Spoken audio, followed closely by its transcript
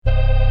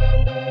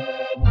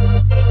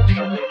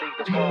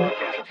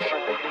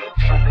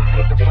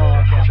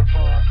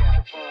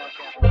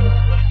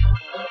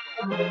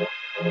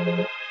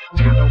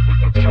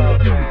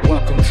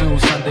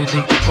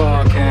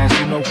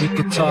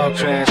talk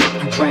trash.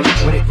 If you ain't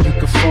with it, you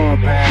can fall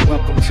back.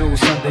 Welcome to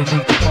Sunday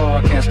League, the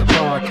podcast.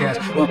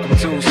 Welcome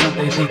to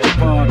Sunday League, the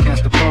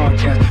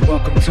podcast.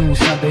 Welcome to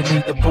Sunday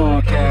League, the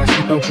podcast.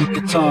 You know we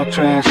can talk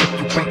trash.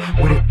 If you ain't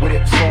with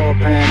it, fall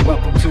back.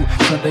 Welcome to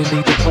Sunday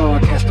League, the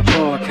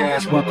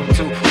podcast. Welcome to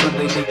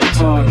Sunday League, the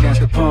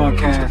podcast.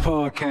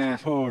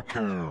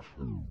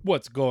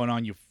 What's going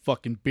on, you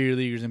fucking beer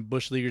leaguers and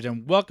bush leaguers,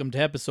 and welcome to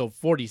episode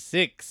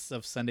 46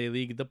 of Sunday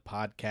League, the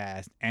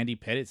podcast, Andy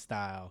Pettit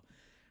style.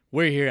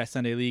 We're here at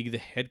Sunday League, the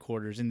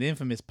headquarters in the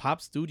infamous Pop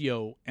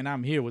Studio, and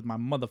I'm here with my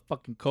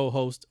motherfucking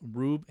co-host,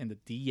 Rube and the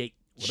DH.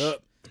 What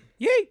up?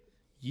 Yay!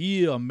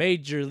 Yeah,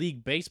 Major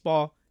League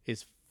Baseball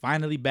is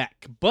finally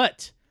back,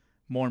 but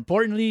more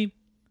importantly,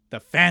 the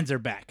fans are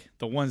back,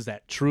 the ones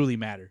that truly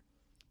matter.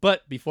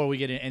 But before we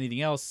get into anything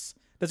else,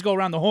 let's go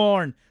around the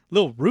horn.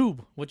 Lil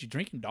Rube, what you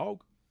drinking,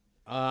 dog?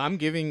 I'm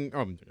giving.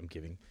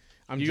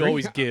 You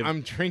always give.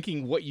 I'm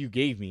drinking what you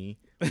gave me,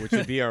 which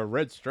would be our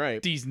Red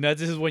Stripe. These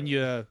nuts. This is when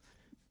you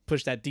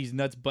push that these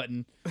nuts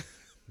button.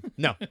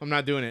 No, I'm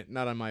not doing it.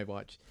 Not on my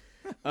watch.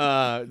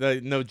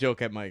 No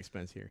joke at my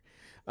expense here.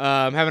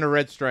 I'm having a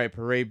Red Stripe.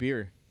 Hooray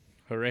beer.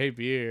 Hooray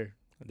beer.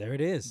 There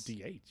it is.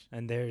 DH.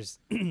 And there's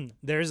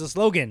a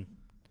slogan.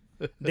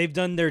 They've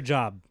done their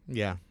job.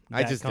 Yeah,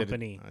 That I just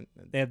company. did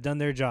it. They have done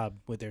their job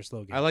with their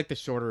slogan. I like the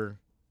shorter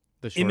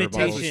Imitation. That's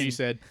what bottles. she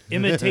said.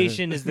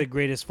 Imitation is the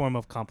greatest form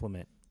of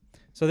compliment.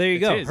 So there you It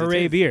go. is, it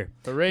Hooray is. beer.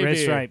 Hooray Red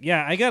beer. Stripe.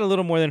 Yeah, I got a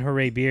little more than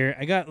hooray beer.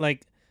 I got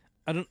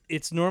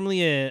it's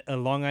normally a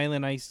Long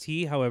Island iced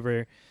tea.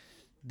 However,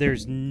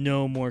 there's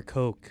no more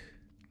Coke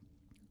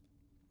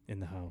in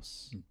the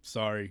house.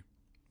 Sorry.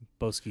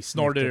 Boski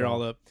Snorted it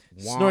all up.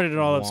 Snorted it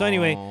all up. So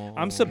anyway,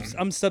 I'm Wah.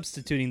 I'm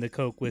substituting the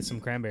Coke with some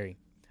cranberry.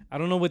 I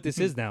don't know what this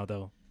is now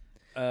though.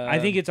 I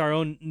Um, think it's our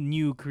own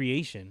new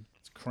creation.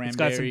 it's cranberry. It's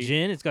got some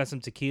gin, it's got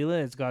some tequila,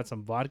 it's got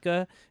some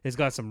vodka, it's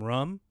got some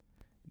rum,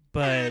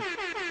 but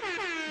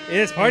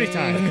it's party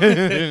time.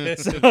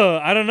 So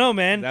I don't know,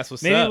 man. That's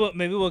what's maybe up.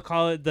 maybe we'll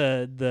call it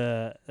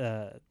the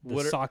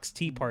What are- Sox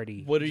Tea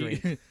Party. What are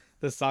drink. you?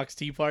 The Sox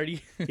Tea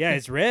Party? Yeah,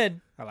 it's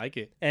red I like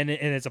it. and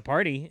it's a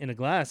party in a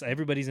glass.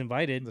 Everybody's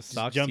invited. The Just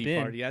Sox jump Tea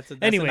in. Party. That's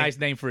Anyway. a nice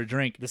name for a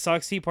drink. The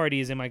Sox Tea Party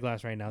is in my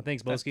glass right now.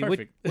 Thanks, That's Boski.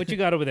 perfect. What you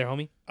got over there,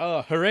 homie?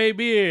 Hooray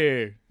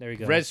beer. There we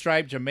go. Red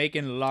Stripe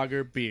Jamaican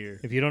Lager beer.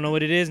 If you don't know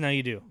what it is, now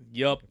you do.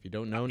 Yup. If you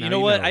don't know, now You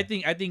know what? I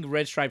think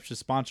Red Stripe should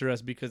sponsor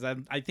us because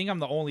I think I'm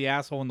the only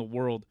asshole in the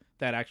world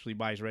that actually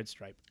buys Red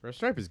Stripe. Red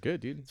Stripe is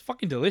good, dude. It's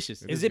fucking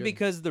delicious. It Is is it good.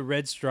 because the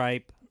red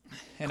stripe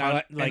And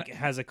I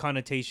has a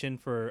connotation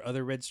for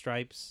other red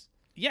stripes?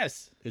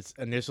 yes. Its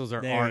initials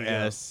are There you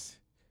go. RS.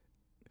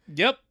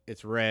 Yep.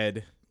 It's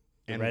red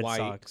The and Red white.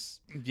 Sox.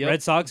 Yep.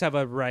 Red Sox have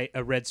a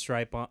red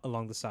stripe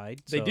along the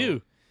side. They so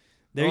do.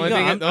 There the you go.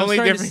 only, I'm the only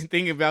starting to different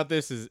thing about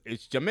this is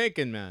it's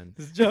Jamaican, man.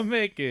 It's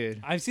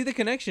Jamaican. I see the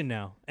connection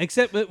now.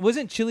 Except,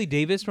 wasn't Chili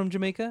Davis from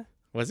Jamaica?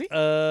 Was he?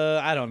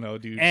 I don't know,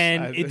 dude.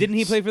 And didn't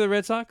he play for the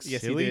Red Sox?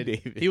 Yes, Chili he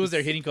did. Davis. He was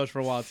their hitting coach for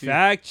a while too.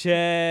 Fact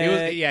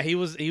check. He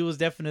was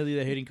definitely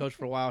the hitting coach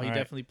for a while. He All right.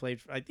 definitely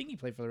played. I think he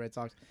played for the Red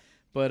Sox.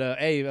 But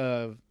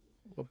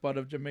what part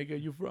of Jamaica are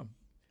you from?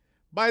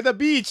 By the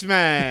beach,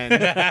 man.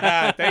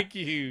 Thank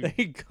you. There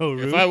you go,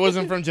 If Rube. I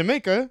wasn't from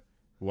Jamaica,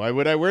 why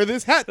would I wear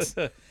this hat?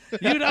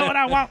 You know what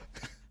I want?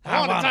 I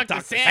want wanna to talk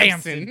to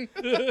Samson.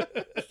 Samson.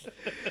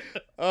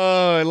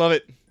 Oh, I love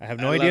it. I have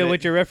no I idea love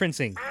what you're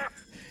referencing.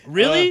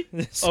 Really?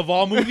 This- Of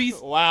all movies?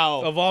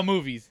 Wow. Of all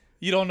movies,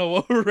 you don't know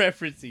what we're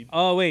referencing.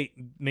 Oh, wait.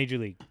 Major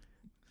League.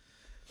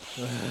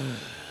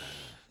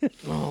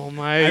 Oh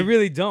my. I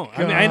really don't.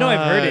 I mean, I know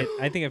I've heard it.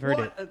 I think I've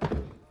heard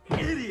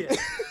it.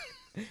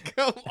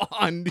 Come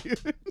on,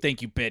 dude.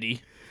 Thank you,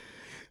 Betty.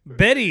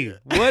 Betty,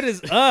 what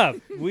is up?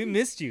 We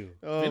missed you.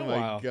 Oh been a my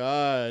while.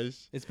 gosh.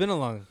 It's been a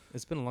long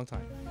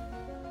time.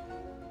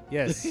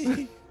 Yes.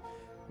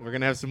 We're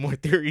gonna have some more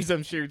theories,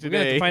 I'm sure, We're gonna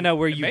today. have to find out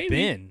where you've Maybe.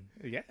 been.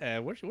 Yeah,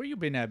 where you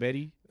been at,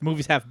 Betty? The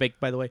movie's half baked,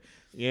 by the way.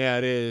 Yeah,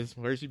 it is.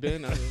 Where's she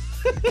been? I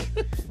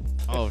don't-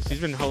 Oh, she's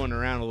been hoeing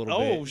around a little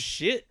Oh bit.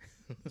 shit!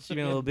 She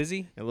been a little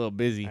busy? A little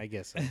busy. I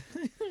guess so.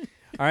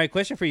 All right,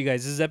 question for you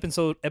guys. This is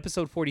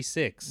episode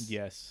 46.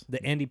 Yes,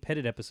 The Andy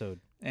Pettit episode.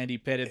 Andy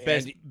Pettit,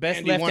 Andy- best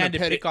Andy wanna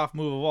left-handed pet it. pickoff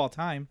move of all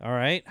time. All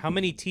right. How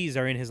many T's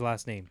are in his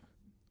last name?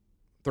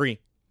 3.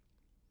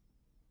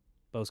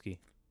 Boski.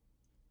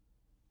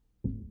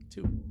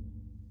 2.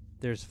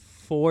 There's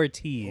 4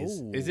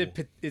 T's. Is it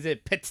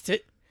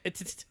Pettit?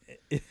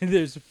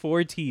 There's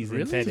 4 T's in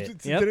Really?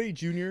 Pettit. Yep.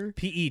 Junior.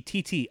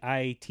 Pettitte.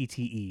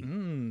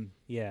 Mm.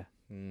 Yeah.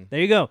 Mm. There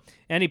you go.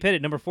 Andy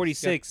Pettit, number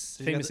 46, he's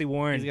got famously He's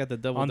worn got the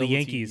double on the double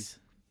Yankees. T's.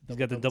 He's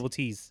got the double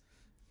T's.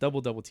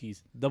 double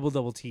T's,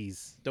 Double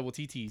T's. double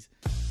TTs.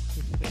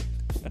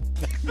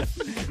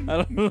 I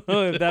don't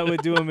know if that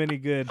would do him any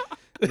good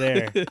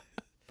there.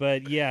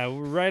 But yeah,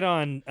 we're right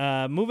on.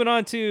 Moving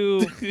on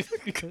to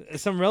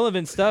some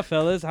relevant stuff,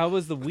 fellas. How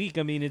was the week?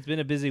 I mean, it's been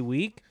a busy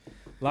week.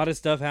 A lot of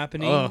stuff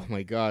happening. Oh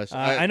my gosh.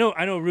 I know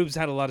Rube's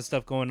had a lot of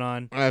stuff going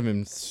on. I've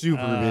been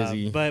super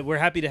busy. But we're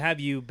happy to have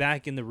you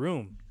back in the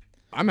room.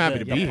 I'm happy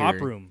the to be pop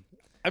here. room.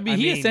 I mean,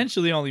 he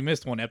essentially only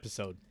missed one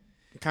episode.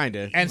 Kind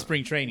of. and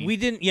spring training. We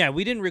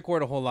didn't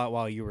record a whole lot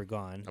while you were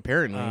gone.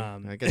 Apparently.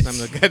 Um, I guess I'm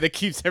the guy that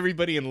keeps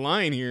everybody in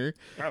line here.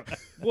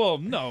 well,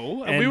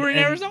 no, we And- were in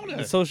and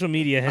Arizona. Social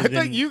media has I been.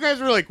 thought you guys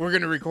were like, we're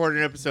going to record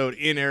an episode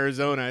in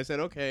Arizona. I said,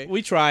 okay.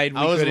 We tried.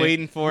 I was couldn't.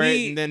 waiting for it,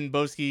 We- and then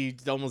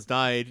Boski almost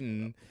died,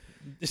 and,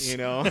 you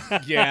know.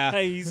 Yeah.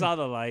 he saw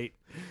the light.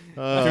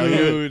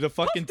 Dude, the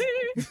fucking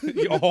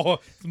oh,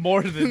 it's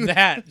more than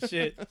that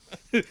shit.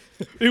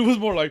 It was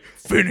more like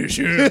finish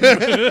him.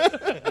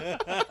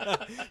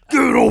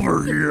 Get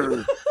over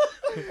here.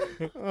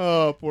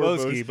 Oh, poor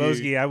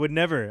Boski, I would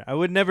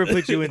never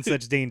put you in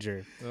such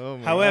danger. Oh,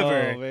 my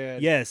However, Oh,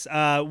 man. yes,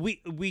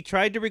 we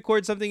tried to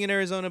record something in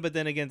Arizona, but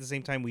then again, at the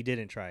same time, we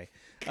didn't try.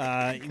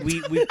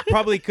 We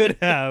probably could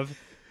have,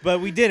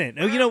 but we didn't.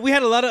 You know, we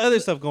had a lot of other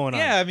stuff going on.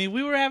 Yeah, I mean,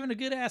 we were having a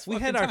good ass. We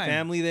fucking had our time.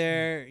 family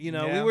there. You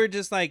know, we Yeah. were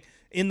just like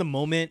in the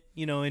moment.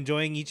 You know,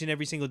 enjoying each and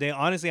every single day.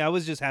 Honestly, I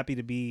was just happy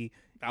to be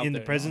Out in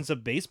there, the presence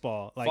of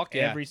baseball, like Fuck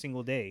yeah. every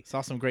single day.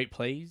 Saw some great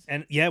plays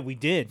And yeah, we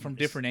did from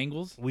different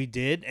angles. We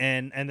did,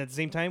 and at the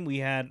same time, we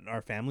had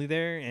our family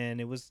there,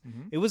 and it was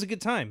a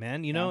good time,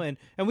 man. You know, Yeah.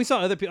 and we saw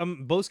other people.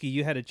 Boski,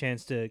 you had a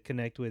chance to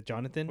connect with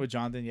Jonathan. With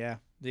Jonathan, yeah.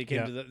 They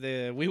came Yeah.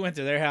 to we went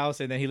to their house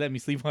and then he let me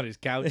sleep on his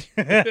couch.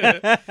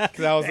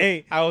 Because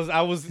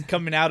I was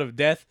coming out of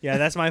death. yeah,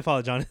 that's my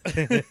fault,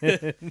 Jonathan.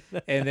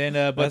 And then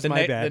but That's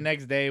my bad. the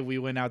next day we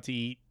went out to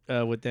eat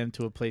with them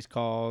to a place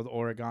called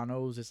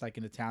Oregano's. It's like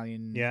an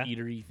Italian Yeah.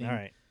 eatery thing. All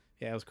right.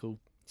 Yeah, it was cool.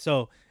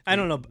 So I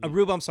don't know,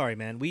 Rube. I'm sorry,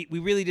 man. We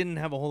really didn't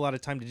have a whole lot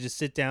of time to just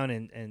sit down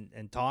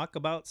and talk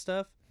about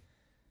stuff.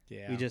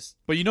 Yeah. We just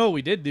But you know what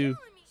we did do?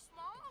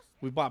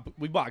 We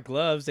bought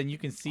gloves and you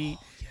can see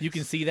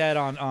that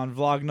on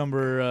vlog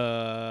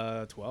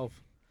number 12.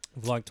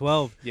 vlog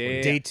 12,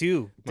 Yeah. day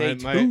 2.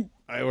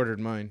 I ordered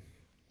mine,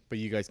 but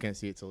you guys can't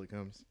see it till it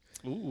comes.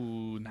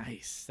 Ooh,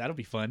 nice. That'll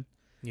be fun.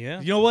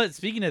 Yeah. You know what?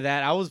 Speaking of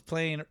that, I was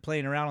playing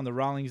around on the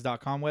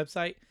Rawlings.com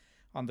website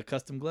on the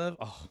custom glove.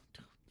 Oh,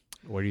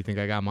 Where do you think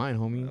I got mine,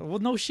 homie? well,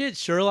 no shit,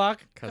 Sherlock.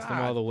 Custom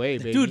God. all the way,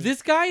 baby. Dude,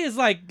 this guy is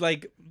like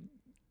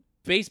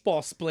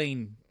baseball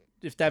splain,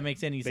 if that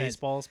makes any sense.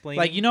 Baseball splaining.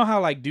 Like, you know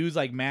how like dudes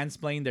like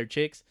mansplain their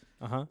chicks?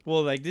 Uh-huh.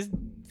 Well, like this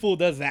fool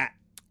does that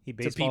He to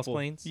baseball people.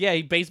 splains Yeah,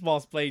 he baseball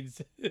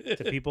splains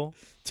to people.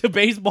 to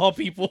baseball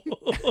people.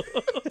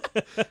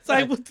 It's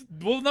like,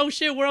 well, no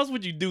shit. Where else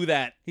would you do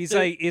that? He's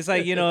like, it's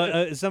like, you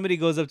know, somebody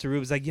goes up to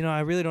Rube's like, you know, I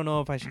really don't know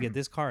if I should get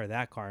this car or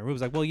that car. And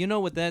Rube's like, well, you know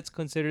what that's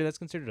considered? That's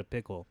considered a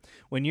pickle.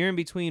 When you're in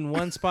between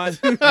one spot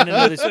and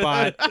another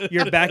spot,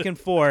 you're back and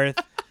forth.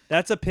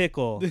 That's a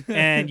pickle.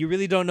 And you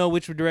really don't know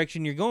which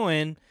direction you're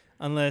going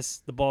unless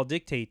the ball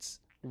dictates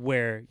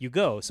where you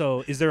go.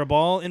 So is there a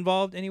ball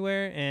involved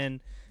anywhere?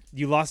 And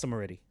you lost them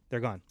already. They're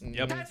gone.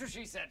 Yep. That's what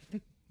she said.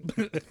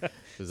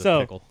 So-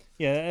 a pickle.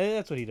 Yeah,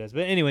 that's what he does.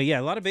 But anyway,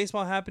 yeah, a lot of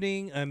baseball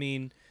happening. I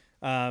mean,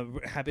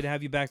 happy to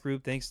have you back,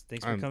 Rube. Thanks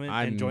for coming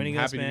and joining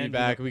us, man. Happy to be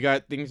back. We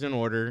got things in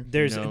order.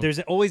 There's you know, there's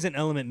always an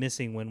element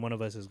missing when one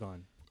of us is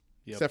gone.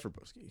 Yep. except for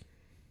Boski,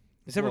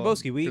 Except Well,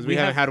 for Boski, because we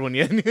haven't had one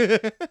yet.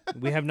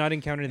 we have not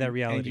encountered that And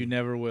reality, you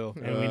never will.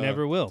 and we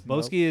never will.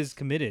 Boski is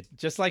committed,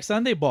 Just like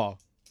Sunday ball.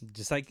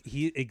 just like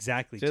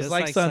exactly, Just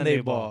like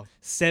Sunday ball.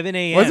 7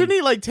 a.m. Wasn't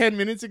he like 10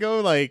 minutes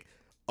ago? Like,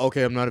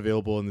 okay, I'm not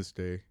available on this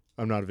day.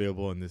 I'm not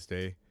available on this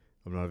day.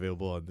 I'm not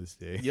available on this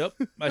day. Yep,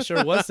 I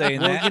sure was saying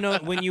Well, that. you know,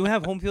 when you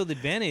have home field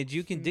advantage,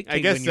 you can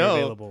dictate guess when you're so.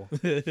 available.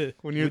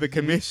 When you're the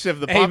commish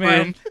of the Hey pop man,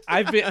 room.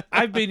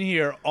 I've been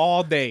here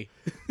all day.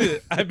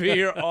 I've been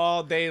here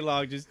all day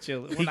long, just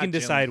chilling. He can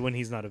decide when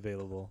he's not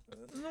available.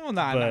 No,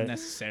 not but-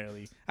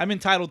 necessarily. I'm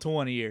entitled to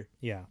one a year.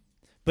 Yeah.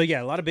 But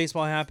yeah, a lot of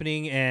baseball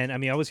happening, and I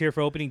mean, I was here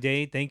for opening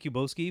day. Thank you,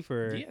 Boski,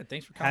 for Yeah,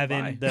 thanks for coming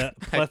having by. the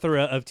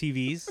plethora of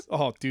TVs,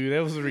 Oh, dude,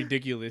 that was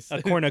ridiculous.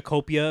 a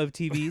cornucopia of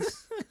TVs.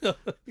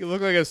 You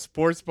look like a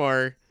sports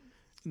bar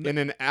in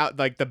an out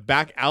like the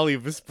back alley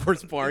of a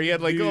sports bar. He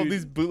had like all Dude,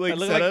 these bootleg I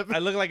look set up. like I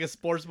look like a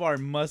sports bar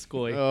in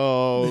Muscoy.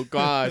 Oh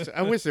gosh,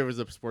 I wish there was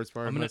a sports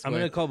bar. I'm in gonna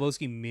Musqueam. call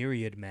Boski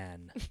Myriad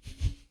Man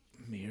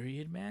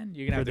Myriad, man.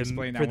 You're gonna have for to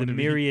explain that the one to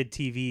me. myriad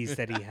TVs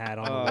that he had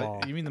on the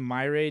wall. You mean the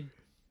Myriad?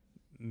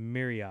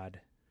 Myriad.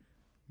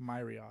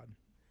 Myriad.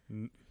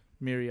 M-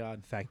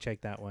 Myriad. Fact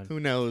check that one. Who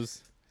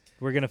knows?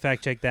 We're gonna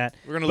fact check that.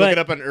 We're gonna But- look it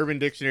up on Urban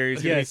Dictionary.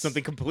 It's gonna be Yes.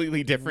 something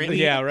completely different.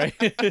 Yeah, right.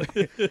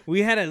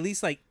 We had at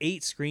least like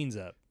 8 screens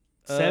up,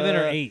 7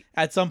 or 8.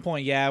 At some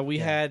point, yeah, we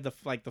Yeah. had the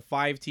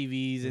 5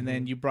 TVs, and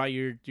then you brought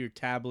your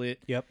tablet.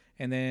 Yep.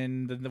 And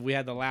then we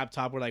had the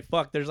laptop. We're like,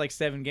 fuck, there's like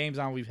 7 games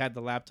on. We've had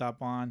the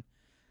laptop on.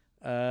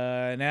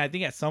 And then I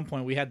think at some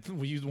point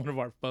we used one of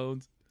our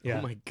phones. Yeah,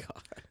 Oh my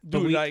god.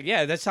 Dude, we- like,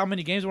 yeah, that's how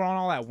many games were on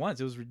all at once.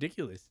 It was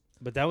ridiculous.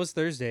 but that was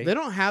Thursday. They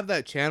don't have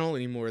that channel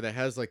anymore that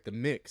has like the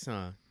mix,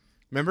 huh?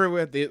 Remember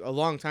a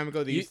long time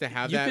ago they used to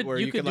have that where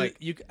you could like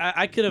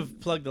I could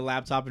have plugged the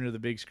laptop into the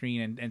big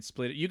screen and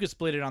split it. You could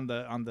split it on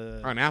the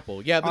on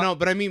Apple. Yeah, but no,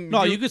 but I mean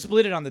no, you could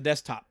split it on the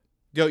desktop.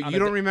 Yo, on you the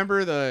don't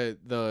remember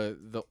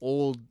the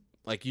old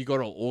like you go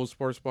to an old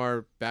sports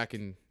bar back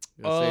in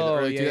let's say the Oh,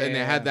 early yeah, 2000s, and they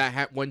yeah, had yeah.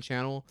 that one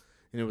channel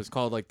and it was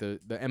called like the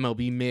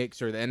MLB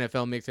mix or the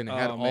NFL mix, and it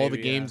had Oh, all the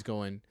maybe, games yeah.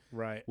 going.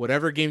 Right.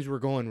 Whatever games were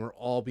going were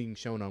all being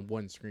shown on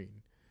one screen.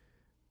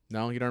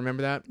 No, you don't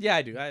remember that? Yeah,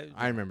 I do.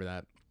 I remember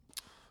that.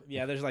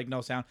 Yeah, there's like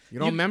no sound. You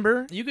don't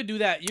remember? You could do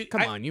that.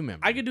 Come on, you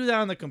remember. I could do that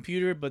on the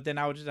computer, but then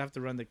I would just have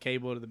to run the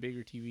cable to the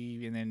bigger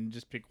TV and then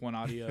just pick one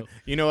audio.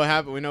 You know what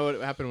happened? We know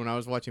what happened when I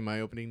was watching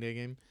my opening day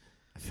game?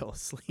 I fell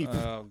asleep.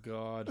 Oh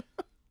God,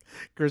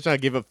 Kershaw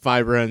gave up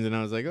 5 runs, and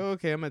I was like, oh,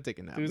 okay, I'm going to take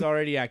a nap. dude's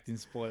already acting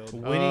spoiled.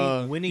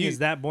 Winning is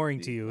that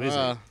boring to you, is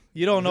it?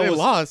 You don't know they what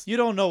lost. You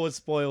don't know what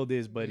spoiled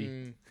is,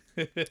 buddy.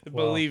 Well,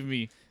 Believe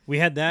me. We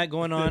had that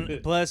going on.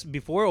 Plus,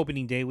 before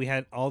opening day, we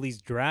had all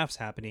these drafts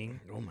happening.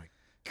 Oh, my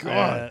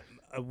God.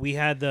 We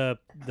had the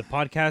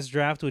podcast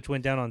draft, which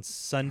went down on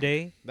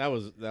Sunday. That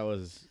was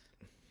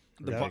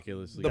The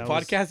ridiculously. The That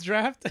was- podcast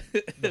draft?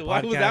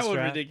 Why was podcast that one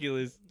draft.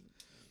 ridiculous?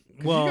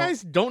 Well, you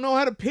guys don't know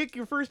how to pick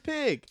your first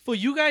pick. Well,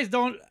 you guys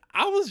don't.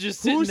 I was just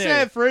sitting Who there.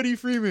 said Freddie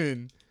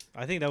Freeman?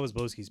 I think that was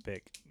Boski's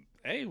pick.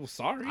 Hey, well,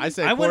 sorry. I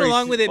said I went Corey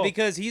along with it Oh.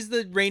 because he's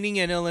the reigning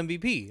NL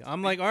MVP.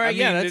 I'm like, all right, I mean,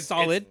 yeah, that's it's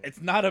solid.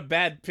 It's not a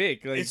bad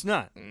pick. Like, It's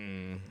not.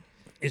 Mm.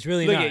 It's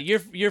really look not. at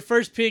your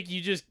first pick.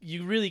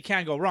 You really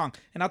can't go wrong.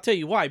 And I'll tell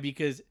you why.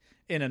 Because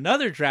in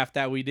another draft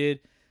that we did,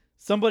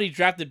 somebody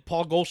drafted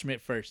Paul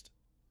Goldschmidt first,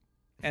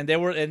 and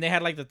they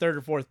had like the 3rd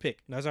or 4th pick.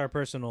 That's our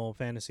personal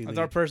fantasy That's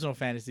league. our personal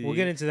fantasy. We'll league.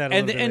 get into that a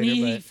And little and bit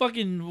he later.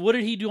 fucking what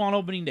did he do on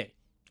opening day?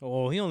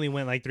 Oh, he only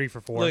went like 3 for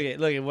 4.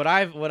 Look at what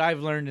I've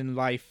learned in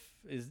life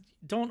is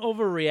don't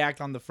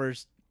overreact on the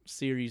first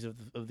series of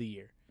the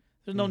year.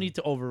 There's no need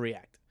to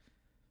overreact.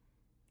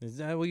 Is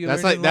that what you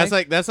That's learned like in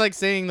life? that's like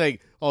saying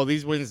like, oh,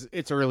 these wins.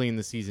 It's early in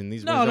the season.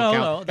 These No, wins don't no,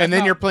 count. no, that's And then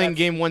not- you're playing that's-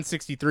 game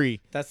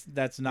 163. That's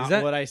not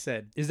that- what I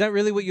said. Is that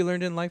really what you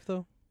learned in life,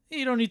 though?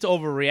 You don't need to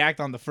overreact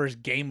on the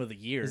first game of the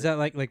year. Is that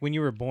like when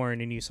you were born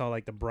and you saw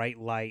like the bright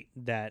light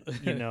that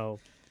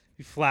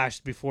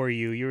flashed before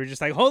you? You were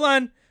just like, hold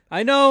on,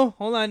 I know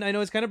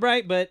it's kind of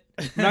bright, but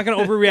I'm not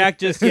gonna overreact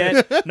just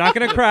yet. Not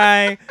gonna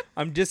cry.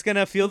 I'm just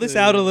gonna feel this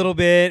out a little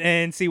bit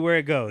and see where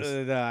it goes.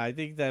 No, I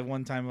think that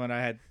one time when I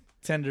had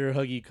tender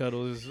huggy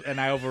cuddles and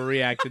I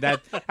overreacted,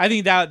 that I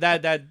think that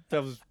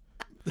was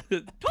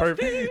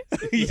perfect.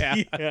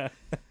 Yeah.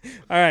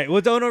 All right. Well,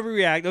 don't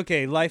overreact.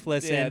 Okay. Life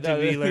lesson Yeah, to no,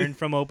 be learned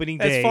from opening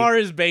day. As far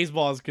as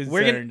baseball is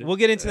concerned, we'll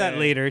get into that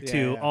later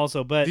too. yeah.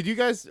 Also, but Did you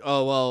guys?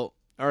 Oh well.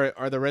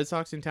 Are the Red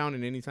Sox in town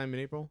at any time in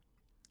April?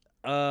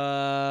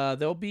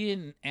 they'll be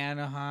in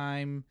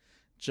Anaheim,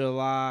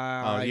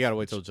 July. Oh, you gotta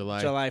wait till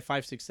July. July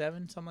 5, 6,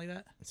 7, something like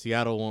that.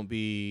 Seattle won't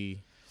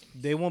be.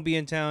 they won't be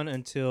in town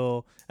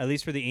until, at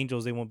least for the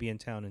Angels, they won't be in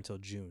town until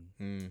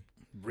June.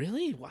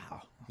 Really?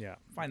 Wow. Yeah.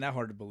 I find that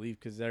hard to believe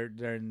because they're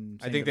in.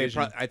 I think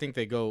I think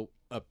they go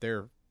up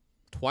there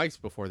twice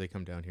before they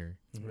come down here.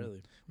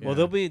 really. Well, Yeah.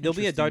 they'll be at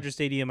Interesting. Dodger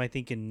Stadium, I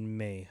think, in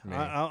May. May.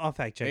 I'll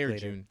fact check May or later.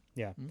 June.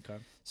 Yeah. Okay.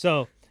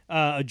 So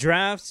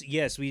drafts,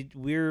 yes,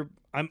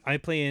 I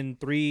play in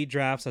 3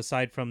 drafts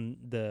aside from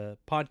the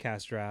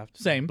podcast draft.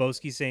 Same.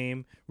 Boski,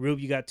 same. Rube,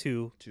 you got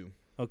 2. 2.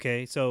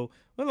 Okay, so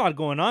a lot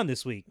going on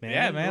this week, man.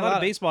 Yeah, man, a lot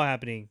of baseball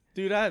happening.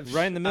 Dude,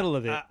 Right in the middle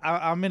of it.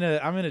 I'm in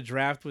a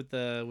draft with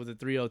the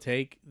 3-0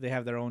 take. They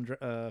have their own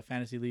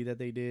fantasy league that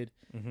they did,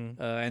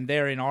 and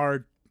they're in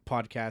our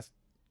podcast.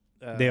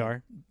 They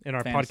are in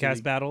our Fantasy podcast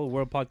League. battle,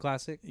 World Pod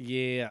Classic.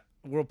 Yeah,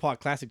 World Pod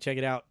Classic. Check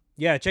it out.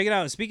 Yeah, check it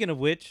out. And speaking of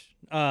which,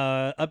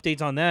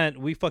 updates on that.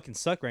 We fucking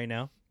suck right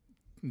now.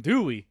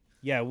 Do we?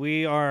 Yeah,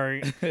 we are.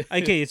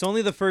 Okay, it's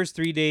only the first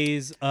 3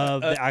 days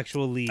of the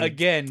actual league.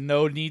 Again,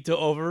 no need to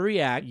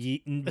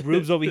overreact.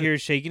 Rube's over here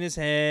shaking his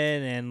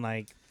head and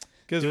like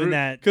doing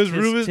that. Because tisk,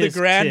 Rube is the tisk,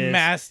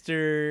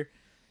 grandmaster.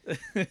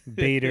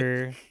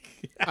 Bader.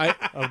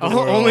 Of the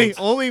only world.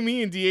 only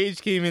me and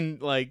DH came in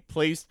like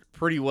placed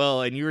pretty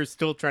well, and you were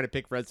still trying to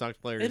pick Red Sox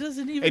players. It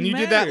doesn't even. and you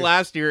matter. did that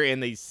last year,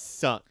 and they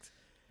sucked.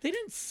 They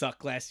didn't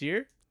suck last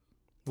year.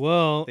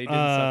 Well, They didn't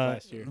suck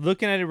last year.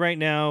 Looking at it right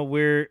now,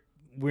 we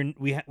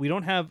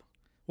don't have.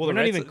 Well, we're the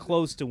not Red even Sox-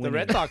 close to The winning.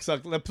 Red Sox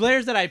sucked. The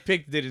players that I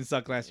picked didn't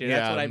suck last year.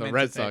 That's what I the meant.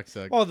 Red to say. Sox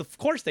suck. Well, of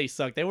course they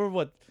sucked. They were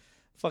what,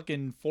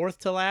 fucking 4th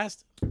to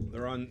last.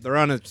 They're on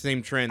the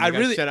same trend. They I got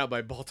really- shut out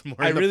by Baltimore.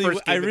 I in the really,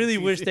 first game of the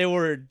wish season. they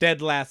were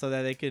dead last so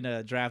that they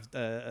could draft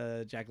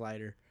Jack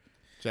Leiter.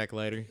 Jack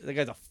Leiter. That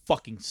guy's a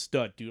fucking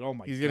stud, dude. Oh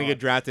my god. He's gonna get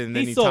drafted, and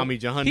then He's he's so- Tommy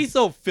John. He's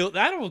so filthy.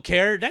 I don't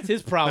care. That's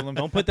his problem.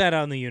 Don't put that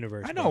out in the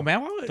universe. I know, bro.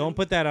 man. Why would- Don't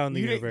put that out in the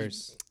You didn't-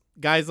 universe.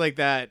 Guys like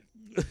that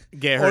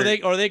get Or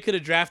hurt. they could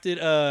have drafted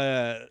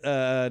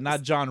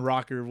not John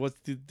Rocker. What's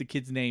the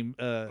kid's name?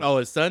 Oh,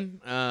 his son.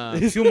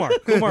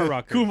 Kumar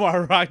Rocker.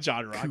 Kumar Rock.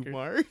 John Rocker.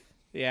 Kumar.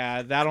 Yeah,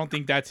 I don't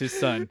think that's his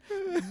son.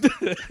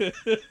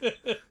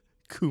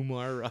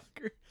 Kumar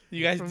Rocker.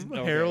 You guys From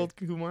okay. Harold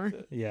Kumar.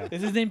 Yeah,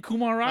 Is his name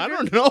Kumar Rocker? I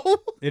don't know.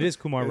 it is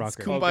Kumar It's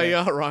Rocker.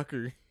 Kumbaya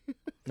Rocker.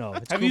 No,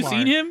 it's Have you Kumar.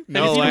 seen him? No,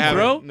 Have you seen I him haven't.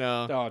 throw?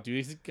 No. Oh,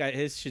 dude,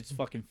 his shit's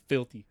fucking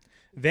filthy.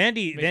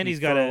 Vandy's me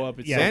got throw a up.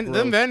 It's yeah. so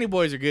Them gross. Vandy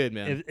boys are good,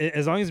 man.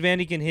 As long as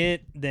Vandy can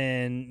hit,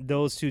 then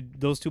those two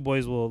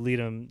boys will lead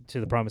him to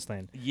the promised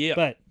land. Yeah.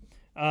 But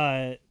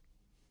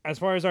as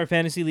far as our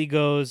fantasy league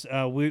goes,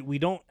 we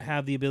don't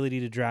have the ability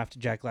to draft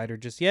Jack Leiter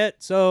just yet,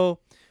 so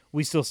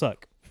we still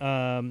suck.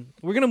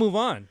 We're gonna move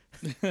on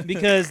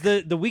because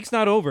the week's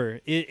not over.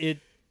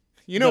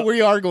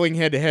 We are going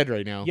head to head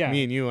right now. Yeah.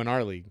 Me and you in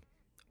our league.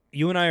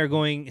 You and I are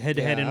going head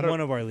to head Yeah, I in don't-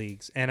 one of our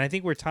leagues, and I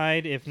think we're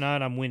tied. If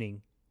not, I'm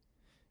winning.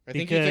 I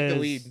think you took the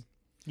Because- lead.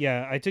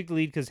 Yeah, I took the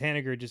lead because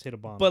Haniger just hit a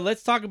bomb. But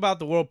let's talk about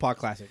the World Pot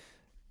Classic.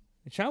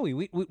 shall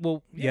we?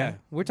 Well, yeah, Yeah.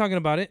 we're talking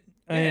about it,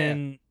 Yeah.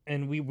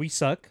 and we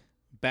suck.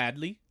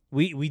 Badly.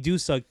 We do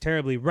suck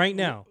terribly right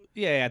now.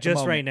 Yeah, at Just the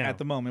moment, right now. At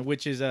the moment,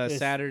 which is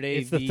Saturday.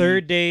 It's the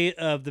third day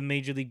of the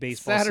Major League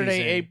Baseball Saturday,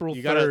 season. April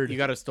You 3rd.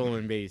 got a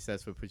stolen base.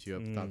 That's what puts you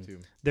up top two.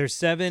 There's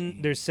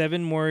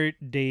seven more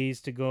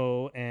days to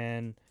go,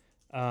 and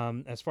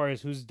as far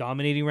as who's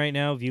dominating right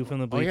now, View from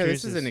the Oh Bleachers. yeah,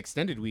 this is an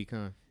extended week,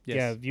 huh? Yes.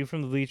 Yeah, View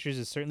from the Bleachers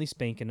is certainly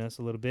spanking us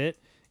a little bit,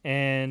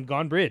 and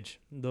Gone Bridge,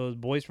 those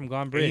boys from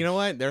Gone Bridge. And you know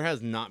what? There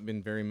has not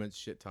been very much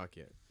shit talk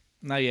yet.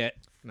 Not yet.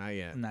 Not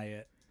yet. Not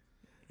yet.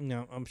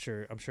 No, I'm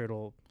sure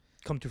it'll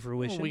come to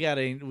fruition. We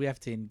have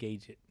to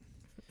engage it.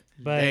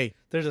 but Hey,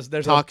 There's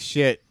talk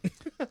shit.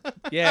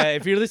 yeah.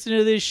 If you're listening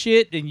to this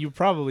shit, and you're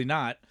probably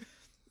not,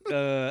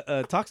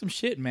 talk some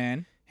shit,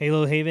 man.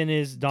 Halo Haven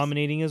is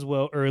dominating as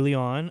well early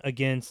on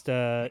against.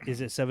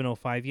 Is it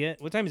 7:05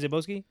 yet? What time is it,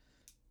 Boski?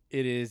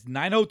 It is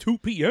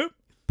 9:02 p.m.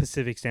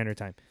 Pacific Standard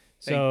Time.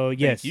 So Thank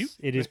yes, you.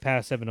 it is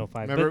past 7:05.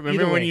 Remember But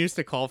either when way, you used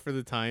to call for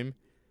the time?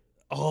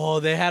 Oh,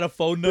 they had a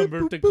phone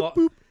number to call.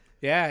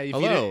 Yeah. If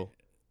Hello. You didn't-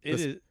 it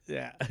is.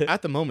 Yeah.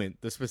 At the moment,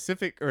 the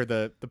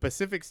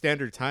Pacific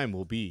Standard Time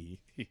will be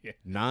Yeah.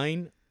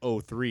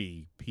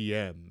 9:03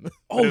 p.m.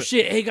 Oh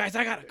shit! Hey guys,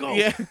 I gotta go.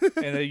 Yeah.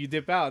 And then you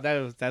dip out.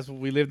 That's what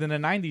we lived in the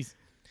 90s.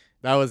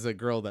 That was a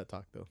girl that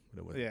talked though.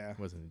 But it wasn't, Yeah.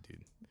 wasn't a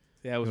dude.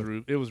 Yeah, it was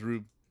rude. It was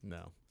rude.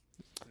 No.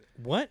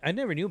 what? I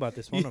never knew about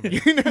this phone number.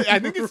 I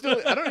think it's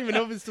still. I don't even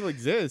know if it still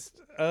exists.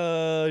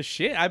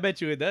 Shit. I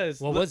bet you it does.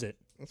 What was it?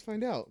 Let's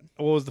find out.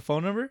 What was the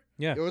phone number?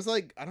 Yeah. It was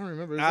like I don't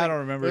remember. It was I like- don't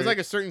remember. It was like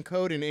a certain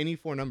code in any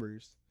 4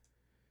 numbers.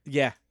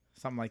 Yeah,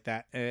 something like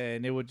that,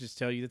 and it would just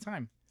tell you the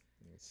time.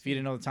 If you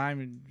didn't know the time,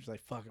 you're just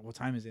like, "Fuck it, what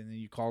time is it?" And then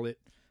you call it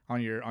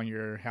on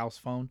your house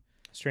phone.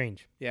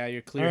 Strange. Yeah,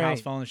 your clear All house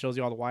right. phone that shows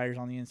you all the wires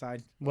on the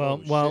inside. Well,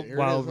 Oh, while shit, here it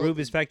while is. Rube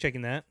is fact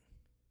checking that,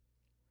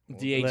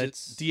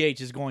 let's- DH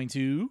is going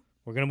to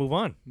we're gonna move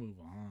on. move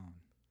on.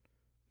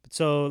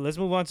 So let's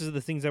move on to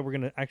the things that we're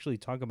gonna actually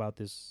talk about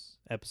this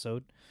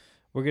episode.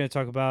 We're gonna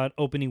talk about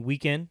opening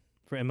weekend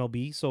for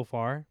MLB so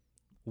far,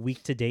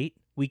 weekend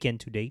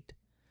to date.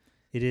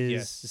 It is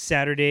Yes.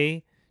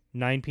 Saturday,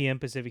 9 p.m.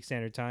 Pacific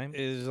Standard Time.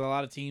 There's a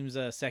lot of teams'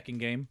 second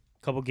game.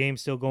 Couple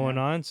games still going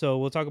on, so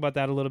we'll talk about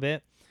that a little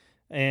bit,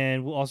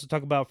 and we'll also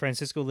talk about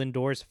Francisco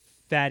Lindor's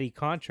fatty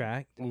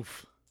contract.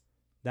 Oof,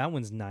 That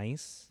one's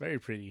nice, very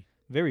pretty.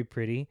 very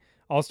pretty.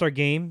 All-Star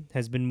Game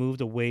has been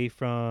moved away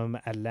from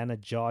Atlanta,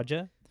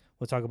 Georgia.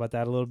 We'll talk about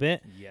that a little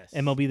bit. Yes.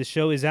 MLB The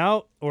Show is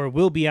out or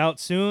will be out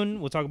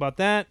soon. We'll talk about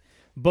that.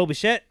 Bo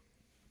Bichette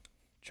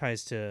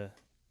tries to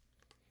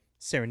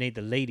serenade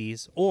the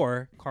ladies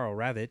or Carl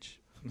Ravitch.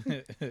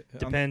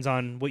 Depends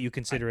on what you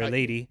consider a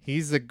lady.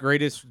 He's the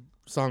greatest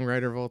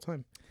songwriter of all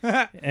time.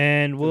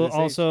 And we'll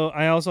this age.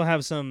 I also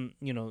have some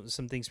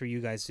things for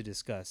you guys to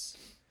discuss.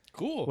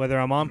 Cool. Whether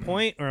I'm on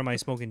point or am I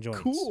smoking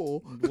joints?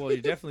 Well, you're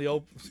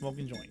definitely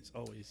smoking joints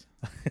always.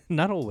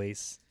 Not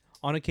always.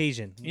 On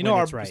occasion. You know,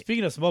 when it's right.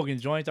 speaking of smoking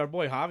joints, our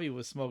boy Javi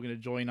was smoking a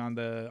joint on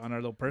our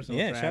little personal.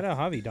 Yeah, draft. shout out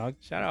Javi, dog.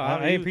 Shout out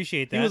Javi. I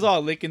appreciate that. He was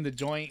all licking the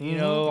joint, you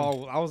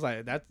know. I was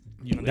like, that.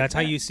 You know, That's how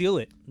you seal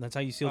it. That's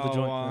how you seal the Oh,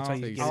 joint. wow. That's how So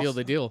you you get it. seal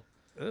the deal.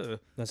 Ugh.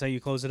 That's how you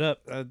close it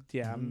up.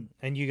 Yeah. I'm-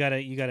 And you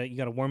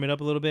gotta warm it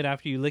up a little bit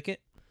after you lick it.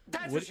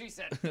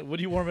 What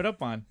do you warm it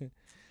up on?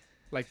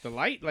 Like the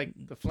light, like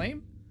the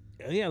flame,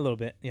 Yeah, a little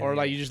bit. Yeah, or yeah.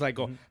 like you just like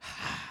go.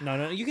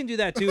 No, you can do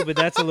that too, but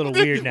that's a little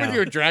weird now. With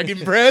your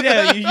dragon breath.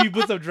 Yeah, you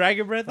put some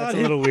dragon breath That's on a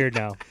it. little weird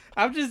now.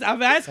 I'm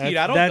asking.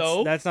 I don't that's,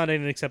 know. That's not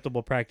an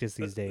acceptable practice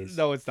these days.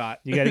 No, it's not.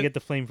 You got to get the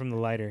flame from the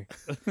lighter.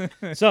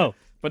 So,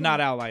 But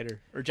not Al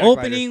Lighter or Jack Lighter.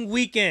 opening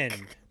weekend.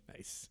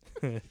 Nice.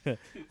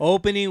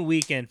 Opening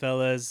weekend,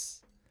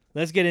 fellas.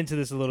 Let's get into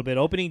this a little bit.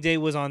 Opening day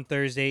was on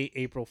Thursday,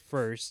 April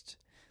 1st.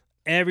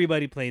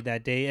 Everybody played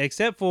that day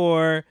except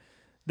for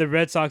the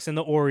Red Sox and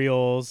the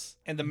Orioles.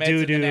 And the Mets and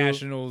the due to-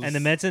 Nationals. And the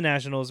Mets and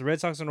Nationals. The Red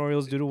Sox and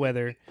Orioles due to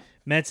weather.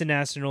 Mets and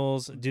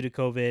Nationals due to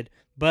COVID.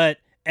 But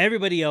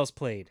everybody else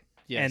played.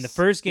 Yes. And the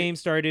first game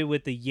started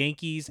with the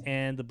Yankees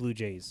and the Blue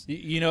Jays.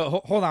 You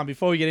know, hold on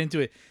before we get into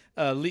it.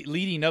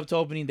 Leading up to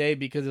opening day,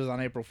 because it was on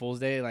April Fool's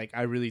Day, like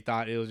I really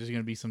thought it was just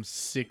gonna be some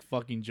sick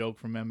fucking joke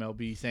from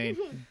MLB saying,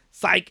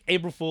 "Psych,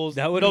 April Fool's,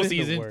 That would no have been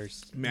season." the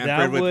worst.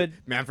 Manfred that would.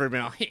 Manfred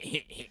been all.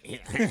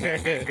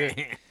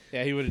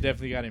 Yeah, he would have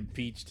definitely got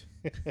impeached.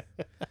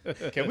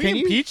 Can we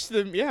impeach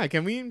the? Yeah,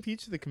 can we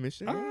impeach the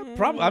commissioner?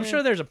 Probably. I'm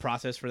sure there's a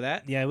process for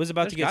that. Yeah, it was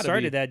about There's to get gotta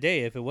started be. that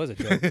day if it was a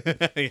joke.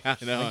 Yeah,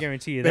 I know. I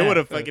guarantee you They that. would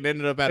have fucking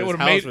ended up at They his would've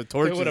house made- with they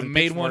torches. would've and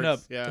made one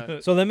pitchforks. Yeah.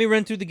 So let me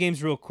run through the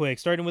games real quick.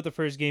 Starting with the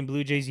first game,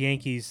 Blue Jays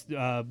Yankees.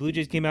 Blue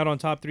Jays came out on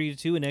top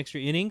 3-2 in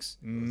extra innings.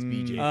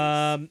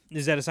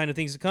 Is that a sign of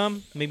things to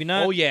come? Maybe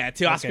not. Oh yeah,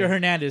 Teoscar Okay.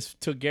 Hernandez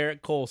took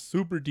Garrett Cole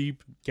super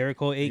deep. Garrett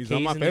Cole 8 He's Ks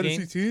on my in the fantasy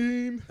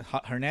game. team.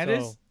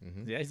 Hernandez. So-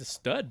 Yeah, he's a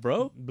stud,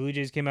 bro. Blue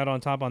Jays came out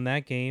on top on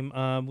that game.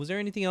 Was there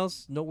anything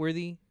else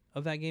noteworthy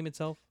of that game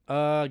itself?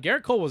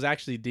 Garrett Cole was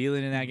actually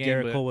dealing in that game.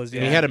 Garrett but- Cole was,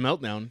 And he had a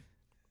meltdown.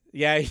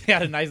 Yeah, he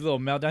had a nice little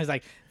meltdown. He's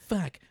like,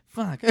 fuck,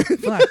 fuck,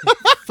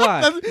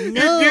 fuck. Dude,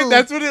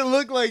 that's what it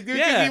looked like, dude. 'Cause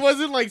Yeah. he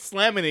wasn't like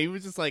slamming it. He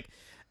was just like,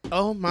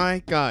 "Oh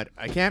my god,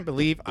 I can't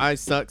believe I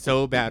suck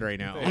so bad right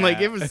now." I'm like,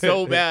 Yeah. it was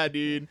so bad,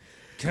 dude.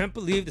 Can't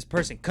believe this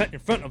person cut in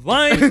front of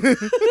line.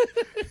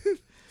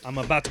 I'm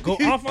about to go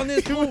off on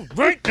this fool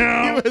right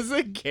now. He was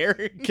a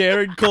Garrett.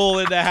 Karen Cole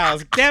in the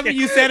house. Damn it,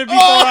 you said it before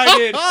I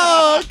did.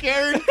 Oh,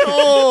 Garrett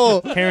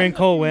Cole. Karen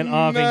Cole went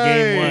off in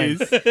game one.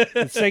 Nice.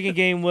 The second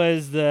game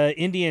was the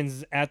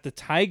Indians at the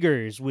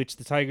Tigers, which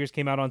the Tigers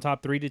came out on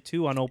top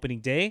 3-2 on opening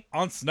day.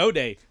 On snow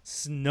day.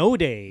 Snow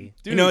day.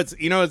 You know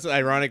it's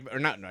ironic or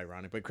not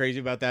ironic, but crazy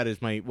about that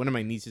is one of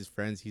my niece's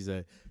friends. He's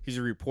a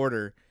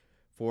reporter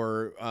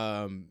for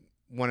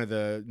one of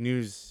the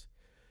news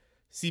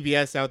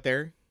CBS out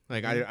there.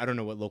 Like I don't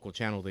know what local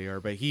channel they are,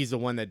 but he's the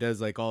one that does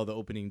like all the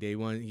opening day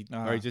one. He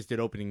just did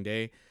opening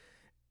day,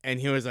 and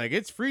he was like,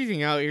 "It's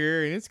freezing out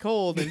here and it's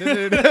cold," and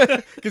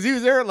because he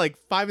was there at like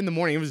 5 a.m.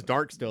 It was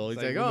dark still. He's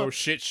like, "Oh no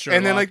shit, Sherlock."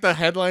 and then like the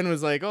headline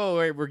was like, "Oh,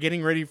 wait, we're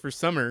getting ready for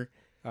summer."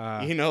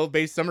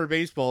 Summer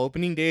baseball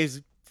opening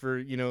days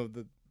for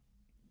the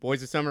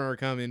boys of summer are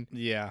coming.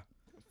 yeah.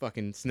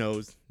 Fucking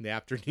snows in the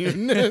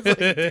afternoon. It's like,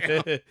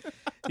 damn.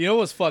 You know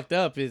what's fucked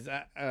up is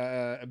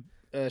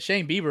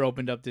Shane Bieber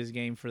opened up this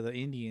game for the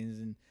Indians,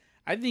 and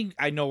I think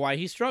I know why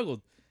he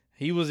struggled.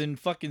 He was in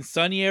fucking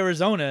sunny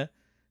Arizona,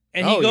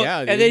 and Oh, and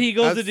yeah, then dude. he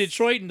goes to That's-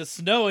 Detroit in the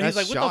snow, and he's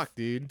like, That's "What shock,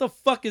 dude. the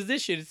fuck is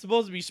this shit? It's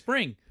supposed to be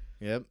spring."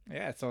 Yep.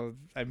 Yeah, so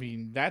I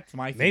mean that's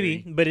my Maybe,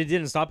 theory. but it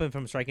didn't stop him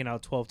from striking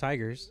out 12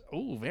 Tigers.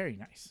 Oh, very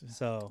nice.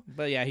 So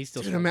But yeah, he's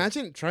still Dude, struggled.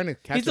 imagine trying to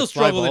catch still a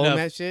fly struggled ball in enough.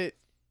 that shit.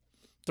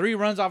 3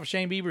 runs off of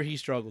Shane Bieber, he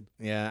struggled.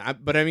 Yeah,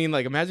 but I mean,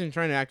 like, imagine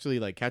trying to actually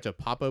like catch a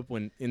pop up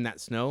when in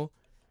that snow.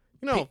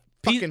 You know how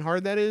Pe- fucking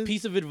hard that is.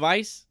 Piece of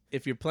advice: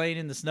 if you're playing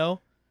in the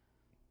snow,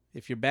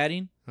 if you're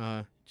batting,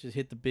 Uh, just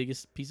hit the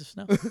biggest piece of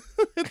snow.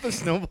 hit the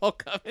snowball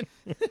coming.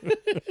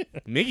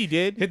 Miggy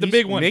did. Hit the He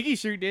big one. Miggy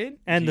sure did.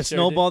 and He the sure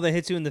snowball that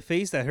hits you in the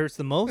face that hurts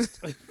the most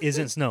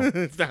isn't snow.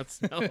 It's not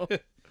snow.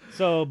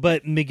 So,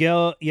 but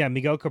Miguel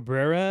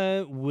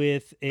Cabrera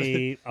with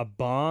a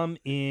bomb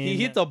in He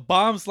hit the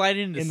bomb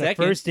sliding into in the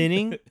second. first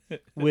inning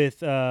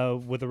with a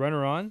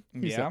runner on.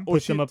 Yeah. Oh,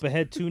 Puts them shit. up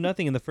ahead 2-0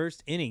 in the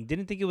first inning.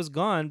 Didn't think it was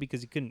gone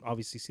because he couldn't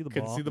obviously see the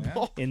Couldn't ball see the Yeah.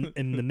 ball.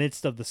 in the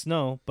midst of the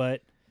snow,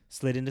 but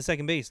slid into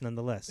second base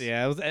nonetheless.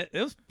 Yeah, it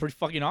was pretty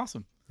fucking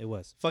awesome. It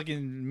was.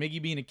 Fucking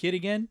Miggy being a kid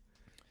again.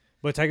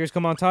 But Tigers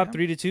come on top Yeah.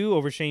 3-2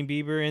 over Shane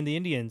Bieber and the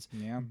Indians.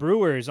 Yeah.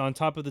 Brewers on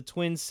top of the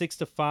Twins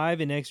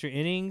 6-5 in extra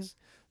innings.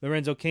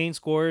 Lorenzo Cain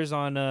scores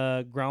on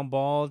a ground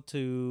ball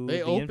to They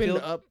the opened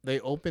infield. up. They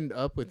opened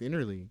up with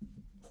interleague.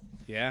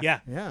 Yeah.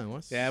 Yeah. Yeah.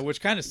 What's Yeah, which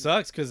kind of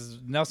sucks because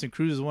Nelson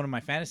Cruz is one of my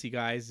fantasy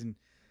guys, and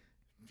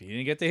he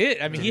didn't get the hit.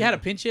 I mean, he had a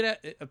pinch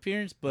hit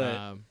appearance,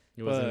 but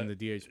it wasn't but- in the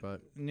DH spot.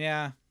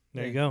 yeah.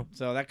 There you go.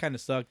 So that kind of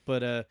sucked,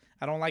 but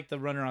I don't like the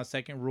runner on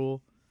second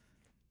rule.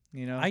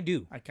 You know, I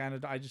do. I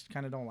just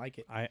kind of don't like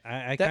it I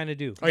That- kind of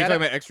do. Are you That- talking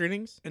about extra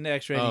innings? in the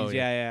extra Oh, innings.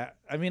 Yeah.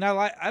 I mean,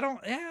 I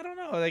don't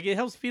know. Like it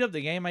helps speed up the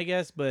game, I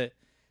guess, but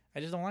I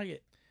just don't like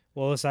it.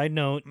 Well, a side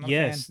note, I'm a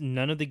yes,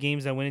 none of the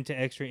games that went into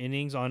extra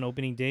innings on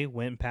opening day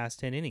went past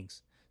 10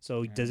 innings.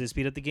 So Yeah. does it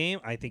speed up the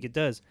game? I think it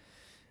does.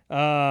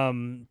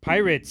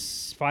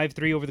 Pirates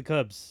 5-3 over the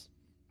Cubs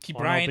Keep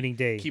on Brian. opening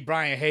day. Keep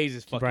Brian Hayes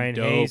is fucking Brian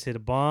dope. Hayes hit a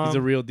bomb. He's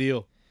a real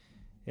deal.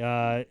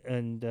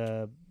 And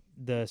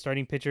the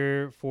starting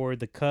pitcher for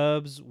the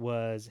Cubs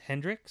was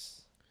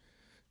Hendricks.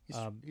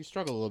 He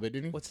struggled a little bit,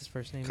 didn't he? What's his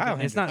first name? Kyle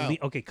again? It's not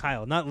Hendricks. okay.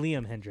 Kyle, not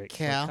Liam Hendricks. but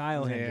Cal.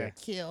 Kyle Yeah.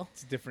 Hendricks. Kill.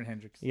 It's a different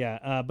Hendricks.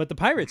 Yeah, but the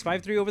Pirates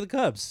 5-3 over the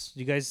Cubs.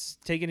 You guys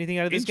take anything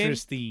out of this game?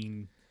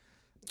 Interesting.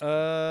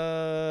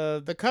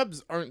 The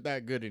Cubs aren't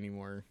that good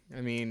anymore.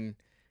 I mean,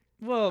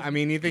 Well,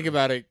 you think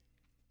about it.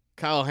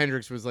 Kyle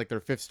Hendricks was like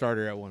their 5th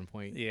starter at one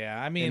point. yeah.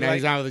 I And mean, now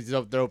like, he's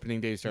out their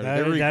opening day starter.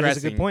 They're regressing. That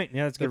is a good point.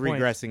 Yeah, that's a They're good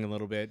point. regressing a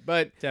little bit,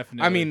 but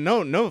definitely. I mean,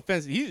 no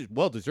offense. He's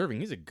well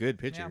deserving. He's a good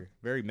pitcher, Yeah.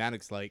 very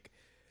Maddox like.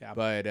 Yeah.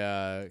 But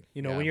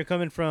You know, yeah. when you're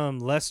coming from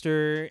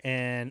Lester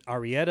and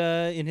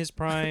Arrieta in his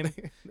prime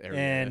There we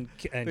and go.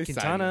 They signed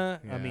Quintana,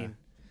 him. I Yeah. mean,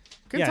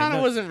 Quintana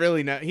no- wasn't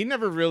really. He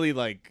never really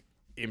like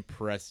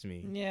impressed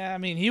me. yeah. I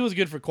mean, he was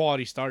good for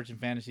quality starts in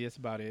fantasy. That's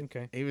about it.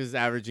 okay. He was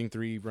averaging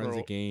 3 runs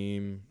For- a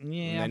game.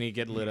 Yeah. And then he'd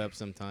get lit up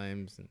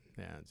sometimes. And,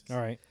 yeah. Just, All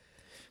right.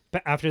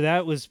 But after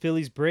that was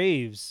Phillies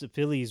Braves. The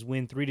Phillies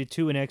win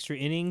 3-2 in extra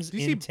innings.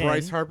 Did you in see 10.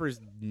 Bryce Harper's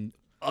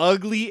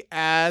ugly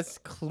ass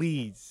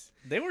cleats.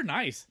 They were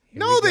nice. Here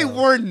No, we they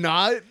go. were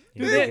not.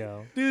 Here we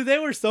go. Dude, they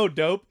were so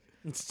dope.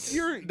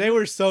 They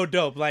were so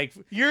dope. Like,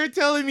 You're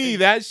telling me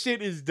that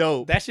shit is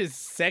dope. that shit's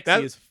sexy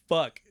That- as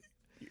fuck.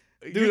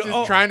 You're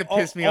just trying to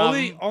piss me off.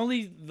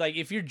 Only, like,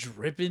 if you're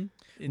dripping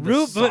in the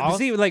Rube, but sauce.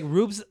 see, like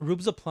Rube's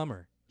a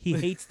plumber. He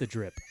hates the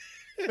drip.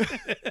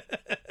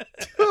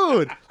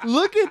 Dude,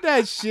 look at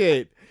that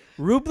shit.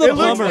 Rube the It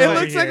looks, plumber. it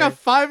over looks like here. a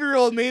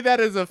 5-year-old made that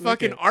as a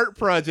fucking at- art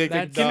project in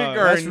that dog.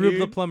 kindergarten. That's Rube the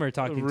dude. plumber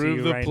talking to Rube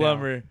you the right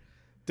plumber.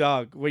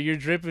 Dog, when you're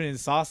dripping in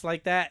sauce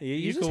like that,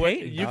 you just can wear,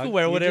 hating, you dog. can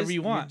wear You're whatever just-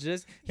 you want. you're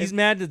he's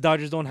mad the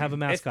Dodgers don't have a It's,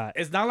 mascot.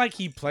 it's not like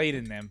he played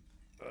in them.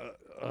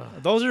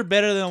 Those are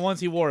better than the ones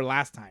he wore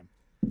last time.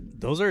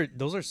 Those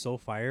are so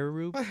fire,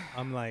 Rube.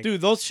 I'm like, Dude,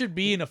 those should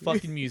be in a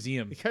fucking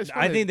museum. You guys I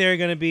wanna- think they're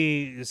gonna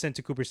be sent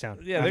to Cooperstown.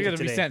 Yeah, they're after gonna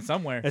be today. sent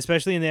somewhere.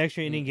 especially in the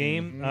extra inning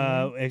game.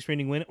 Extra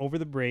inning win over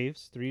the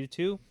Braves,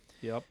 3-2.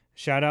 Yep.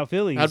 Shout out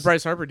Phillies. How'd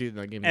Bryce Harper do in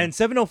that game? And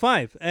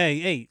 705.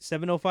 Hey,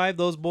 705.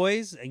 Those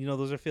boys,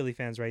 those are Philly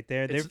fans right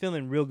there. They're It's-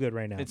 feeling real good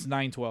right now. It's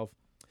 9-12.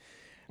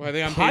 Why are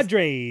they on pace?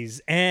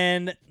 Padres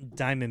and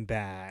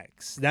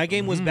Diamondbacks. That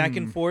game was back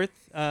and forth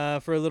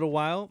for a little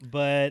while,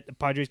 but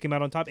Padres came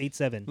out on top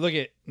 8-7. Look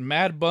at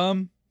Mad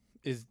Bum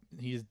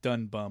he's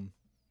done bum.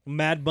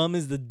 Mad Bum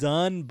is the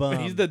done bum.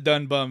 He's the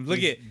done bum. Look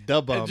He's at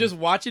the bum. just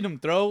watching him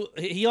throw.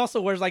 He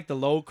also wears like the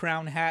low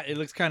crown hat. It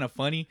looks kind of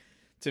funny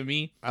to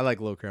me, I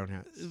like low crown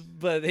hats.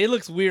 but it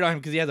looks weird on him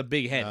because he has a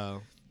big head.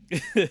 Oh.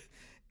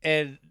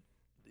 And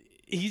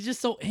he's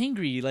just so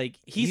angry. Like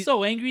he's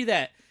so angry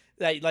that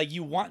like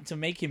you want to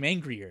make him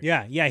angrier.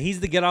 Yeah, he's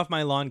the get off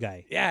my lawn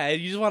guy. Yeah,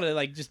 and you just want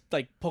to just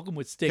poke him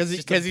with sticks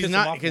just to Because piss he's him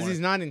not off because more. he's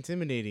not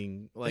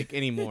intimidating like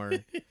anymore.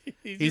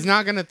 He's He's just-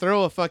 not gonna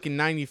throw a fucking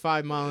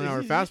 95 mile an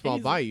hour he's- fastball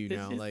he's- by you it's-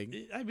 now. it's- Like,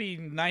 I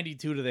mean,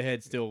 92 to the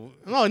head still.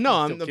 oh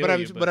no, still but kill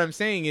you, what I'm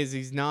saying is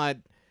he's not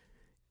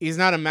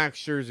a Max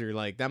Scherzer.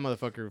 Like that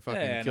motherfucker would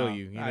fucking Yeah, kill no,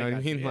 you. You know I what I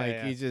got mean? you. Yeah, Like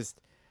yeah.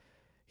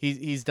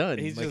 he's done.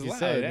 He's like just you loud,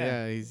 said.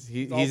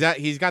 yeah.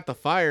 He's got the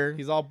fire.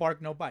 He's all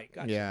bark, no bite.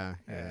 Gotcha. Yeah.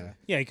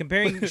 Yeah,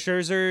 comparing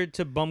Scherzer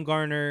to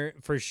Bumgarner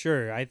for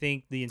sure. I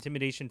think the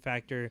intimidation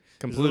factor is a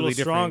Completely little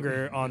different.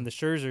 stronger on the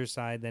Scherzer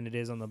side than it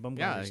is on the Bumgarner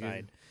Yeah,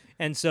 side.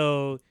 And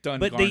so, Done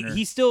but Garner.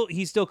 he still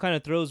kind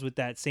of throws with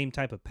that same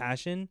type of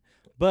passion,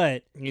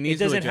 but He it needs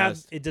to doesn't have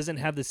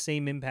adjust. the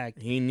same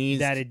impact He needs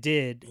that it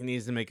did he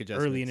needs to make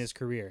adjustments early in his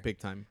career big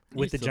time.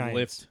 with the Needs to Giants.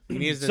 lift. He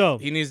needs to So-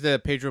 he needs to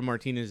Pedro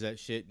Martinez that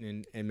shit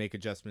and make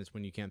adjustments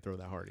when you can't throw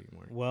that hard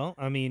anymore. Well,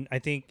 I mean, I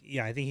think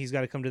he's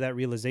got to come to that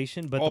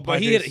realization. But the But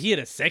Padres, he had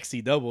a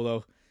sexy double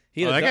though.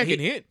 He had Oh, a that guy he,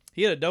 can hit.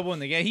 He had a double in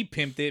the game. He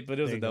pimped it, but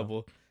it was There a you go.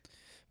 double.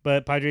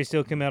 But Padres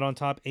still come out on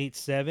top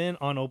 8-7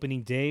 on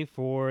opening day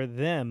for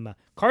them.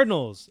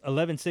 Cardinals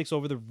 11-6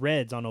 over the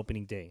Reds on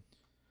opening day.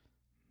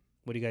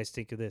 What do you guys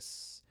think of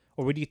this?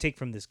 Or what do you take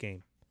from this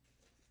game?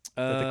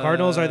 That the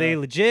Cardinals, are they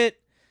legit?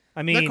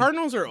 I mean, The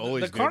Cardinals are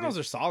always The good, Cardinals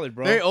dude. are solid,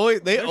 bro. They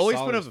always They're always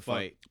solid put up as a fuck.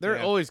 fight. They're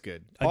Yeah. always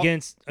good.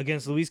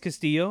 against Luis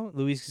Castillo.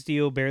 Luis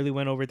Castillo barely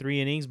went over 3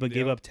 innings, but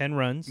gave Yeah. up 10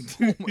 runs.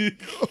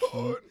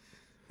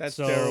 That's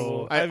So-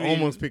 terrible. I mean,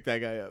 almost picked that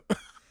guy up.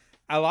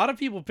 A lot of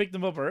people picked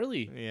him up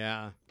early,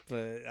 Yeah.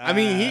 but I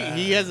mean,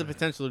 he has the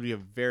potential to be a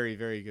very,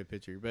 very good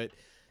pitcher, but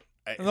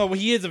No, but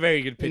he is a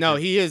very good pitcher. no,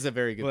 he is a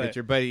very good But-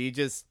 pitcher, but he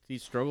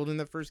struggled in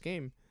the first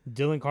game.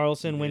 Dylan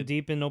Carlson He went did.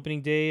 deep in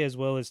opening day, as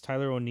well as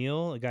Tyler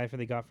O'Neill, a guy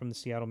they got from the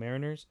Seattle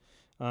Mariners.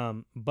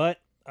 Nonetheless,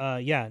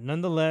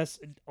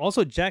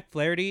 also Jack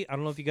Flaherty. I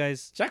don't know if you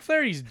guys Jack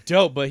Flaherty's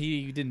dope, but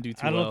he didn't do too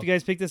I don't well. know if you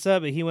guys picked this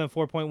up, but he went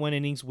 4.1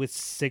 innings with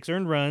 6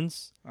 earned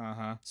runs.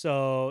 Uh-huh.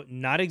 So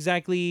not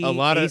exactly A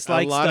lot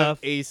ace-like of stuff.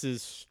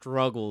 aces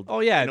struggled.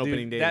 Oh yeah, in dude.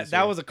 opening day that this that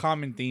year. was a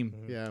common theme.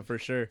 Yeah. for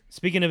sure.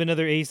 Speaking of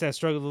another ace that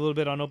struggled a little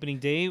bit on opening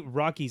day,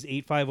 Rockies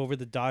 8-5 over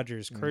the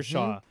Dodgers.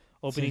 Kershaw,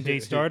 opening day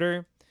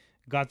starter,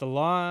 got the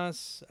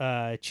loss.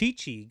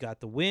 Chichi got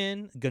the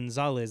win.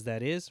 Gonzalez,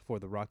 that is, for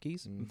the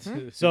Rockies.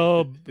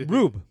 So,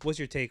 Rube, what's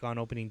your take on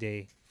opening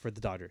day for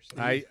the Dodgers?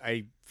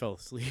 I fell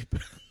asleep.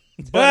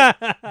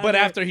 but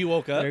after he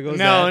woke up, There goes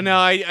No,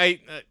 that.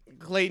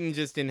 Clayton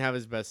just didn't have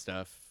his best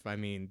stuff. I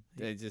mean,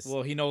 it just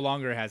well, he no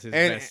longer has his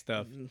and- best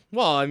stuff.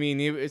 Well, I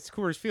mean, it's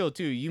Coors Field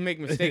too. You make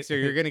mistakes there,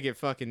 you're gonna get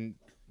fucking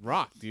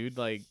rocked, dude.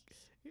 Like,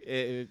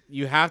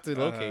 you have to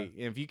locate.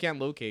 And if you can't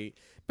locate,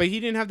 but he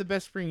didn't have the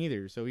best spring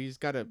either, so he's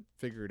got to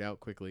figure it out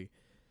quickly.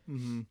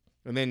 Mm-hmm.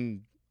 And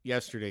then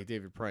yesterday,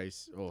 David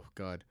Price. Oh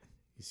God,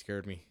 he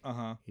scared me. Uh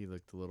huh. He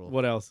looked a little.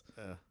 What else?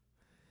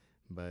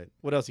 But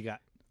What else you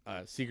got?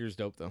 Seager's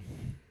dope though.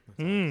 That's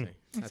all Mm. I'm saying.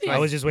 That's I why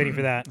was just waiting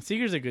for that.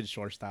 Seager's a good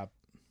shortstop.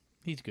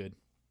 He's good.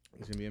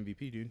 he's gonna be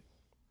MVP, dude.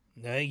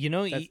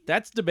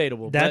 That's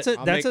debatable. That's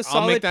but a that's a I'll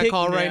solid make that pick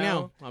call right now.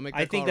 now. I'll make that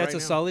I think call that's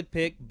right a now. solid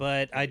pick,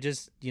 but I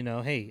just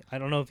hey, I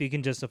don't know if you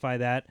can justify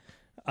that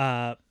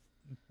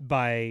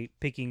by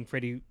picking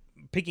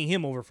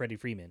him over Freddie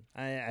Freeman.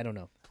 I don't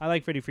know. I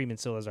like Freddie Freeman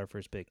still as our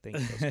first pick. Thank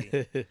you.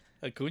 Toski.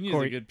 Acuna's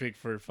Corey- a good pick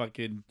for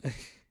fucking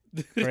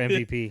for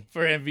MVP.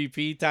 For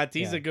MVP, Tatis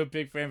Yeah. a good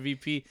pick for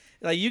MVP.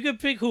 Like you could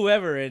pick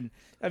whoever, and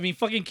I mean,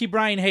 fucking Key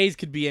Brian Hayes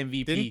could be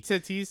MVP. Didn't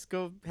Tatis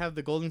go have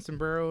the golden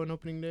sombrero on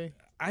opening day?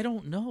 I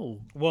don't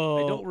know. Well,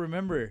 I don't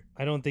remember.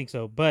 I don't think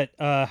so. But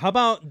how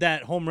about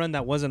that home run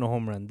that wasn't a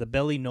home run? The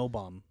belly no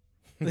bomb.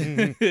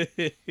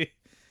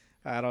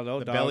 I don't know.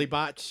 The dog. belly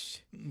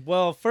botch.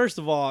 Well, first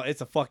of all,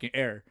 it's a fucking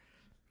error.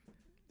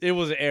 It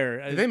was an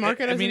error. Did they mark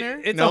it as an an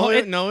error? It's No,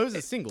 a, no, it was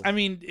a single. I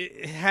mean,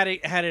 had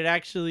it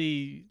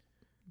actually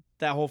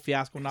that whole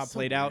fiasco not So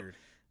played out, weird.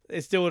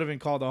 it still would have been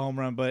called a home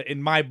run. But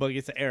in my book,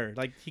 it's an error.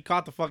 Like he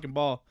caught the fucking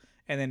ball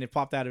and then it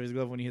popped out of his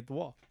glove when he hit the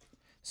wall.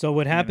 So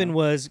what happened know?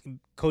 was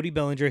Cody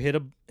Bellinger hit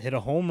a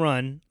home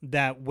run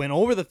that went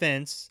over the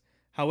fence.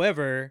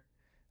 However,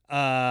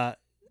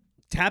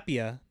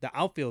 Tapia, the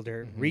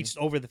outfielder, reached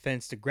over the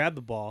fence to grab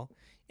the ball,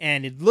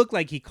 and it looked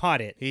like he caught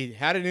it. He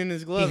had it in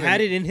his glove. He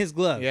had it in his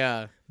glove.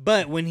 Yeah.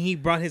 But when he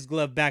brought his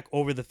glove back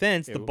over the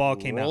fence, the ball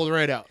came out. Rolled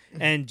right out.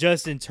 And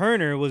Justin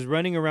Turner was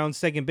running around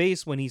second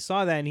base when he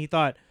saw that, and he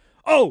thought,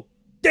 "Oh,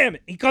 damn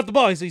it! He caught the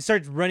ball." So he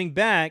starts running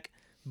back,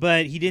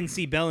 but he didn't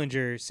see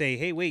Bellinger say,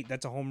 "Hey, wait,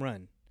 that's a home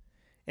run,"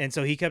 and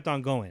so he kept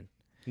on going.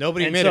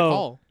 Nobody And made so- a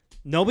call.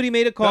 Nobody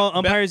made a call.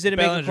 Umpires didn't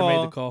make a Bellinger call.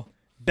 made the call.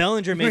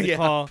 Bellinger made the Yeah.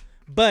 call.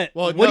 But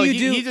Well, what no, do you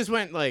do? He just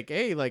went like,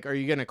 "Hey, like, are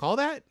you gonna call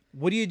that?"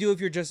 What do you do if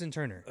you're Justin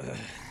Turner?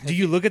 Do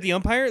you look at the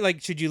umpire?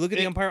 Like, should you look at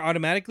the umpire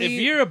automatically? If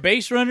you're a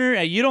base runner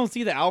and you don't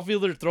see the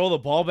outfielder throw the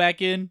ball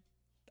back in,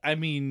 I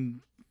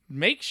mean,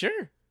 make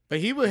sure. But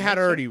he had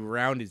already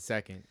rounded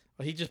second.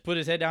 He just put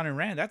his head down and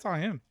ran. That's on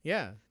him.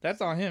 Yeah.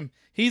 That's on him.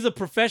 He's a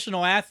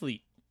professional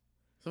athlete.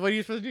 So what are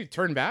you supposed to do?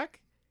 Turn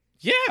back?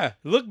 Yeah,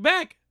 look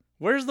back.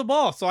 Where's the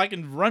ball so I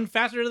can run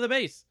faster to the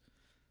base?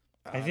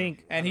 I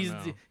think And I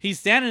don't know. he's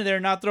standing there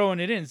not throwing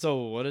it in. So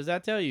what does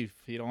that tell you?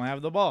 If you don't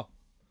have the ball,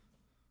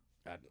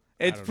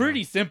 it's don't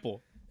pretty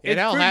simple. It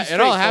It's all pretty it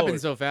all happened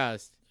straightforward. so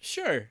fast.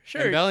 Sure.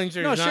 And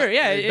Bellinger No, is not, sure,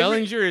 yeah,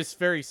 Bellinger is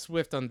very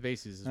swift on the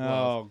bases as well.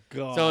 Oh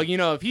god. So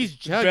if he's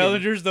chugging,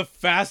 Bellinger's the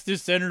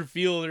fastest center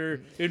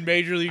fielder in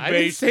Major League I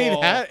didn't say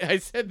Baseball. that. I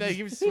said that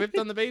he was swift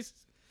on the bases.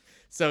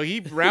 So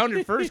he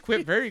rounded first,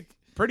 quit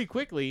pretty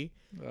quickly.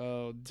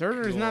 Oh,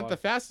 Turner's not God. the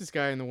fastest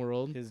guy in the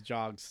world. His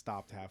jog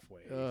stopped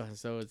halfway.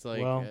 So it's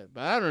like, Well-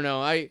 but I don't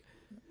know.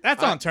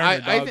 That's on Turner,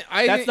 I dog.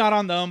 thi- That's not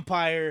on the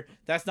umpire.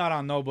 That's not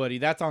on nobody.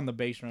 That's on the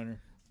base runner.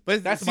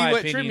 But That's see, my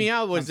what tripped opinion. me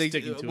out was I'm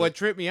sticking to what it.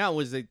 tripped me out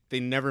was that they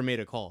never made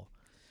a call.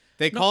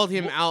 They called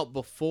him out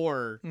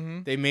before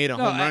they made a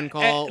home run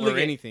call or look,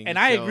 anything. And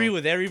I so- agree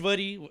with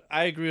everybody.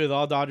 I agree with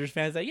all Dodgers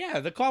fans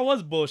that the call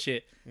was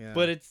bullshit. Yeah.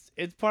 But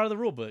it's part of the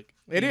rule book.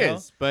 It you know?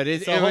 is, but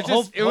it So was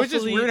just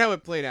hopefully- weird how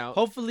it played out.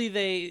 Hopefully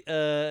they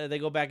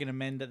go back and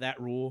amend that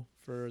rule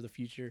for the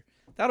future.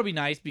 That'll be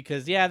nice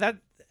because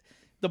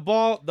the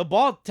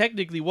ball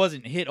technically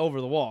wasn't hit over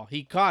the wall.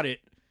 He caught it,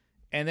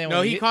 and then No,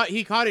 when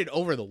he caught it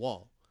over the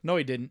wall. No,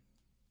 he didn't.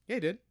 Yeah, he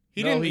did.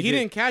 He No, didn't. he He did.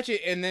 didn't catch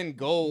it and then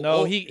go.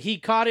 No, he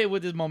caught it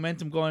with his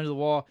momentum going to the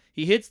wall.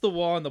 He hits the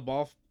wall and the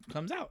ball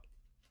comes out.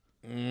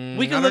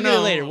 We can look at it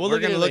later. We'll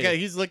look at it later.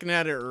 He's looking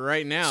at it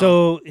right now.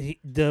 so.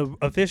 The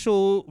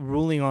official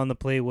ruling on the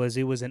play was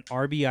it was an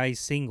RBI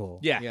single.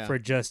 Yeah. For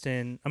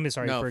Justin.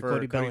 for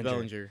Cody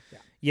Bellinger.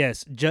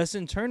 Yes,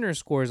 Justin Turner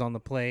scores on the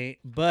play,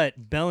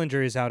 but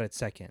Bellinger is out at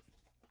second.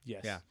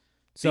 Yes. Yeah.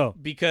 So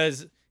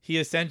because he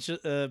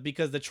essentially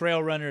because the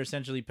trail runner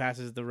essentially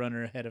passes the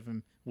runner ahead of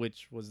him,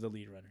 which was the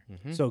lead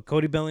runner. So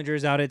Cody Bellinger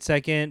is out at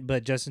second,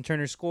 but Justin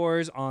Turner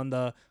scores on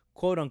the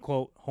quote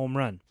unquote home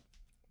run.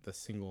 The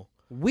single.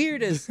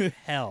 Weird as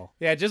hell.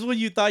 Yeah, just when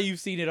you thought you've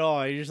seen it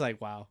all, you're just like,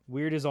 wow.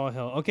 Weird as all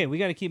hell. Okay, we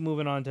got to keep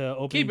moving on to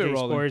opening Keep it day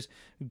rolling. scores.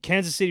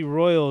 Kansas City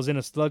Royals in a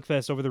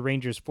slugfest over the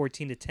Rangers,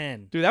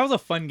 14-10. Dude, that was a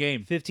fun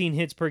game. 15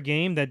 hits per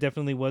game. That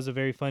definitely was a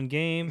very fun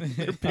game.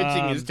 Their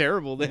pitching is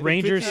terrible.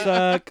 Rangers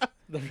suck.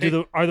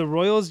 Are the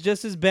Royals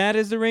just as bad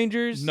as the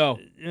Rangers? No,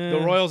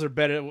 the Royals are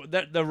better.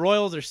 The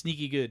Royals are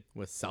sneaky good.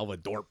 with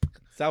Salvador.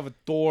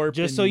 Salvador.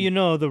 Just so you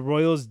know, the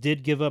Royals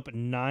did give up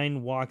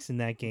 9 walks in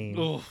that game.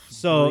 Ugh,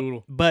 So,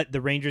 brutal. but the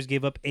Rangers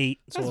gave up 8.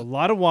 So a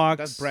lot of walks.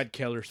 That's Brad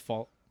Keller's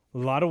fault. A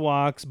lot of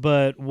walks.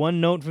 But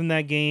one note from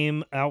that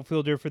game: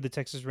 outfielder for the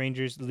Texas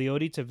Rangers,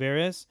 Leody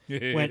Taveras,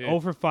 went 0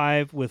 for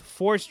 5 with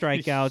 4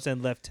 strikeouts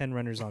and left 10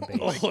 runners on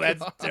base. Oh,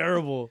 that's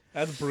terrible.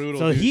 That's brutal.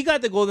 So dude. he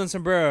got the golden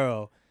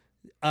sombrero.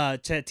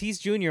 Tatis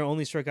Jr.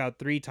 only struck out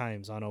 3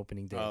 times on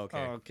opening day. Oh, okay.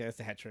 Oh, okay, that's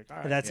a hat trick. All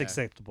right. That's yeah.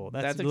 acceptable.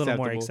 That's That's a little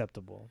more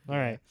acceptable. acceptable. All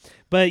right.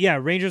 But yeah,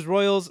 Rangers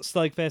Royals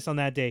slugfest on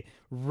that day.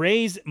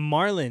 Rays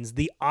Marlins,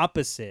 the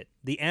opposite.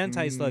 The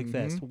anti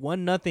slugfest.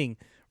 1-0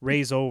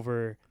 Rays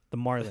over the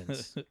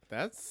Marlins.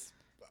 That's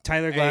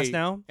Tyler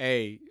Glasnow.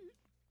 Hey,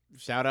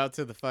 shout out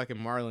to the fucking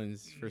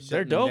Marlins for They're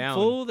shutting them dope, down.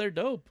 fool. They're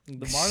dope.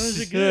 The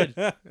Marlins are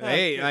good.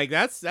 Hey, like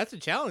that's a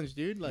challenge,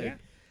 dude. Like Yeah.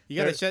 you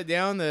got to They're- shut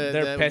down they're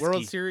the pesky.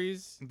 World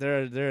Series.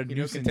 They're a You know,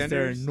 nuisance. They're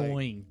contenders, like-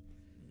 annoying.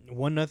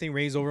 1-0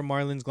 Rays over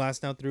Marlins.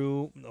 Glass now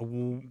through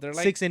They're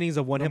like- 6 innings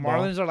of one The hit ball.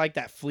 Marlins are like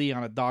that flea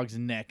on a dog's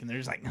neck, and they're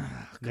just like,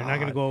 They're not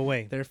gonna go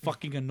away. They're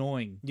fucking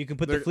annoying. You can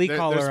put They're- the flea they're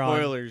collar on.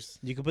 spoilers.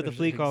 You can put the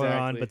flea collar on,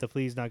 Exactly. but the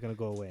flea's not gonna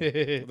go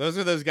away. Those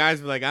are those guys.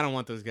 But like, I don't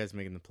want those guys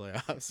making the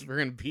playoffs. We're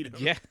gonna beat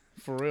them. Yeah,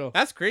 for real.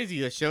 That's crazy.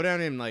 The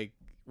showdown in like,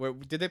 where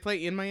did they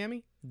play in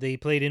Miami? They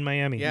played in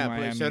Miami. Yeah,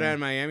 Miami, showdown yeah. in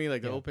Miami.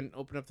 Like Yeah. to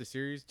open up the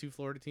series. 2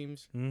 Florida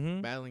teams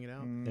Mm-hmm. battling it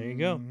out. There you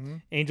go.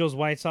 Mhm. Angels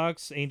White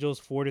Sox. Angels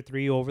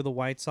 4-3 over the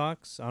White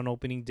Sox on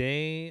opening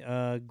day.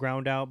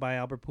 Ground out by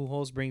Albert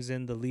Pujols brings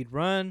in the lead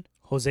run.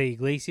 Jose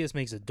Iglesias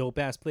makes a dope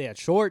ass play at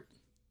short.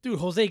 Dude,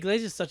 Jose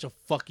Iglesias is such a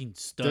fucking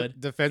stud.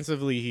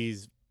 Defensively,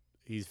 he's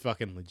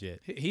fucking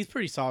legit. He's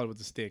pretty solid with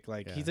the stick.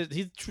 Like Yeah.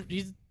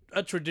 he's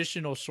a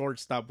traditional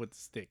shortstop with the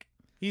stick.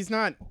 He's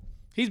not.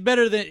 He's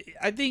better than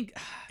I think.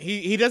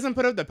 He doesn't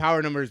put up the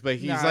power numbers, but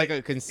he's Nah, like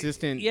a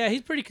consistent. Yeah,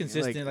 he's pretty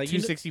consistent. Like, you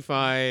know-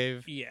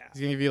 265. yeah, He's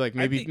gonna give you like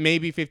I think-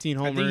 maybe 15 I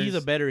homers. think he's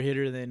a better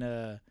hitter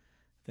than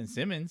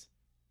Simmons.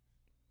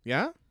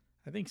 Yeah.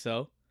 I think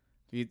so.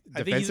 You-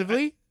 I think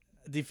defensively.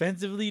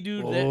 Defensively,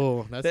 dude.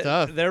 Oh, that's they're,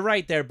 tough. They're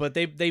right there, but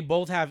they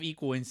both have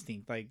equal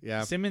instinct. Like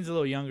Yeah. Simmons a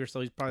little younger,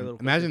 so he's probably a little.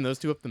 Imagine those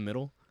two up the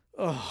middle.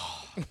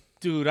 Oh,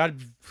 dude,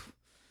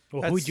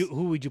 Well, That's-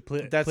 who would you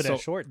put that's so at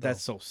short? Though?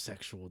 That's so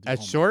sexual. Dude. At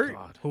Oh my short?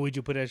 God. Who would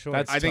you put at short?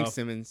 That's I think tough.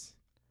 Simmons.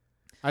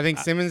 I think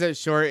Simmons at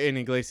short and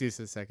Iglesias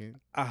at second.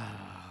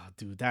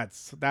 Dude,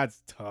 that's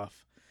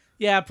tough.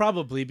 Yeah,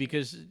 probably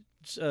because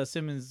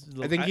Simmons.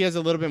 I think he has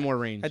a little bit more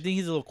range. I think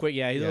he's a little quick.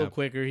 Yeah, he's a Yeah. little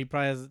quicker. He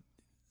probably has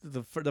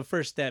the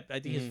first step. I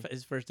think Mm-hmm.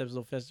 his first step is a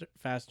little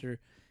faster.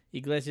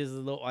 Iglesias is a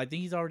little. I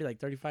think he's already like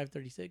 35,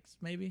 36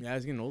 maybe. Yeah,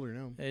 he's getting older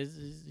now.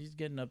 He's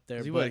getting up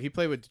there. He, but he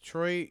played with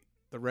Detroit,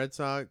 the Red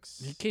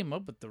Sox. he came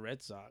up with the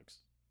Red Sox,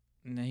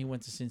 and then he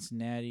went to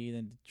Cincinnati,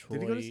 then Detroit.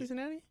 Did he go to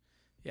Cincinnati?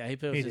 Yeah, he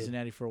played He with did.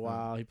 Cincinnati for a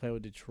while. He played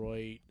with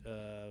Detroit,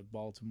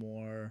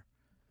 Baltimore,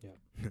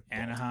 Yeah.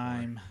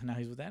 Anaheim. Now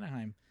he's with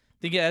Anaheim.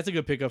 I think that's a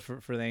good pickup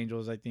for the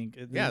Angels. I think.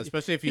 Yeah,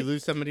 especially if you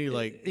lose somebody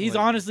like He's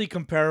like, honestly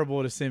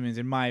comparable to Simmons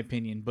in my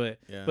opinion, but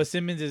Yeah. but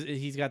Simmons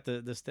he's got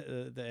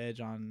the edge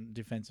on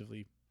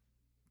defensively,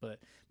 but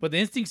the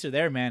instincts are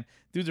there, man.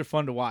 Dudes are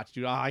fun to watch,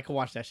 dude. I could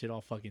watch that shit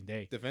all fucking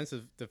day.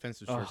 defensive Oh.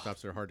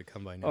 shortstops are hard to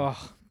come by now.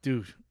 Oh,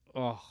 dude.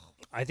 Oh,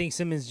 I think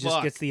Simmons just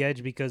Fuck. gets the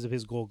edge because of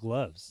his Gold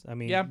Gloves. I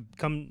mean, Yeah.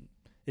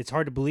 It's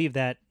hard to believe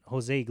that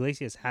Jose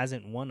Iglesias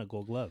hasn't won a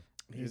Gold Glove.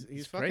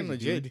 He's fucking crazy,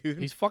 legit, dude.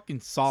 He's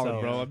fucking solid,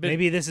 So, bro. I've been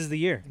maybe this is the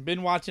year.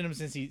 been watching him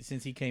since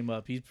he came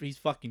up. He's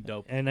fucking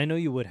dope. And I know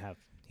you would have.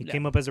 He Yeah.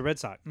 came up as a Red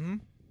Sox. Mhm.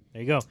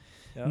 There you go.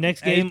 Yeah.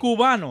 Next El game.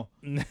 Cubano.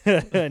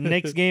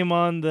 Next game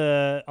on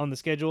the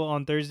schedule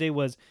on Thursday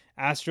was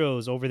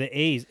Astros over the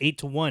A's,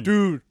 8-1.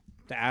 Dude,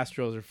 the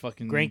Astros are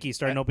fucking Greinke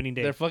starting opening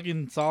day. They're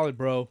fucking solid,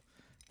 bro.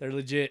 They're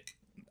legit.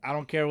 I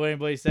don't care what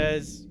anybody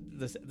says.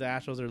 The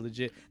Astros are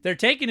legit. They're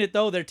taking it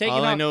though. They're taking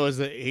All I out- know is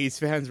the A's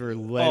fans were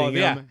letting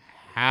yeah. them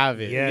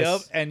have it. Yes.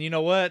 Yep. And you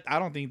know what? I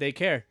don't think they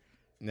care.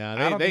 No,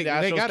 I don't think the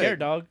Astros got care, it.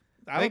 dog.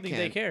 I don't think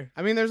they can't. care.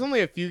 I mean, there's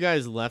only a few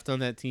guys left on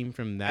that team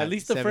from that. At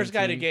least the first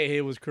guy to 17. get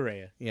hit was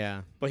Correa,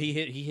 Yeah, but he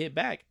hit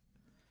back.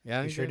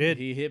 yeah, He sure did.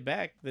 He hit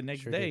back the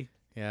next Sure day. did.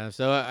 Yeah,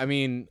 so I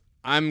mean,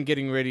 I'm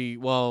getting ready.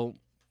 Well,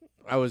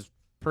 I was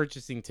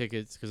purchasing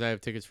tickets because I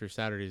have tickets for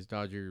Saturday's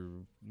Dodger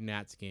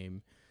Nats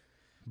game,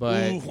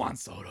 but Ooh, Juan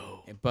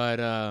Soto. He's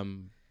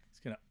He's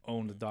gonna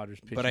own the Dodgers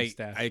pitching but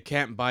staff. I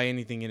can't buy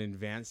anything in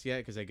advance yet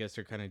because I guess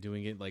they're kind of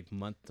doing it like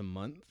month to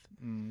month.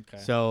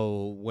 Okay.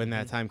 So when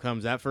that time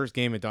comes, that first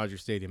game at Dodger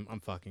Stadium,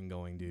 I'm fucking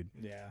going, dude.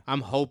 yeah.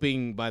 I'm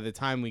hoping by the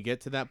time we get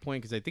to that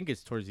point, because I think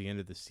it's towards the end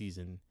of the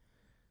season,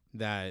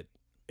 that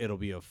it'll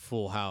be a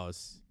full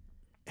house,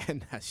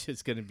 and that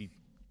shit's gonna be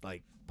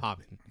like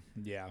popping.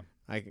 Yeah.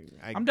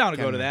 I'm down to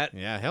go to that.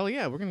 Yeah, hell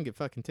yeah, we're gonna get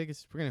fucking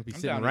tickets. We're gonna be I'm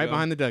sitting down to right go.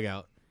 behind the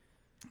dugout.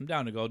 I'm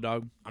down to go,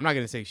 dog. I'm not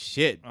gonna say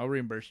shit, I'll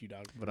reimburse you,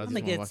 dog. but I I'm just gonna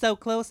want get to watch. so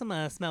close, I'm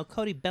gonna smell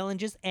Cody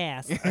Bellinger's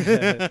ass.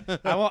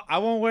 I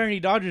won't wear any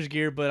Dodgers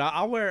gear, but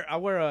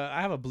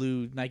I have a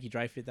blue Nike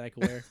dry fit that I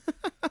could wear.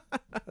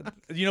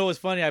 You know what's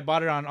funny? I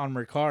bought it on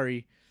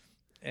Mercari,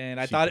 and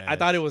I Cheap thought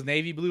ass. it was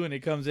navy blue, and it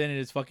comes in and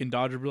it's fucking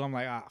Dodger blue. I'm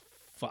like,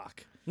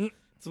 fuck. Mm.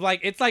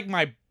 It's like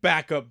my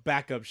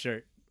backup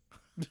shirt.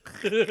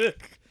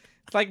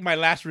 It's like my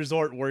last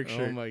resort work Oh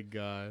shirt. my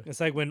god. It's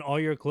like when all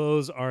your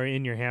clothes are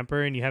in your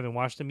hamper and you haven't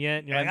washed them yet.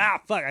 And you're And-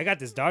 like, fuck, I got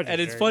this Dodger And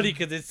it's shirt." funny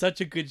because it's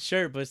such a good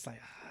shirt, but it's like,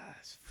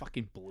 it's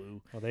fucking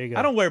blue. Well, there you go.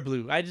 I don't wear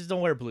blue. I just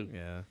don't wear blue.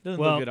 Yeah. Doesn't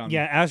Well, look good on me.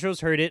 yeah,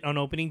 Astros heard it on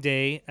opening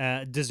day,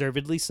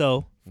 deservedly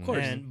so. Of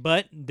course.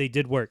 But they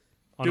did work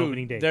on Dude,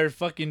 opening day. they're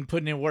fucking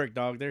putting in work,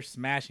 dog. They're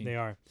smashing. They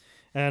are.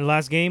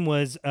 Last game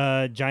was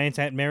Giants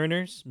at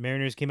Mariners.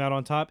 Mariners came out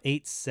on top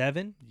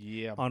 8-7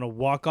 Yeah. on a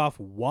walk-off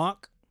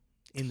walk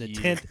in the Yeah.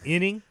 10th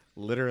inning.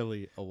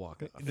 Literally a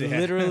walk. Yeah.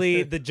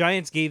 Literally, the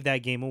Giants gave that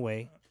game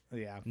away.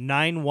 Yeah.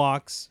 9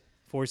 walks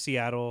for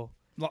Seattle,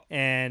 Lo-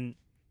 and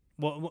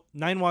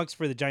 9 walks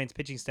for the Giants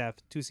pitching staff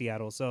to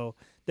Seattle. So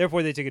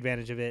Therefore, they took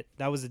advantage of it.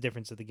 That was the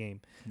difference of the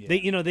game. Yeah.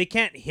 They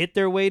can't hit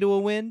their way to a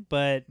win,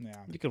 but Yeah.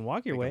 you can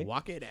walk your Like way. a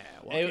walk it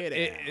out. Walk It,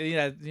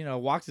 it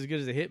out. walks as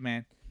good as a hit,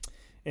 man.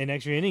 In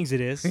extra innings,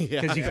 it is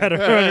Yeah. because you got a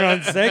runner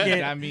on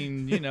second. I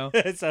mean,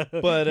 So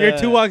but, you're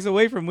 2 walks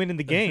away from winning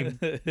the game.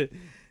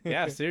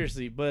 yeah,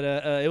 seriously. But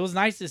it was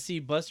nice to see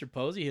Buster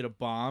Posey hit a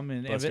bomb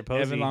and Buster Evan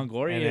Posey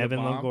Longoria and hit Evan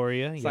a bomb.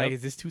 Longoria. It's yep. like,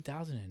 is this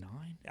 2009?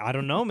 I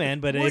don't know, man,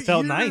 but What it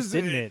felt year nice, is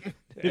didn't it? it?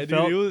 Yeah, It dude,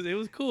 felt it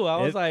was cool. I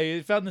was it- like,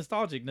 it felt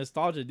nostalgia,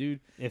 dude.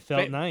 it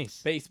felt Ba-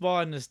 nice. Baseball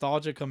and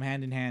nostalgia come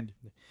hand in hand.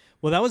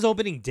 Well, that was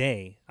opening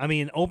day. I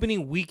mean,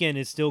 opening weekend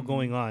is still Mm-hmm.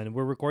 going on.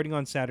 We're recording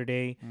on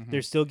Saturday.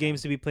 There's still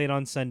games to be played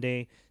on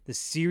Sunday. The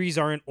series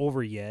aren't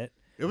over yet.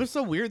 It was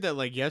so weird that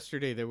like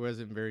yesterday there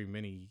wasn't very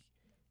many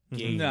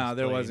games. No,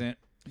 there played. wasn't.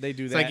 They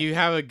do It's that. like you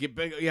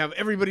have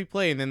everybody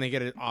play and then they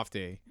get an off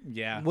day.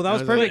 yeah. Well, that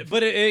was I was like- perfect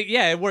But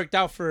it worked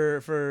out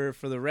for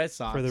the Red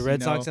Sox. for the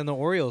Red Sox and the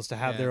Orioles to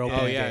have their Yeah.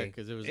 opening Oh yeah, day.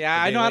 because it was. yeah,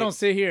 the I day know I late. don't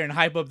sit here and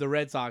hype up the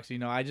Red Sox.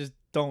 I just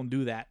don't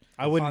do that.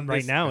 I wouldn't On right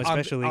this- now, on-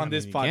 especially. on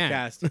this you can't.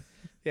 podcast.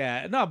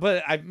 Yeah, no,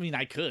 but I mean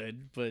I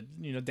could, but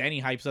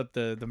Danny hypes up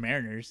the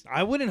Mariners.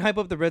 I wouldn't hype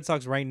up the Red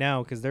Sox right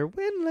now because they're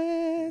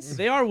winless.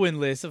 They are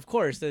winless, of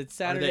course. It's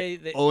Are Saturday.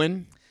 they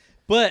Owen.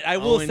 But I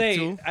will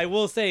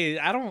 0-2? say,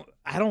 I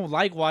don't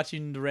like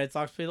watching the Red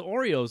Sox play the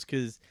Orioles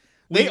because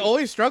They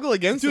always struggle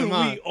against dude, them.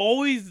 Huh? we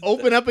always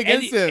Open up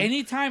against them.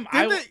 Anytime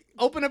Didn't they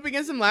open up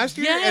against them last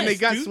year and they Yes,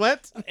 got dude.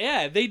 swept?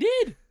 yeah, they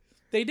did.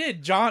 They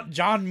did.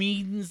 John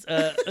Means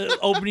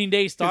opening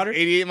day starter.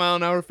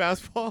 88-mile-an-hour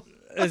fastball.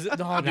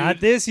 Not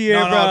this year,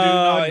 No, no, bro.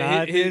 dude, no,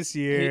 Not his- this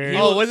year. he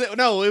Oh, was it?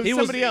 No, it was He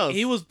somebody else.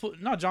 He was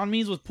John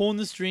Means was pulling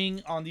the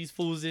string on these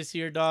fools this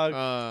year, dog.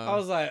 I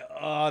was like,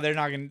 oh, they're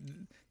not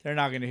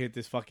gonna hit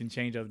this fucking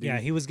changeup, dude. Yeah,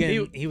 he was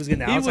getting the he was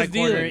outside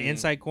corner, dealing.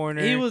 inside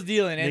corner. He was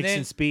dealing, and mixing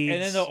then speeds.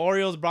 and then the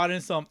Orioles brought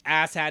in some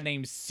asshat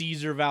named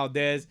Cesar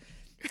Valdez,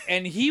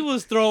 and he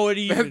was throwing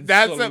even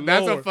that's a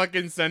slower.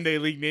 fucking Sunday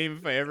League name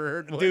if I ever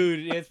heard one.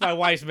 Dude, it's my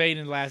wife's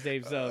maiden last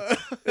name.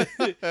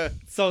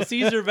 So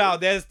Cesar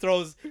Valdez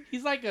throws.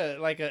 He's he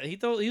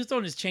was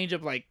throwing his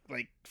changeup like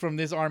from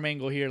this arm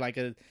angle here, like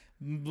a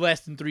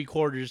less than 3/4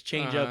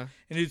 changeup, Uh-huh.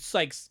 and it's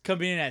like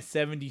coming in at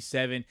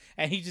 77,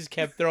 and he just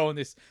kept throwing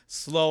this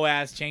slow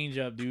ass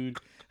changeup, dude.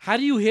 How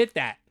do you hit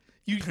that?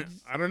 You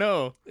I don't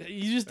know.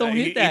 just don't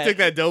He hit that. He took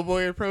that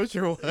doughboy approach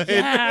or what?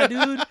 Yeah,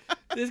 dude.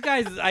 This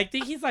guy's. I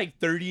think he's like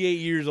 38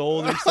 years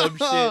old or some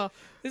shit.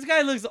 This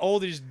guy looks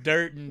old as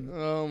dirt. And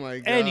Oh my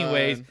god.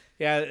 anyways,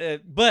 yeah.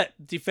 But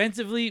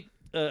defensively,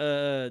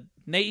 Nate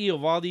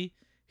Eovaldi,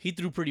 he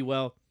threw pretty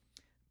well.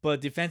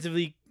 But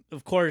defensively,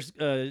 of course,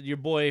 your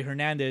boy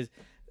Hernandez,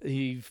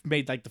 he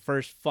made like the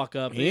first fuck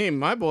up. he ain't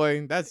my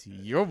boy. That's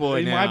your boy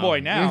He's now. my boy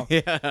now.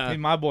 Yeah. He's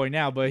my boy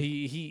now, but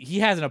he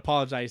hasn't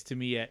apologized to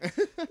me yet.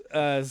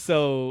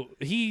 So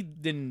he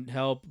didn't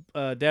help.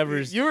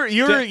 Devers. You were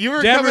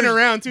Devers- coming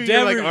around too.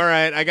 You're like, Devers- all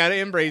right, I gotta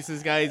embrace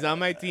this guy. He's on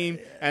my team,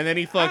 and then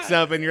he fucks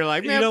up, and you're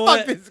like, man, You know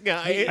fuck what? this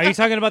guy. Are you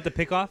talking about the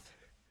pickoff?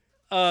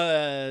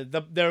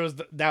 There was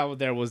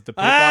the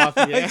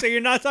pickoff. Yeah. So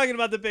you're not talking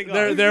about the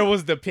pickoff. There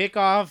was the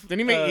pickoff. Then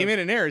he made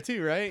an error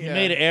too, right? He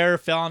made an error,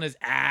 fell on his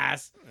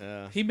ass.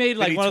 He made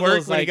like Did he one of twerk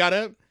those when like he got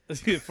up.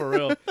 for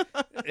real.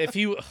 If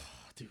he,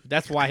 dude,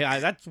 that's why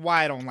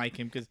I don't like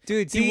him because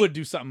Dude, he see, would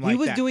do something like he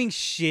was that. doing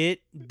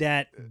shit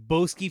that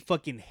Boski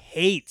fucking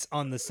hates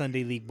on the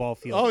Sunday League ball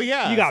field. Oh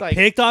yeah, You got like-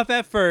 picked off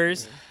at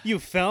first. You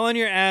fell on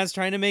your ass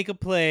trying to make a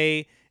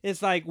play.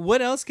 It's like,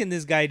 what else can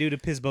this guy do to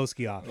piss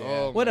Boski off?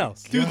 Oh What my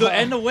else? Dude,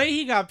 and the way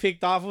he got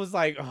picked off was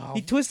like, oh,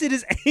 He twisted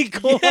his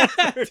ankle. yeah,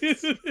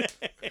 dude.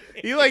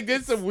 He like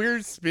did some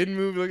weird spin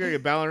move, look like a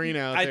ballerina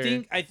out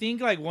there. I think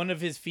like one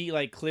of his feet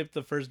like clipped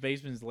the first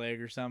baseman's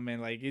leg or something,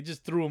 and like it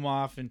just threw him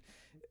off, and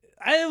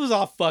it was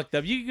all fucked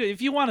up.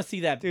 If you want to see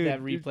that Dude, that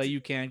replay, you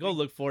can go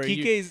look for it.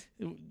 Kike's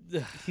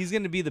he's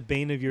gonna be the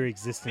bane of your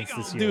existence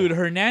this year. Dude,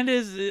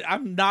 Hernandez,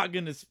 I'm not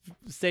gonna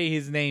say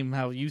his name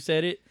how you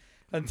said it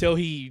until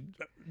he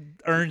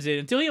earns it,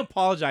 until he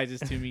apologizes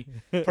to me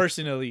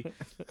personally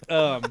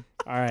All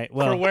right. for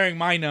Well, wearing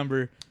my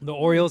number. the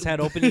Orioles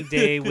had opening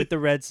day with the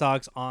Red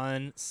Sox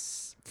on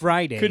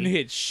Friday. Couldn't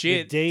hit The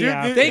shit. day Dude,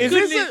 after. They is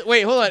couldn't this hit-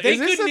 wait, hold on. they Is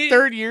this couldn't the hit-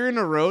 third year in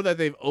a row that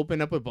they've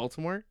opened up with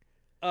Baltimore?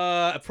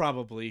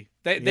 Probably.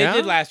 They Yeah?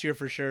 did last year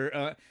for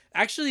sure.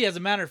 Actually, as a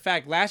matter of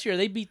fact, last year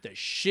they beat the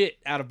shit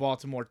out of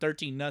Baltimore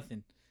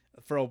 13-0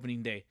 for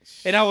opening day.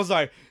 And I was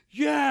like,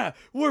 yeah,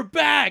 we're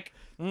back.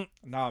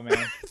 Nah,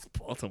 man. It's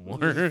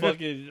Baltimore.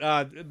 Fucking,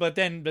 but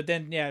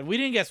then, yeah, we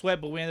didn't get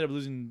swept, but we ended up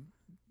losing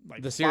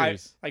like The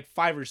series.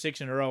 five or six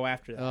in a row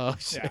after that. Oh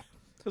shit. Yeah.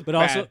 It was But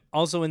bad.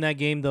 also in that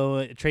game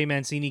though, Trey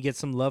Mancini gets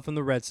some love from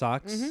the Red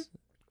Sox.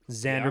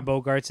 Xander Yeah.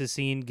 Bogaerts is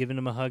seen giving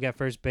him a hug at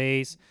first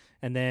base,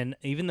 and then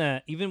even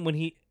when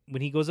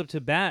he goes up to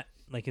bat,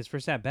 like his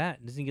first at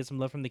bat, doesn't he get some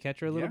love from the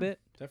catcher a little Yeah. bit?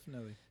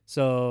 Definitely.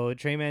 So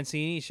Trey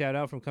Mancini, shout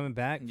out from coming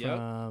back. Yep.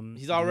 From,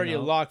 He's already you a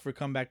know, lock for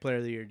comeback player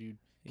of the year, dude.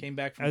 Came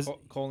back from As-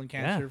 colon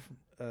cancer.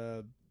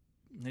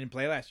 He didn't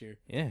play last year.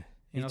 Yeah,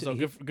 You know, He so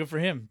took- good for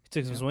him. He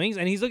took some swings,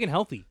 and he's looking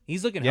healthy.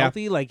 He's looking Yeah.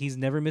 healthy, like he's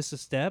never missed a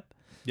step.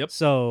 Yep.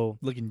 So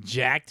Looking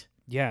jacked.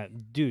 yeah,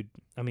 dude.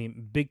 I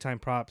mean, big time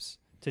props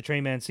to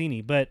Trey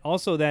Mancini, but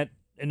also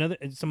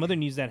some other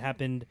news that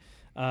happened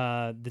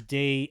the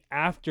day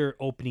after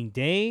opening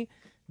day.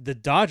 The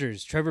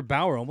Dodgers, Trevor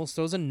Bauer almost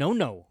throws a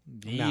no.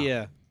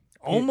 Yeah.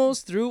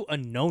 Almost threw a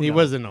no. He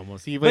wasn't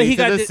almost. He But went he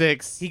to got the di-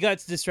 6. He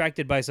got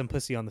distracted by some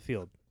pussy on the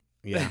field.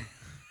 Yeah.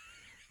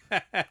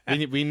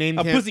 we named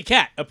A him. pussy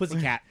cat. A pussy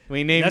cat.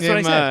 We named That's him.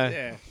 what I said.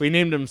 Yeah. We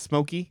named him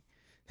Smokey.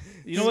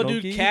 You know what,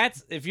 dude? Smokey?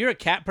 Cats. If you're a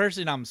cat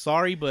person, I'm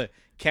sorry, but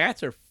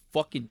cats are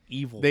fucking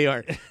evil. They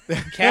are.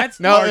 Cats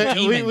No, are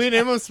demons. we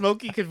named him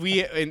Smokey because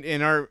we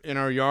in our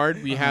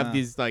yard we have Uh-huh.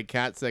 these like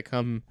cats that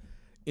come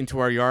into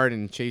our yard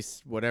and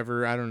chase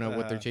whatever. I don't know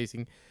what they're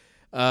chasing.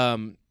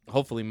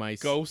 Hopefully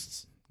mice.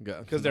 Ghosts,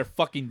 because they're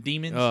fucking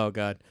demons. Oh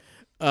god.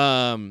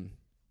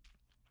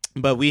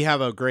 But we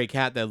have a gray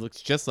cat that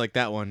looks just like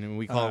that one, and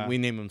we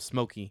name him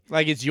Smokey.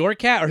 Like it's your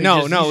cat, or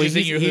No, he's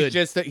in your hood?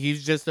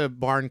 he's just a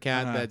barn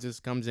cat Uh-huh. that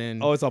just comes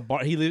in. Oh, it's a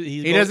bar.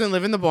 He doesn't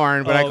live in the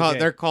barn, but Oh, okay.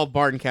 they're called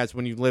barn cats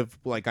when you live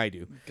like I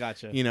do.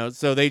 Gotcha. You know,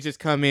 so they just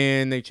come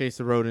in, they chase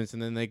the rodents,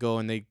 and then they go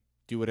and they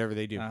do whatever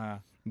they do. Uh-huh.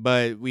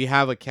 But we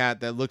have a cat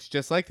that looks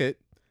just like it,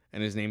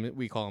 and his name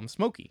we call him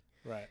Smokey.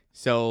 Right.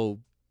 So,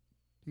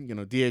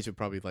 DH would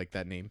probably like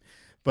that name,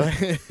 but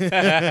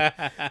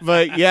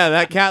but yeah,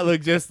 that cat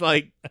looked just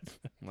like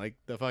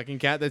the fucking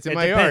cat that's in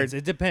my depends.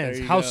 yard. It depends.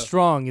 There you How go.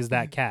 strong is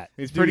that cat?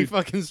 He's pretty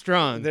fucking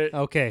strong. There-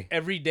 Okay.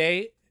 every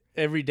day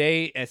at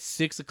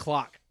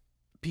 6:00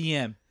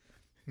 p.m.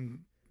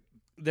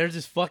 There's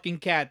this fucking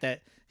cat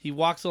that he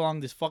walks along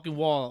this fucking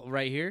wall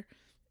right here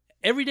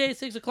every day at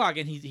 6:00,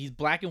 and he's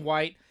black and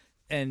white,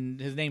 and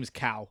his name is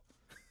Cow.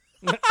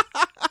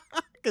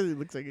 Because he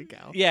looks like a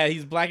cow. Yeah,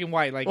 he's black and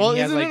white. Like, Well, and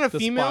he has, isn't like, it a the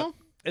female? spot.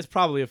 It's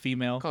probably a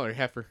female. Call her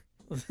Heifer.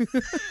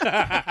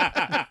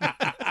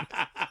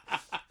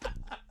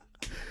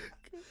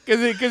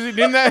 Because it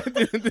didn't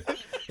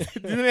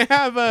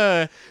have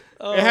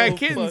it had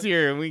kittens fuck.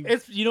 here, and we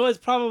It's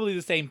probably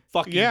the same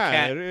fucking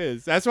cat. it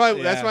is. That's why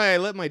Yeah. I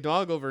let my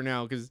dog over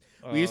now because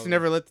we used to Oh.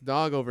 never let the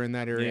dog over in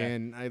that area, Yeah.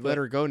 and I But, let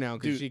her go now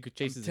because dude, she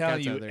chases I'm the telling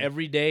cats you, out there.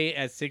 every day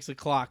at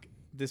 6:00,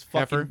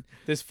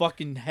 this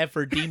fucking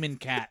heifer demon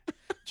cat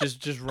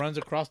just runs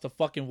across the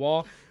fucking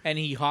wall, and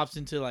he hops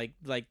into like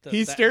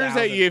He stares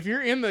the at you if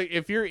you're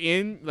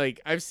in like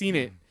I've seen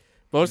it.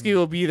 Boski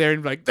will be there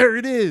and be like, there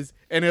it is,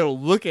 and it'll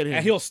look at him.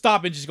 and he'll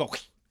stop and just go,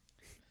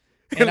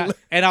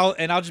 and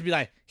I'll just be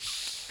like,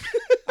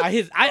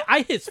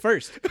 I hits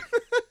first,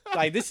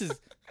 like this is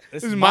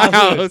my hood.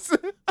 house.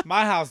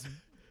 my house,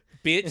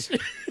 bitch.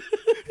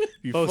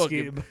 You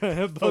Boski,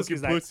 fucking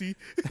Boski's like, pussy.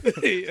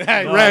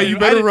 Right, Right, you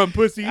better run,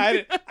 pussy.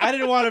 I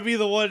didn't want to be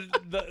the one.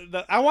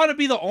 I want to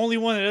be the only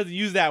one that doesn't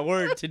use that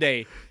word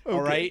today.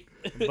 All right.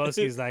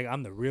 Boski's like,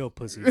 I'm the real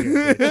pussy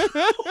here,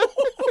 bitch.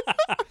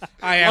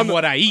 I am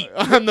what I eat.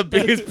 I'm the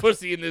biggest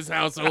pussy in this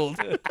household.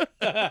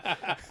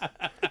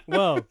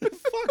 Well,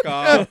 Fuck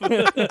off.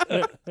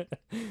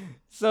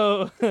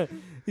 so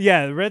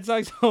yeah, the Red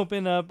Sox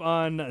open up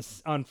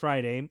on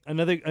Friday.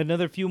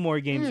 Another few more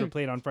games were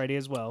played on Friday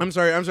as well. I'm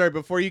sorry.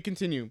 Before you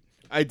continue,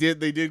 they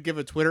did give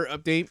a Twitter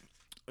update.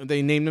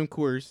 They named him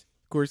Coors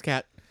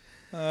Cat.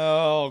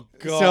 Oh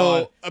god.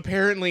 So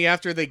apparently,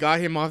 after they got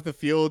him off the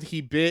field,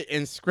 he bit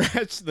and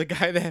scratched the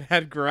guy that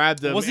had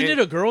grabbed him. Wasn't it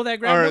a girl that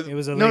grabbed him? It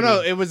was a no,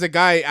 lady. it was a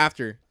guy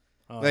after.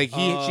 Oh. Like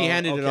she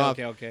handed it off,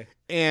 Okay.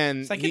 and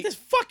It's like, he- get this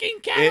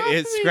fucking cat off it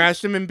of me.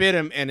 scratched him and bit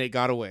him, and it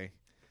got away.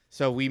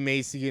 So we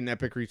may see an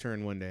epic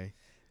return one day.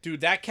 Dude,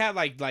 that cat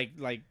like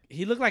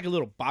he looked like a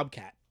little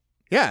bobcat.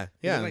 Yeah,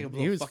 He yeah. looked like a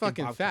little He was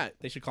fucking bobcat. fat.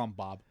 They should call him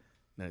Bob.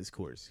 That is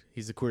Coors.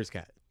 He's a Coors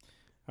Cat.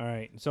 All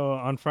right. So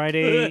on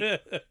Friday,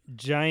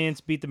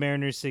 Giants beat the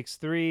Mariners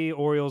 6-3.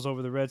 Orioles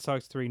over the Red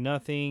Sox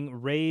 3-0.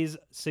 Rays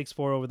 6-4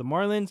 over the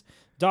Marlins.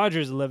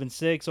 Dodgers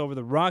 11-6 over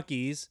the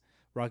Rockies.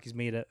 Rockies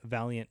made a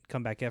valiant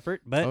comeback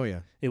effort, but Oh yeah.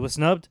 it was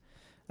snubbed.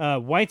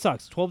 White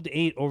Sox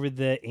 12-8 over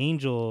the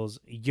Angels.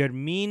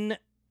 Yermin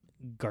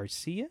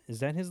Garcia, is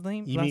that his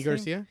name? Yimi last name?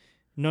 Garcia.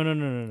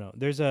 No.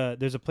 There's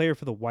a player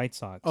for the White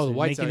Sox. Oh, the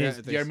White making Sox.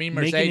 his- Yeah, Yermin making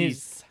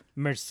Mercedes. his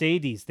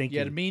Mercedes. Thank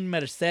you. Yermin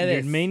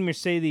Mercedes. Yermin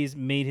Mercedes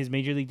made his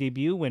major league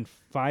debut, went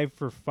 5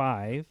 for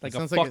 5 Like That a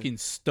sounds like a- fucking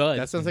stud.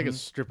 That sounds like a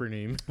stripper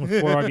name.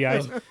 with 4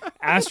 RBIs.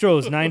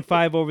 Astros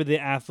 9-5 over the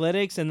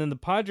Athletics, and then the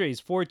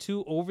Padres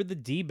 4-2 over the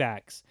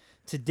D-backs.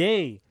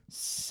 Today,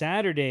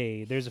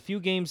 Saturday, there's a few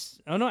games.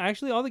 Oh no,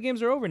 actually all the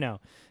games are over now.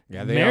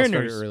 Yeah, they all started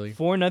Mariners early.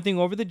 4-0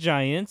 over the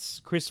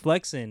Giants. Chris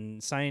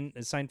Flexen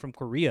signed from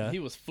Korea. He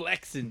was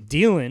flexing.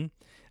 Dealing.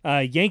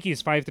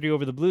 Yankees 5-3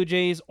 over the Blue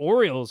Jays.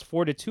 Orioles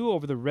 4-2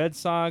 over the Red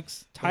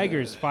Sox.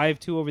 Tigers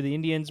 5-2 over the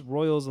Indians.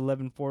 Royals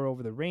 11-4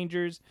 over the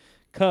Rangers.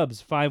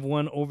 Cubs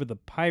 5-1 over the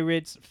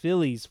Pirates.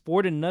 Phillies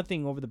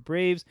 4-0 over the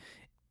Braves.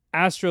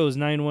 Astros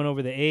 9-1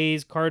 over the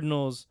A's.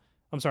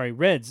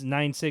 Reds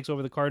 9-6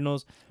 over the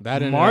Cardinals.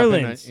 That ended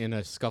Marlins up in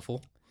a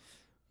scuffle.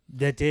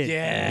 That did.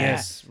 Yeah.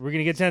 Yes. We're going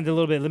to get to that in a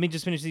little bit. Let me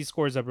just finish these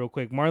scores up real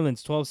quick.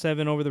 Marlins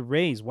 12-7 over the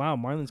Rays. Wow,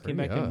 Marlins came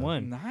Hurry back and up.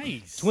 won.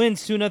 Nice.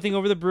 Twins 2-0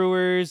 over the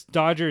Brewers.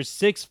 Dodgers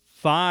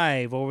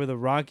 6-5 over the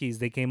Rockies.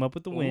 They came up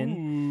with the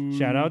win. Ooh.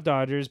 Shout out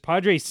Dodgers.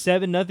 Padres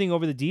 7-0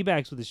 over the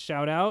D-backs with a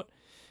shout out.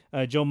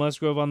 Joe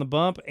Musgrove on the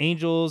bump.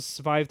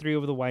 Angels 5-3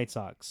 over the White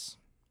Sox.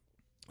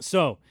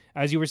 So,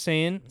 as you were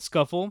saying,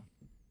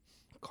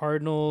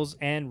 Cardinals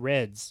and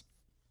Reds.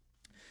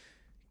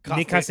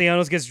 Nick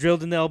Castellanos gets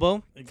drilled in the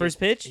elbow. First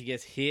pitch. He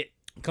gets hit.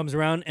 Comes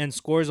around and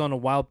scores on a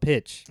wild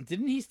pitch.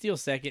 Didn't he steal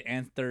second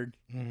and third?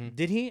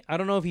 Did he? I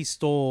don't know if he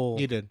stole.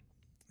 He did,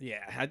 Yeah,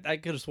 I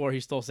could have swore he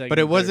stole second. but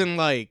it and third. wasn't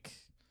like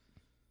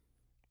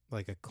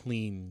a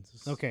clean.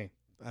 Okay.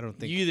 I don't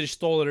think. You either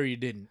stole it or you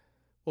didn't.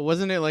 Well,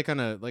 wasn't it like on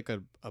a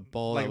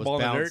ball Like that a was ball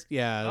in the bounced? dirt?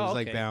 Yeah, it Oh, was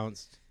like okay.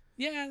 bounced.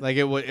 Yeah, Like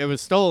it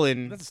was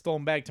stolen. that's a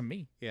stolen bag to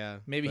me. Yeah,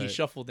 Maybe he but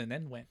shuffled and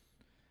then went.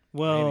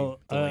 Well,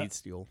 maybe delayed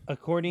steal.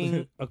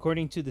 according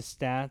to the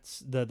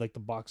stats, the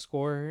box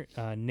score,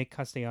 Nick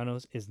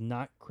Castellanos is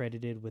not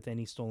credited with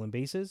any stolen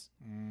bases.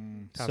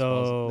 Toss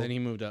So balls. Then he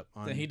moved up.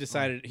 Then he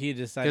decided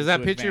because to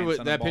that pitcher advance was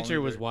on a ball in the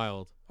was dirt.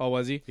 wild. Oh,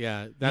 was he?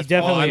 Yeah, that's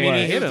definitely I mean, was.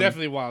 he He hit was him.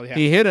 definitely wild. Yeah.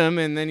 He hit him,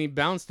 and then he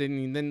bounced it.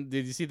 And then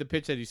did you see the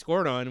pitch that he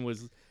scored on?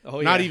 Was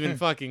Oh, not yeah. even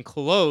fucking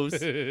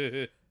close.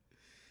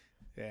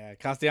 Yeah,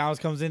 Castellanos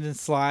comes in and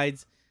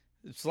slides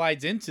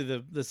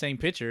into the same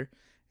pitcher.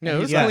 No, it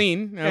was Yeah.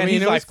 clean. I And mean,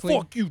 he's it like, was clean.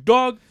 "Fuck you,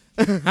 dog."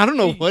 I don't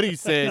know what he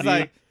said. He's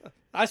like,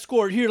 "I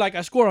scored here like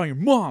I scored on your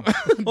mom."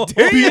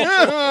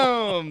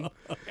 damn.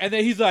 And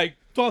then he's like,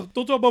 "Don't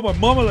talk about my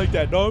mama like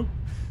that, dog."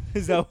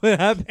 is that what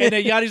happened? And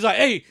then Yachty's like,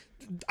 "Hey,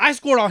 I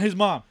scored on his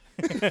mom."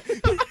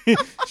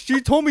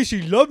 She told me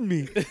she loved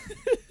me.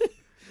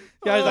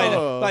 Yachty's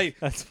Oh. like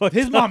That's fucked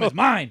his mom up. is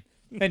mine.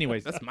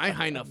 Anyways, That's my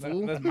Heina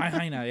fool. that's my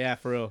hyena. Yeah,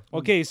 for real.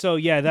 Okay, so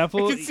yeah, that I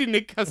fool. can see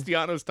Nick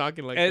Castellanos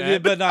talking like And,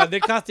 that. but no,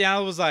 Nick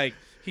Castellanos was like,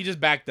 he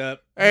just backed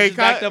up. He Hey, just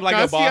backed up like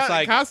a boss.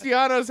 Like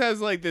Castellanos has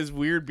like this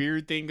weird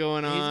beard thing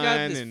going on. he's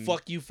got this and,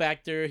 fuck you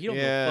factor. He don't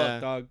give a Yeah.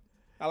 fuck, dog.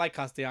 I like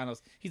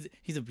Castellanos.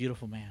 He's a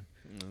beautiful man.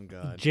 Oh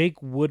god.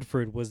 Jake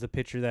Woodford was the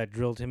pitcher that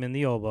drilled him in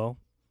the elbow,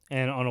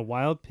 and on a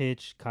wild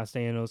pitch,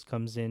 Castellanos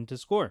comes in to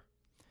score.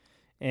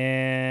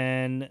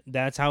 And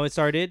that's how it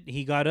started.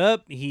 He got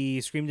up, he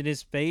screamed in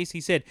his face,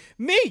 he said,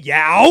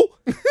 "Meow!"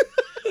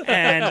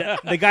 And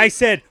the guy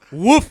said,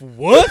 "Woof,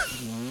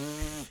 woof."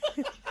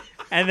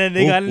 And then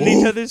they got in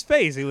each other's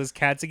face. It was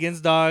cats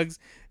against dogs,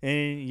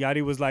 and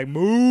Yachty was like,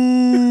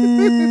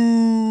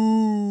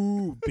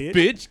 "Moo, bitch."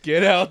 Bitch,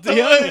 get out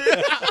there.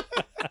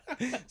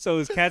 So it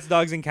was cats,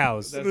 dogs, and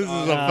cows. This is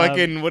a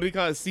fucking what do you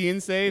call it? See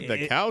and say?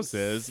 The cow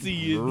says.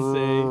 See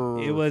and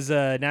say. It was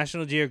a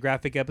National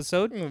Geographic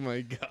episode. Oh my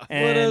god.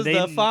 And What does they-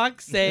 the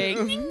fox say?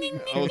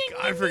 Oh god,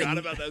 I forgot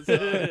about that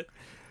song.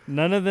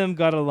 None of them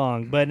got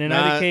along. But in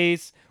Nah. another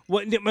case,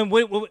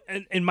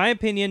 in my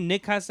opinion,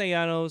 Nick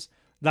Castellanos,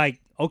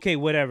 like, okay,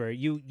 whatever.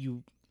 You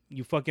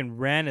fucking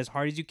ran as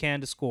hard as you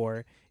can to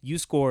score. You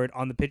scored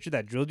on the pitcher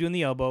that drilled you in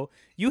the elbow.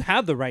 You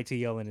have the right to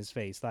yell in his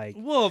face. Like,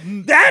 Well,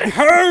 that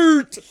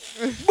hurt,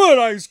 but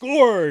I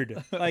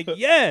scored. Like,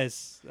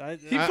 yes.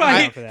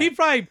 he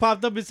probably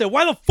popped up and said,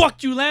 "Why the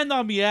fuck you land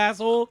on me,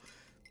 asshole?"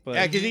 But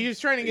Yeah, because he was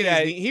trying to get Yeah.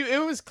 his knee. It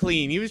was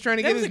clean. He was trying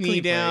to That get was his a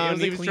knee clean play. It down. was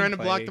a He was clean trying to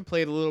block play. the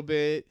plate a little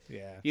bit.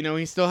 yeah, You know,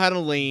 he still had a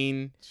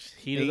lane.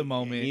 heat of the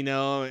moment. You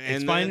know, and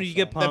It's fine when you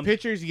get the pumped.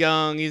 pitcher's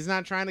young. He's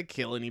not trying to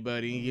kill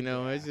anybody. You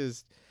know, it's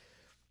just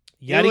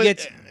Yachty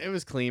gets it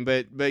was clean,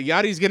 but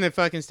Yachty's gonna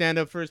fucking stand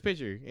up for his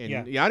pitcher, and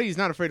Yeah. Yachty's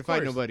not afraid to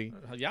fight course. nobody.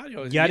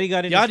 Yachty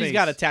got in his Yachty's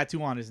got a face.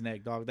 tattoo on his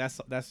neck, dog. That's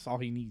all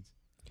he needs.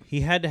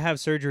 he had to have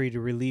surgery to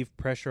relieve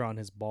pressure on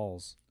his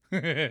balls.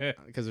 They're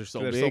Because they're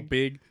so so big.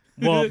 big.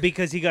 Well,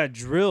 because he got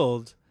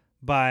drilled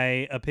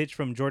by a pitch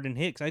from Jordan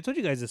Hicks. I told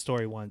you guys this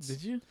story once.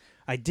 Did you?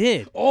 I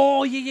did.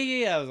 Oh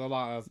yeah. It was a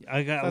lot.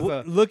 I got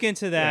That's look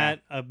into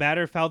that. A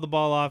batter fouled the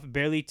ball off,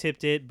 barely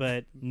tipped it,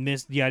 but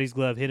missed Yachty's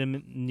glove, hit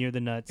him near the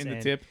nuts. In the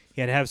and tip.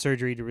 He had to have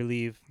surgery to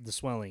relieve the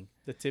swelling.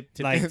 The tip.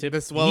 Like, tip.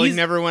 The swelling He's-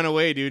 never went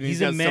away, dude. And he's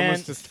he's a got man-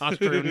 so much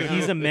testosterone now.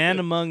 He's a man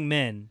among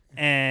men.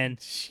 And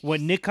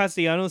what Nick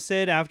Castellanos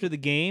said after the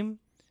game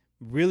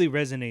really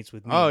resonates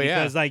with me. Oh, yeah.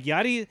 Because like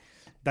Yachty,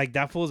 like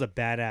that fool's a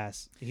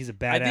badass. He's a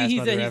badass. I think he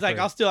said mother he's like,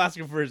 effer. I'll still ask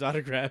him for his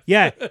autograph.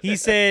 Yeah, he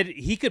said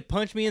he could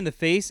punch me in the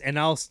face and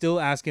I'll still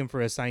ask him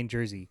for a signed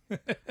jersey.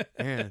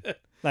 Man.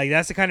 Like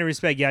that's the kind of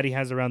respect Yachty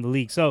has around the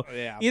league. So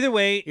Yeah. either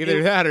way,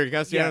 Either that or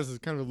Castellanos is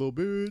kind of a little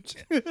bitch.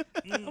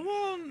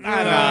 Well,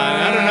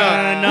 I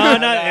don't know.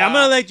 No, I'm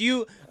gonna let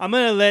you. I'm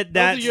gonna let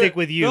that Those are your- stick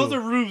with you. Those are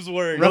Rube's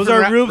words. Those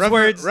are Rube's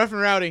words. Rough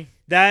and rowdy.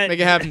 that Make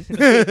it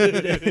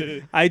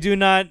happen. I do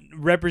not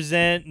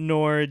represent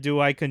nor do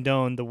I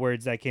condone the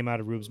words that came out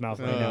of Rube's mouth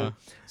right now.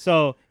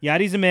 So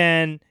Yachty's a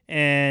man,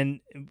 and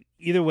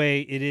either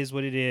way, it is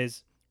what it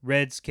is.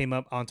 Reds came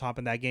up on top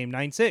in that game,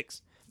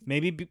 9-6.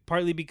 Maybe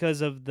partly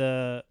because of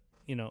the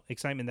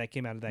excitement that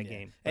came out of that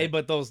game. Hey,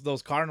 but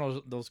those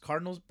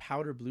Cardinals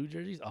powder blue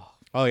jerseys.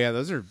 Oh yeah,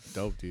 those are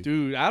dope, dude.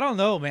 Dude, I don't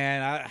know,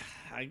 man.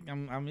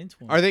 I'm into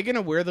them. Are they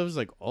gonna wear those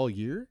like all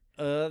year?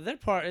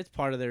 It's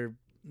part of their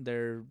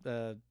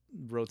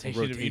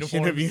rotation of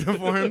Rotation of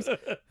uniforms. uniforms.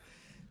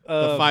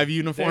 The 5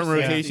 uniform they're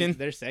rotation. Sexy.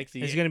 They're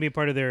sexy. It's going to be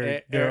part of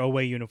their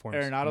away uniforms.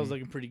 Arenado's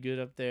looking pretty good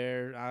up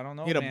there. I don't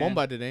know. He had a man.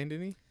 bomba today,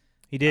 didn't he?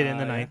 He did in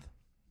the Yeah. ninth.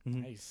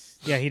 Mhm. Nice.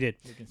 Yeah, he did.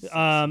 Looking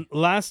sexy.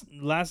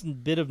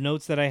 Last bit of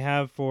notes that I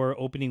have for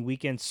opening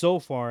weekend so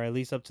far, at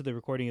least up to the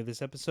recording of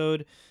this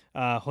episode,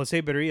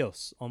 Jose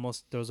Berrios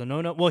almost throws a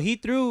no. Well, he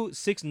threw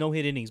 6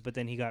 no-hit innings, but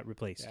then he got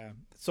replaced. Yeah.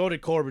 So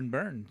did Corbin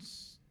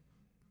Burns.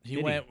 He Did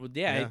he? went. With,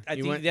 yeah, I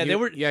he think. went, Yeah, he, they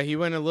were. Yeah, he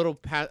went a little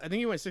past. I think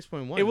he went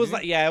 6.1. It was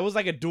didn't like it was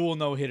like a dual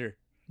no hitter,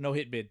 no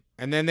hit bid he?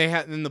 And then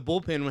then the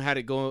bullpen had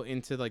it go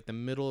into like the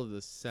middle of the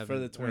 7th for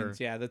the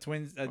Twins. Yeah, the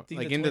Twins. I think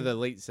like the into Twins, the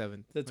late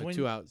 7th. the like Twin-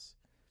 2 outs.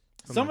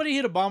 somebody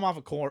hit a bomb off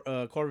of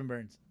Corbin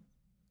Burns.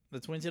 The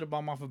Twins hit a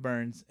bomb off of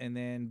Burns, and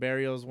then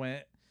Barrios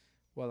went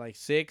like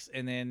 6,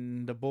 and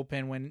then the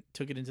bullpen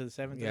took it into the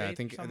 7th. or Yeah, 8th, I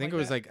think something it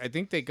was that. like I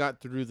think they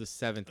got through the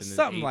 7th and then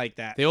something the 8th. like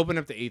that. They opened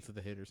up the 8th with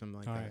a hit or something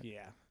like All that. right.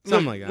 Yeah,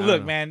 Something look, like that, I Look, don't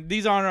know. man,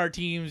 these aren't our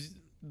teams.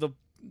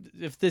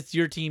 If this is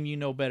your team, you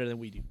know better than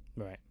we do.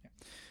 Right.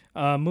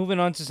 Moving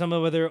on to some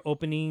of other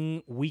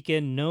opening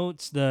weekend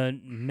notes, the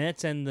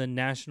Mets and the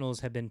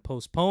Nationals have been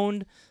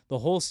postponed. The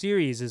whole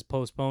series is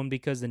postponed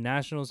because the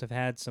Nationals have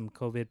had some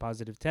COVID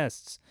positive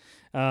tests.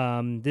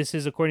 This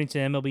is according to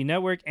MLB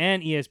Network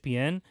and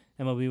ESPN.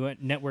 MLB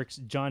Network's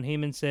John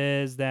Heyman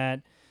says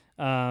that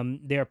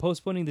they are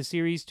postponing the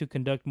series to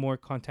conduct more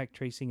contact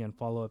tracing and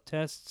follow-up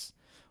tests,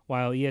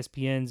 while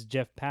ESPN's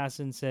Jeff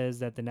Passan says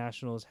that the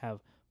Nationals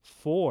have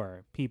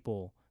 4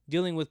 people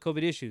dealing with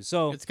COVID issues.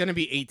 So It's gonna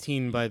be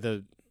 18 by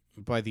the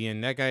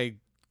end. That guy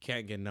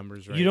can't get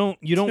numbers right. you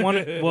don't want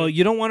to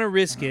you don't want to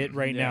risk it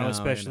right Yeah. now, No, I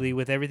especially know.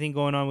 with everything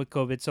going on with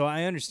COVID. So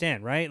I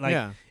understand, right? Like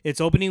yeah,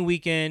 it's opening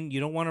weekend, you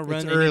don't want to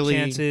run it's any early.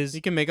 chances. You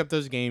can make up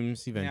those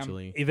games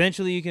eventually.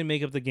 Eventually you can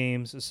make up the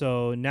games.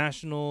 So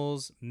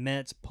Nationals,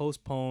 Mets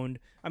postponed.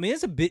 I mean,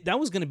 that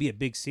was going to be a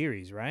big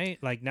series, right?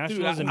 Like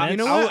Nationals and Mets. you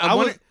know what? I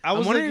was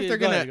I'm wondering if they're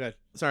go gonna. ahead, go ahead.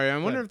 Sorry, I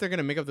wonder ahead. if they're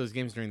gonna make up those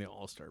games during the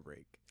All-Star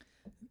break.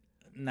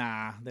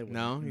 Nah, they wouldn't.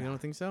 No, you Nah. don't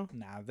think so?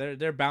 Nah,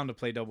 they're bound to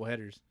play double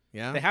headers.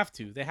 Yeah. They have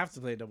to. They have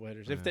to play double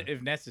headers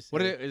if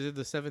necessary. Is it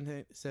the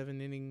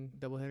 7 inning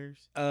doubleheaders?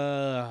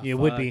 It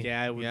would fuck, be.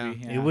 Yeah, it would Yeah.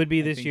 be. It would be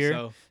I this think year.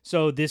 so.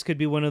 So this could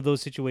be one of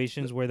those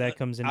situations where that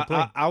comes into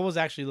play. I was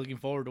actually looking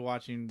forward to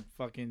watching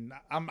fucking.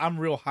 I'm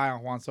real high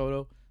on Juan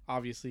Soto,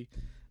 obviously.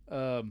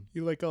 You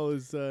like all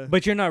his?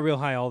 But you're not real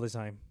high all the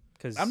time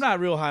because I'm not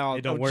real high on.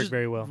 It don't work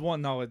very well.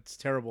 One, no, it's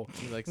terrible.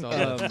 He likes all.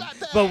 Um,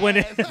 But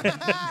when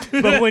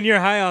but when you're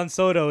high on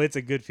Soto, it's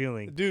a good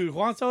feeling. Dude,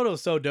 Juan Soto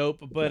is so dope.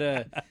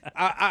 But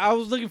I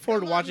was looking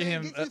forward to watching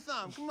him. Get you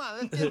some. Come on,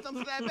 let's get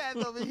some flat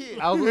bass over here.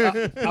 I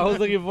was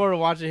looking forward to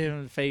watching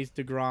him face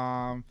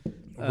DeGrom,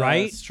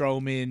 Right?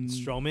 Stroman,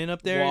 Stroman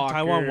up there. Walker,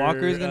 Taiwan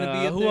Walker is going to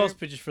be up who there. else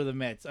pitches for the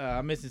Mets?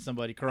 I'm missing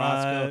somebody.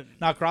 Carrasco.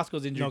 No,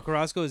 Carrasco's injured. No,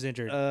 Carrasco is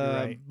injured. You're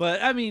right.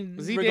 But I mean,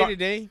 Was he regar- day to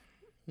day?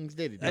 He's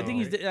day to day. I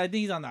think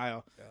he's on the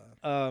IL.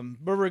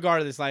 But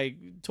regardless, like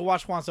to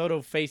watch Juan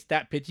Soto face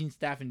that pitching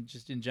staff and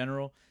just in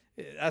general,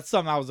 that's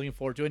something I was looking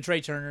forward to. And Trey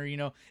Turner,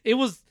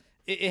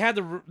 it had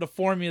the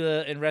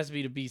formula and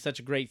recipe to be such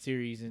a great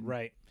series. And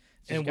Right.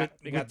 and And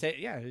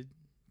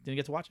didn't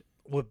get to watch it.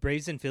 with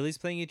Braves and Phillies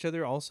playing each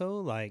other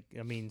also, like,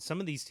 I mean, some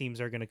of these teams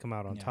are going to come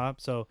out on Yeah.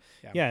 top. So,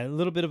 Yeah. yeah, a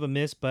little bit of a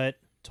miss, but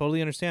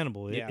totally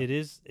understandable. Yeah. It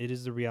is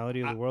the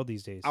reality of the world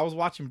these days. I was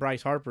watching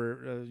Bryce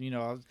Harper.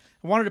 I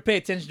wanted to pay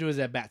attention to his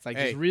at bats, like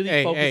Hey, just really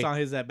hey, focus hey. on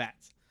his at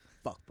bats.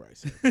 Fuck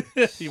Bryce.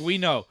 We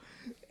know.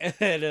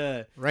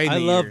 And, Right. in I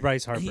the love ear.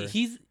 Bryce Harper.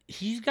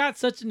 he's got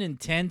such an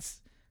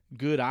intense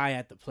good eye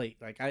at the plate.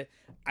 Like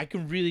I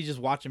can really just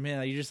watch him in.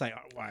 Like, you're just like,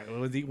 oh, why?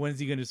 When's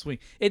he gonna swing?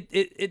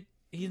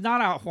 He's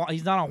not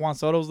on Juan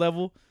Soto's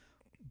level,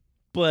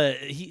 but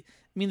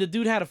the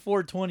dude had a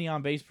 420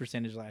 on base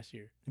percentage last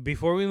year.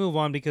 Before we move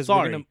on, because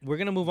Sorry. we're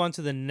gonna move on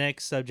to the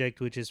next subject,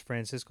 which is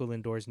Francisco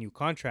Lindor's new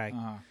contract.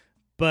 Uh-huh.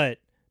 But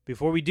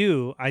before we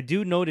do, I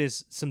do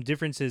notice some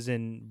differences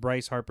in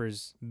Bryce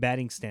Harper's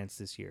batting stance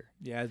this year.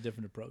 Yeah, it's a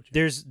different approach.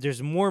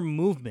 There's more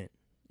movement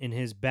in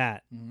his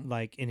bat, Mhm.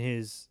 like in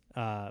his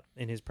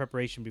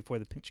preparation before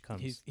the pitch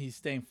comes. He's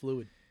staying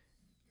fluid.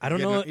 I don't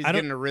Getting know. a- He's I don't.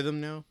 getting a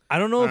rhythm now. I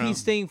don't know I if don't he's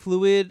know. staying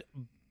fluid.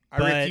 I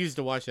But- refuse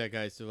to watch that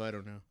guy, so I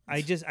don't know.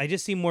 I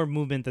just see more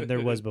movement than there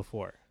was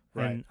before,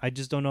 Right. and I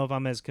just don't know if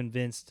I'm as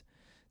convinced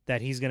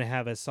that he's gonna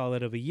have as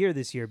solid of a year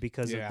this year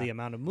because Yeah. of the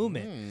amount of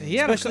movement. He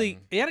had Especially-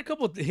 he had a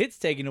couple of hits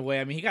taken away.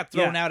 I mean, he got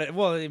thrown Yeah. out at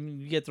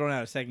you get thrown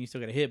out a second, you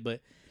still got a hit,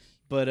 but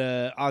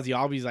Ozzy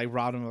Albies like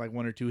robbed him of like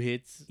 1 or 2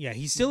 hits. Yeah,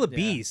 he's still a Yeah.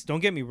 beast. Don't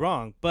get me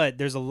wrong, but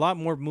there's a lot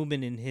more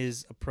movement in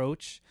his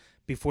approach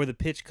before the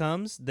pitch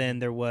comes than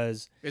there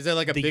was. Is that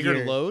like a The bigger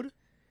year. load?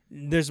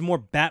 There's more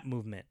bat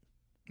movement.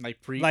 Like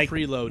Like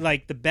preload.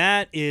 Like the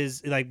bat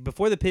is like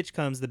before the pitch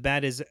comes, the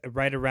bat is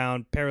right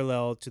around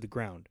parallel to the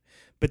ground.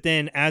 But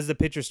then as the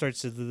pitcher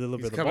starts to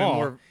deliver He's the coming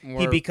ball, he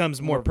more-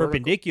 becomes more vertical.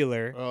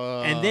 perpendicular.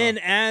 And then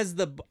as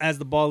the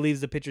ball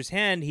leaves the pitcher's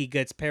hand, he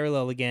gets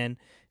parallel again.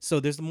 So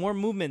there's more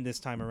movement this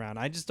time around.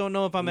 I just don't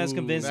know if I'm as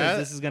convinced as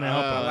this is gonna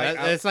help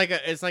out. It's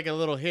like a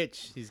little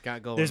hitch he's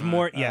got going. There's on.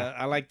 more. Yeah,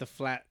 I like the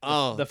flat.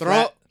 Oh,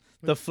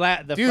 the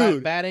flat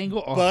Dude, bat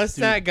angle. Oh, bust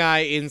dude. that guy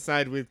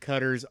inside with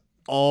cutters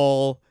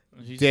all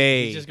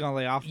day. He's just gonna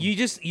lay off.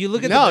 you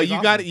look at no, the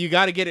you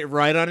got to get it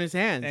right on his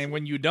hands. and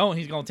when you don't,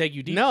 he's gonna take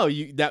you deep. No,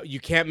 you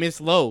can't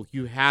miss low.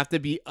 You have to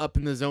be up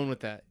in the zone with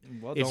that.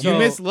 Well, If don't- you So-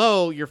 miss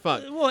low, you're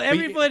fucked. well,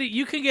 everybody,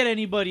 you can get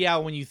anybody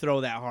out when you throw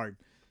that hard.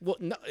 Well,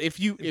 no, if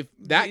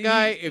that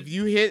guy, if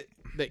you hit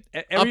the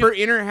Every- upper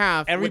inner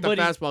half with the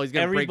everybody- fastball, he's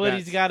gonna break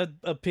Everybody's bats. got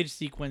a pitch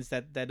sequence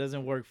that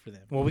doesn't work for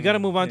them. Well, we got to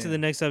move on to Yeah. the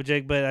next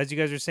subject, but as you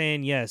guys are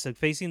saying, yes,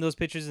 facing those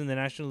pitchers in the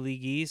National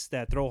League East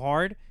that throw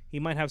hard, he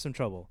might have some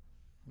trouble.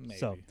 Maybe.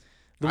 So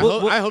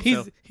I hope he's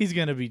so. he's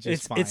gonna be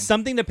just fine. it's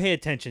something to pay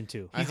attention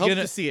to. I He's hope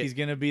gonna to see it. He's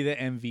gonna be the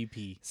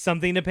MVP.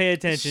 Something to pay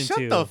attention Shut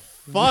to. the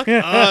fuck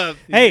up.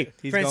 Hey,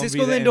 He's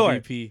Francisco gonna be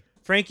Lindor. the MVP.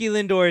 Frankie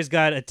Lindor's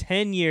got a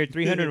 10-year,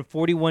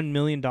 $341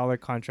 million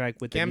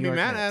contract with the Can't New be York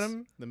mad Mets. at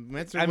him. The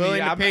Mets are I mean, willing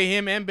to I'm pay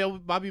him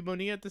and Bobby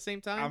Bonilla at the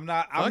same time.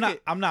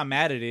 I'm not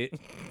mad at it.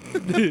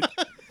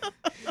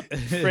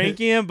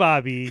 Frankie and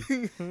Bobby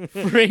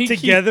Frankie,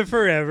 together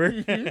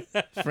forever.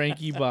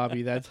 Frankie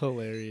Bobby, that's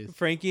hilarious.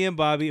 Frankie and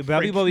Bobby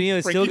Bonilla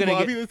is still gonna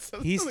Bobby, get. that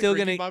sounds He's like still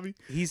Frankie gonna. Bobby.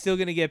 He's still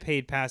gonna get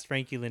paid past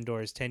Frankie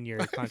Lindor's 10-year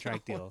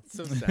contract deal.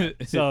 So sad.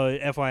 So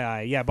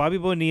FYI, yeah, Bobby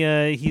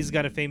Bonilla, he's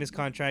got a famous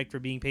contract for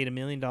being paid $1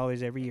 million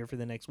every year for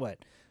the next what?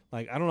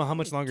 Like I don't know how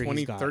much longer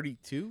he's got.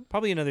 2032?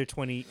 Probably another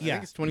 20. I Yeah.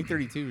 think it's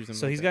 2032 or something.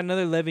 So like he's that. got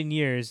another 11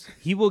 years.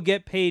 He will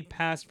get paid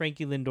past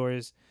Frankie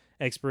Lindor's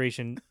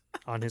expiration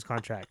on his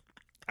contract.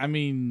 I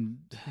mean,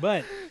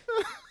 But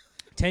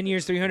 10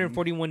 years,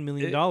 $341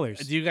 million.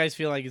 do you guys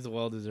feel like it's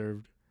well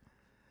deserved?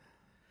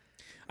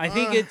 I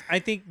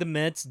think the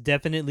Mets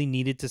definitely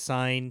needed to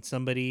sign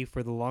somebody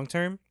for the long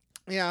term.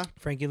 Yeah.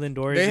 Frankie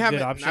Lindor They is a haven't.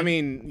 good option. I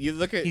mean, you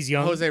look at He's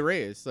young. Jose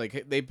Reyes.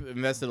 Like they've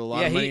invested a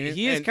lot Yeah, of money. in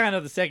he it, is and- kind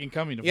of the second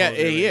coming of Yeah,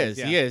 Jose he Reyes, is.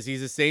 yeah. He is.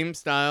 He's the same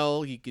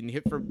style. He can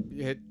hit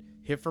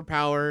for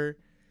power.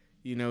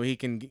 You know, he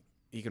can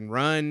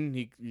run.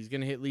 He's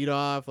gonna hit lead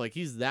off. Like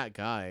he's that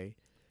guy,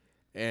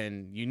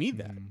 and you need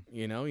that.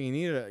 You know, you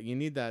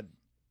need that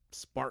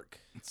spark.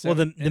 well,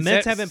 the And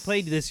Mets se- haven't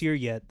played this year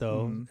yet,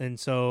 though, Mhm. and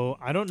so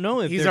I don't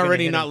know if He's they're gonna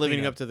already hit not a living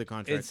cleanup. up to the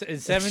contract. In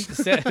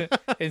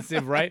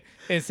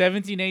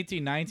 17,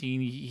 18,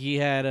 19, he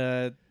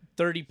had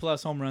 30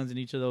 plus home runs in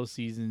each of those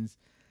seasons.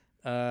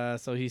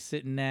 So he's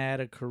sitting at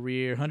a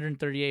career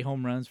 138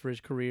 home runs for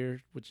his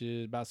career, which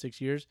is about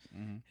 6 years.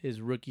 His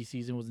rookie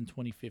season was in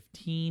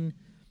 2015.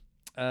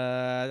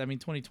 I mean,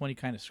 2020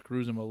 kind of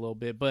screws him a little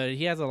bit, but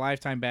he has a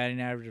lifetime batting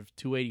average of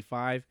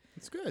 285,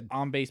 It's good.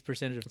 on base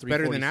percentage of It's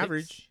better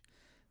 346.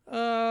 than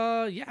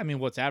average. Yeah, I mean,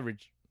 what's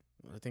average?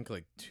 I think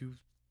like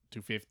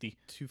 250.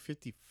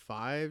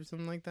 255,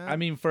 something like that. I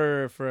mean,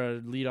 for a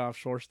leadoff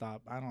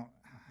shortstop,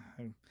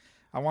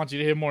 I want you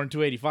to hit more than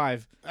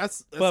 285.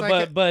 that's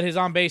But his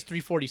on base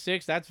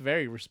 346, that's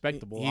very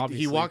respectable. he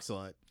obviously, walks a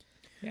lot.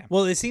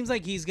 Well, it seems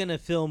like he's gonna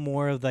fill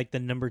more of like the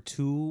number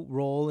 2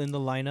 role in the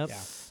lineup.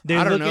 Yeah. They're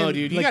I don't know, looking-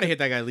 dude. You like, gotta hit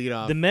that guy lead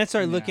off. The Mets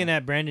are Yeah. looking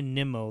at Brandon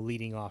Nimmo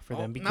leading off for Oh,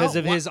 them because no,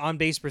 of what? his on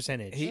base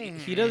percentage.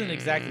 He doesn't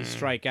exactly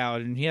strike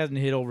out, and he hasn't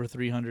hit over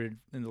 300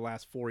 in the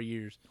last 4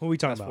 years. Who are we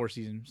talking Last about? 4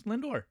 seasons.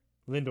 Lindor.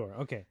 Lindor.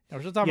 Okay. We're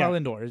still talking Yeah.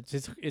 about Lindor.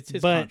 It's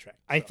his But contract.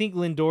 I so. think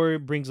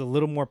Lindor brings a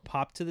little more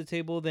pop to the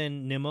table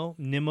than Nimmo.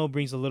 Nimmo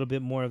brings a little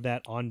bit more of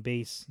that on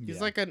base. He's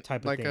Yeah. like a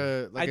type of like thing.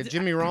 a like I a d-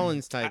 Jimmy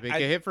Rollins type. He I-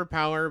 can hit for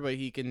power, but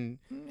he can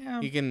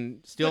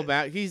steal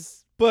back.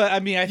 He's But I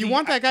mean, you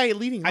want that guy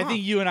leading I off.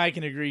 think you and I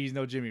can agree he's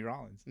no Jimmy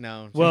Rollins.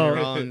 No, Well-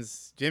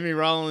 Jimmy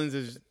Rollins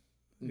is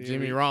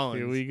Jimmy Rollins.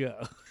 Here we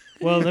go.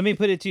 Well, let me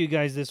put it to you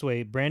guys this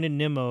way. Brandon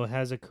Nimmo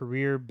has a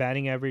career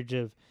batting average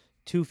of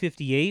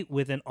 258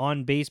 with an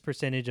on base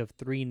percentage of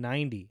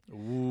 390.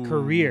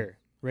 Career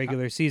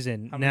regular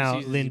season. How many Now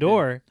seasons has he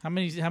Lindor, How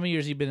many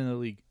years has he been in the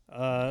league?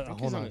 I think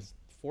hold he's on. his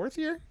 4th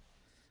year.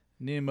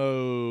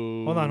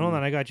 Nimmo. Hold on.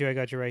 I got you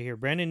right here.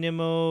 Brandon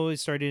Nimmo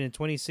started in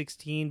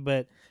 2016,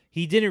 but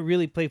he didn't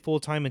really play full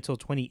time until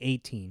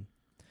 2018.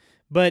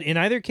 But in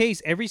either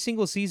case, every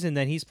single season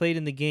that he's played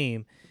in the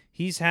game,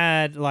 he's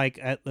had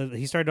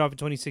he started off in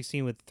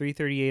 2016 with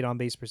 338 on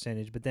base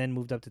percentage, but then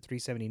moved up to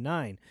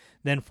 379,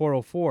 then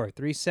 404,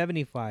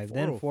 375,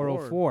 then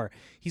 404.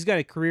 He's got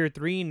a career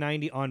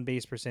 390 on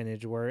base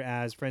percentage,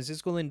 whereas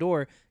Francisco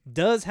Lindor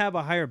does have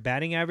a higher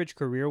batting average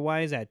career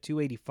wise at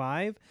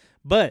 285,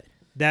 but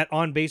that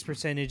on base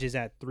percentage is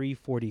at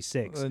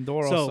 346.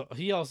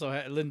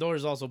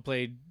 Lindor's also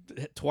played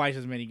twice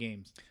as many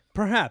games.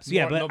 Perhaps,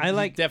 yeah, More- but no, I he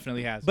like.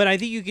 definitely has. But I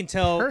think you can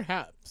tell.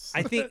 Perhaps.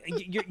 I think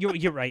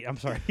you're right. I'm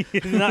sorry,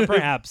 not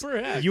perhaps.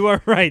 Perhaps. You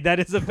are right. That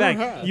is a fact.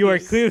 Perhaps. You are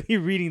clearly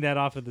reading that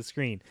off of the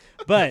screen.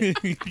 But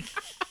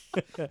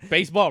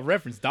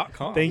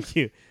BaseballReference.com. thank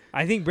you.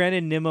 I think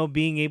Brandon Nimmo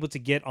being able to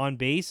get on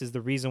base is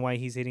the reason why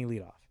he's hitting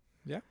leadoff.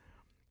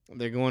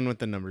 They're going with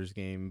the numbers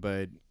game,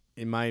 but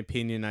in my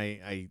opinion,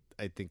 I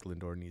think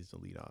Lindor needs to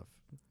lead off.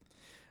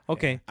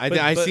 Okay.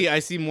 I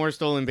see more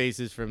stolen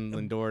bases from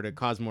Lindor to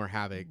cause more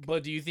havoc.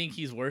 But do you think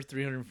he's worth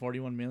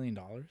 $341 million?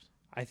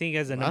 I think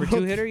as a number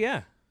 2 hitter,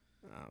 yeah.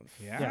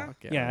 Yeah.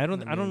 Yeah, I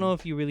don't know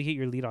if you really hit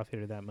your leadoff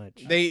hitter that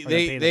much.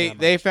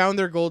 They found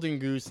their golden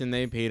goose and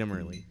they paid him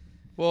early.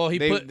 Well,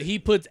 he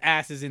puts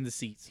asses in the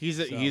seats. He's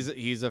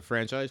a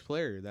franchise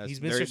player. He's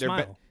Mr.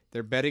 Smile.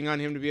 They're betting on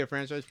him to be a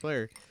franchise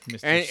player,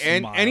 Mr.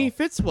 and he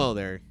fits well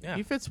there. Yeah.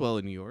 He fits well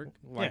in New York.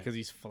 Why? Yeah. Because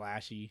he's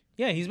flashy.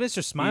 Yeah, he's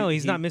Mr. Smile.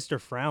 He's he- not Mr.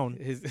 Frown.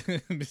 His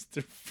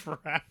Mr.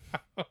 Frown.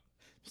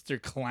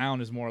 Mr. Clown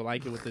is more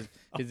like it with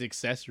his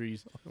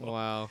accessories.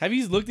 Wow. Have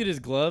you looked at his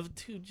glove?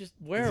 Dude, just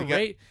wear Has a he got-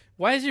 rate.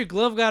 Why is your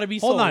glove got to be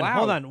so Hold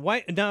loud? on.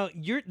 Why now?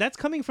 That's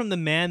coming from the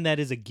man that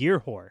is a gear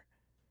whore.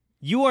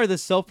 You are the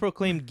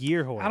self-proclaimed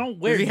gear whore. I don't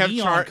wear Does he have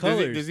neon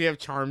colors. Does he have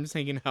charms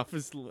hanging off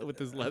with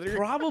his leather?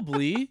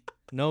 Probably.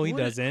 No, he What?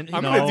 doesn't.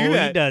 I'm no, gonna do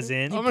that. he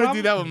doesn't. I'm gonna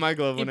do that with my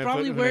glove. He when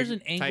probably when wears I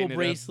an ankle tighten it up.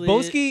 bracelet.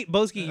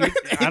 Boski,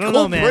 I don't Ankle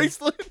know, man.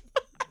 bracelet?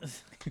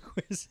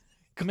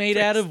 made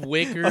out of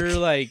wicker.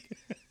 Like,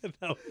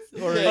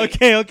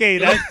 Okay,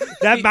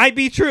 that might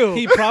be true.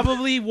 he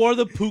probably wore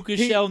the puka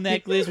shell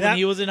necklace when that-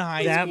 he was in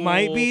high That school.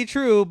 might be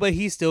true, but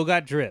he still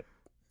got drip.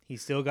 He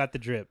still got the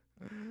drip.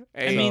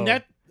 Hey,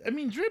 I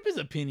mean, drip is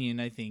opinion.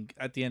 I think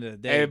at the end of the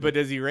day. hey, but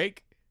does he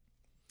rake?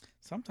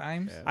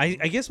 sometimes, Yeah.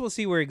 I guess we'll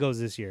see where it goes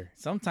this year.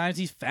 sometimes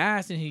he's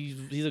fast and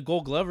he's a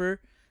Gold Glover.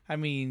 I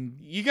mean,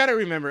 You got to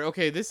remember.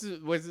 Okay,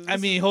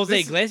 Jose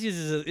Iglesias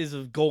is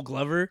a Gold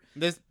Glover.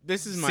 This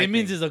is my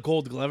Simmons thing. is a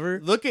Gold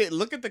Glover. Look at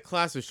the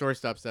class of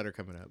shortstops that are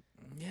coming up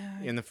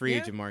Yeah, in the free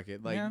yeah, agent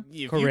market. Like yeah. if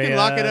you Correa, can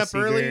lock it up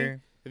early,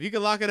 Seager. if you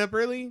can lock it up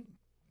early,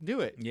 do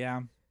it.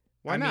 Yeah.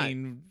 Why I not?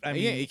 mean, Yeah,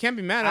 you can't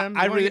be mad at him.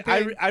 I You wanna really, get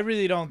paid? I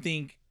really don't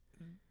think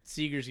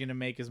Seager's gonna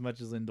make as much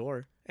as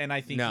Lindor, and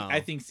I think No.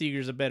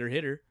 Seager's a better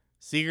hitter.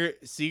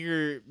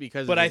 Seager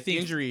because But of I his think-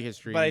 injury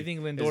history. But I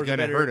think Lindor's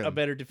gonna hurt him. a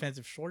better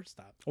defensive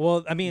shortstop.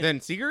 Well, I mean,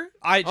 Then Seager?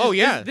 I just, Oh,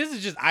 yeah. this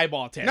is just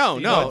eyeball test. No,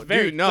 you know, no, it's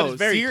very, dude, no. but it's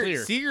very Seager,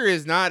 clear. Seager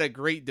is not a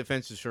great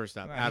defensive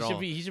shortstop at all.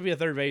 He should be a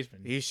third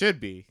baseman. He should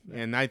be,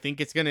 and I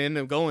think it's gonna end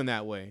up going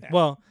that way.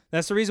 well,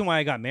 that's the reason why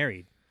I got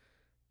married.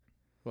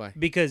 Why?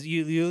 Because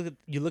you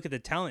look at the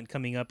talent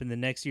coming up in the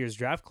next year's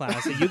draft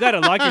class, and you got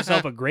to lock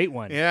yourself a great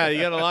one. Yeah, you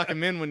gotta lock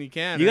him in when you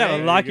can. You got right? to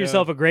There lock you go.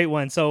 yourself a great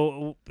one.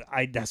 So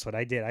that's what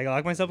I did. I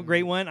locked myself a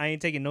great one. I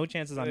ain't taking no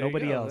chances on There you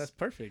nobody go. else. That's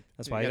perfect.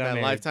 That's You why I got got that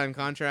married. lifetime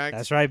contract.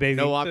 That's right, baby.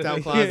 No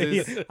opt-out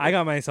clauses. Yeah, I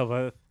got myself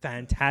a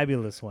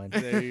fantabulous one.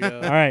 There you go.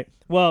 All right.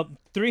 Well,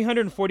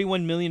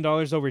 $341 million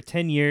over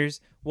 10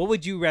 years. What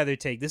would you rather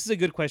take? This is a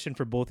good question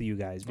for both of you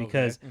guys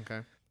because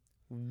Okay.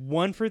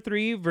 1 for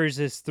 3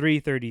 versus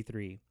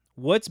 333.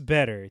 What's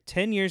better?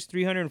 10 years,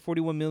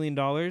 $341 million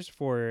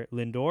for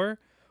Lindor,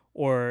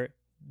 or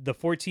the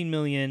 14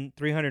 years,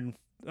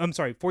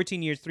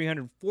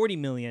 $340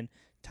 million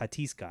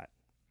Tatis Scott?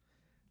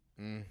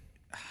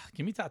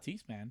 Give me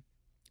Tatis, man.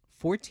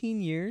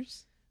 14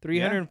 years,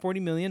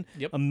 $340 million,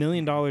 Yep. $1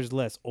 million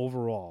less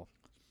overall.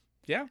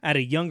 Yeah. At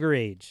a younger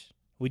age.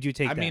 Would you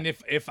take I that? mean,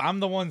 if I'm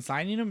the one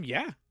signing him,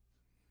 yeah.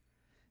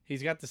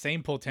 He's got the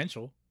same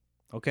potential.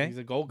 okay. He's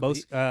a gold. Both-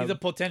 He's a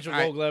potential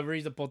Gold Glover.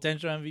 He's a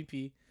potential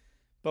MVP.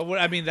 But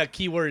the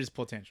key word is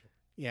potential.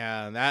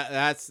 Yeah,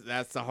 that's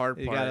the hard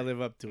You part. gotta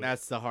live up to it.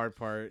 That's the hard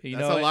part. You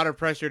That's know a what? lot of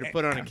pressure to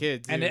put on a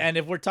kid. Too. And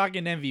if we're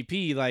talking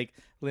MVP, like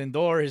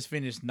Lindor has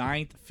finished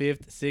 9th,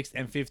 5th, 6th,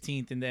 and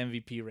 15th in the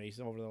MVP race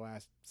over the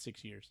last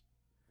 6 years.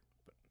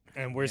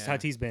 And where's Yeah.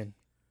 Tatis been?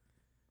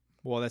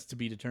 Well, that's to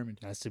be determined.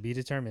 That's to be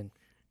determined.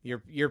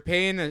 you're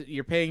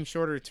paying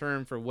shorter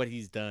term for what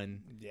he's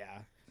done.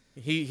 Yeah.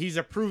 He's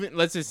a proven.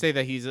 Let's just say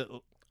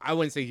that I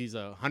wouldn't say he's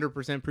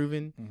 100%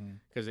 proven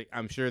because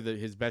I'm sure that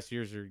his best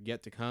years are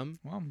yet to come.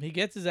 Well, he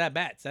gets his at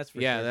bats. That's for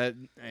Yeah,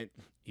 sure.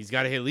 he's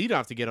got to hit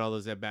leadoff to get all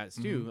those at bats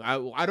too.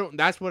 I don't.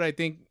 That's what I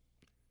think.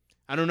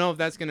 I don't know if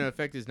that's gonna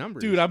affect his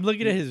numbers. Dude, I'm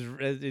looking at his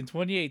in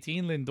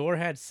 2018. Lindor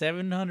had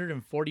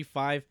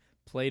 745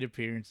 plate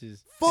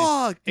appearances.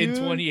 fuck in dude.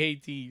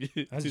 2018.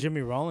 That's Dude,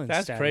 Jimmy Rollins.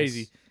 that's status.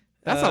 crazy.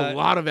 That's a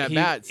lot of at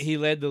bats. He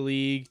led the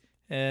league.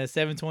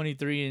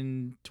 723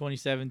 in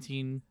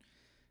 2017.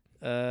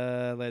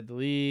 Led the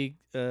league.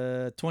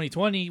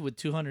 2020 with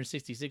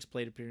 266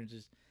 plate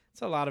appearances.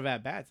 It's a lot of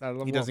at bats.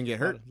 He doesn't get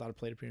hurt. A lot of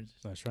plate appearances.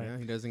 That's right. Yeah,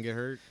 he doesn't get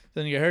hurt.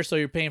 Doesn't get hurt, so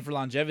you're paying for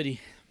longevity.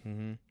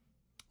 Mm-hmm.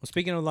 Well,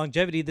 speaking of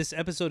longevity, this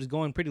episode is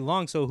going pretty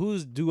long. So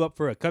who's due up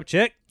for a cup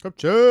check? Cup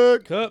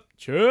check. Cup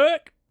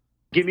check.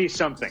 Give me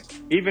something,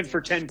 even for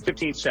 10,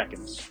 15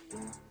 seconds.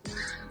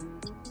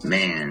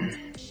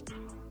 Man.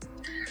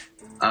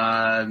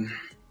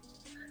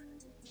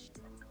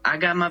 I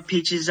got my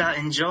peaches out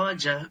in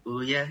Georgia.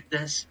 Ooh, yeah,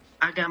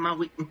 I got my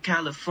wheat in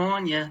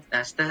California.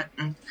 That's that.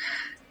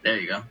 There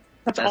you go.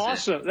 That's That's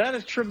awesome. That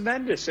is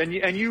tremendous. And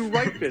you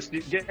write this.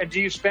 And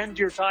do you spend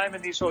your time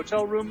in these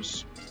hotel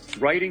rooms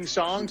writing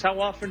songs? How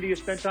often do you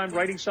spend time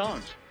writing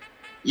songs?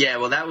 Yeah,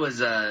 well, that was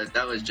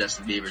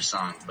Justin Bieber's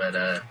song,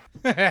 but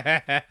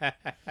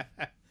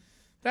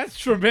That's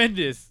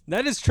tremendous.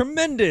 That is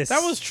tremendous.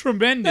 That was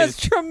tremendous.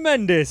 That's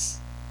tremendous.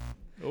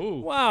 Ooh.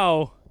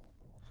 Wow.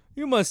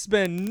 You must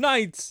spend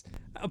nights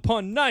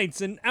upon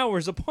nights and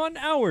hours upon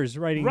hours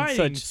writing Writing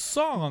such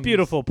songs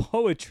beautiful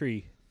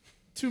poetry.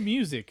 to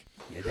music.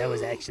 Yeah, that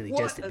was actually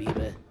Justin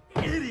Bieber.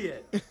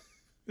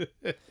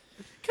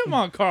 Come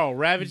on, Carl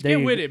Ravitch, There get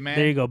you- with it, man.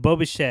 There you go,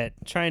 Boba Fett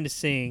trying to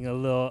sing a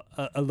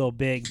little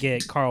bit,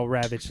 get Carl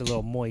Ravitch a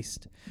little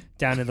moist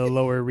down in the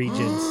lower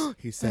regions.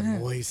 He said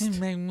moist.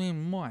 Make me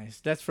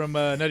moist. That's from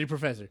Nutty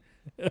Professor.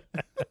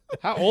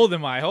 How old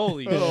am I?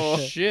 Holy Oh.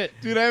 shit!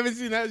 Dude, I haven't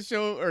seen that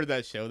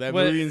that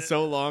What- movie in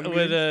so long.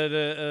 With dude.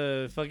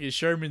 the fucking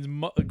Sherman's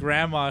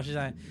grandma, she's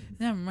like,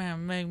 "That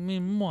man make me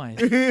moist."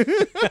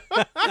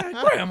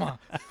 Grandma.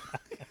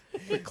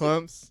 The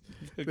clumps.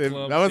 The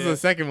clumps, That was yeah. the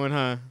second one,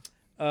 huh?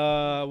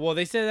 Well,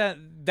 they said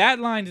that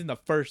line's in the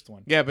first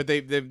one. Yeah, but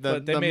the made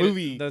it-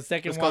 movie. the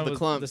second was one called The was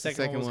Clumps, The the second,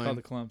 second one was one. called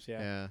the Clumps. Yeah.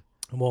 Yeah.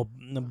 Well,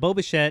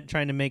 Boba Fett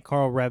trying to make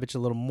Carl Ravitch a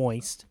little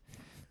moist,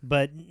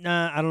 but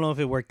I don't know if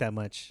it worked that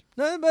much.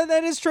 But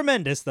that is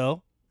tremendous,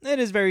 though. It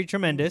is very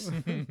tremendous.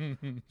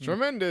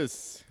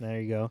 Tremendous.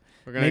 There you go.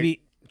 We're gonna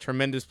Maybe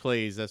tremendous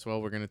plays. That's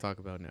what we're gonna talk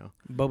about now.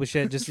 Boba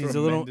Fett just needs a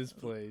little Tremendous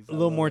plays. I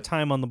little love more it.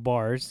 time on the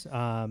bars.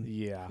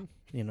 Yeah.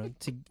 You know,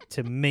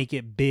 to make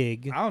it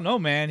big. I don't know,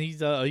 man.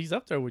 He's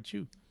up there with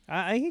you.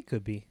 He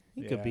could be.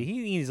 He could Yeah. be. He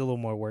needs a little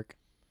more work.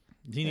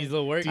 He needs a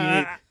little work.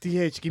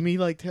 DH, give me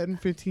like 10,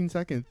 15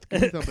 seconds.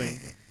 Give me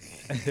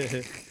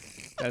something.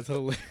 That's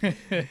hilarious.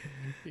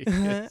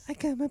 I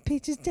got my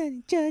pictures done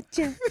in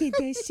Georgia. Get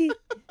that shit.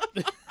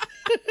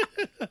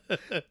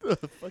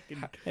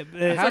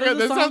 How does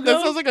the song that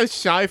go? sounds like a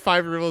shy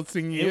 5-year-old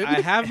singing it.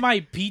 I have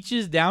my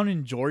peaches down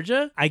in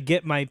Georgia. I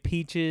get my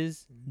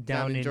peaches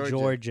down in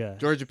Georgia.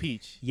 Georgia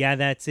peach. Yeah,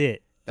 that's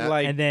it. That-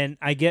 Like- And then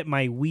I get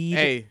my weed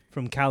Hey.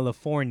 from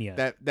California.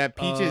 That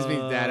peaches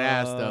means that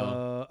ass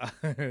though.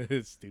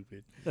 It's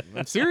stupid.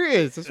 I'm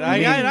serious. That's what I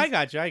it got it. means. I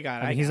got you. I got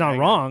it. I mean, I he's got it, not I got it.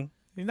 wrong.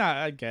 He's not.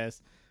 I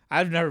guess.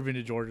 I've never been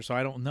to Georgia, so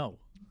I don't know.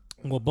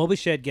 Well,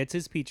 Boba Fett gets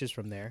his peaches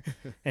from there,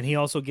 and he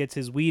also gets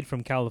his weed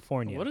from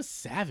California. What a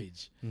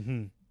savage.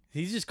 Mm-hmm.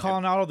 He's just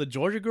calling out all the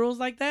Georgia girls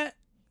like that.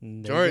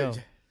 Georgia.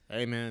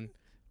 Hey man.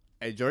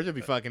 Hey, Georgia be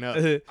fucking up.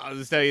 I'll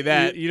just tell you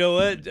that. You know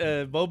what?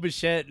 Boba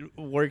Fett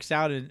works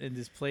out in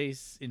this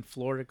place in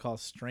Florida called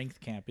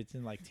Strength Camp. It's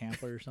in like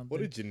Tampa or something.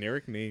 What a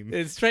generic name.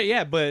 It's straight.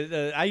 Yeah, but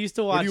I used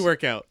to watch. Where do you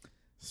work out?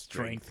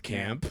 Strength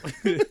Camp.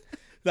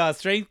 No,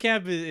 Strength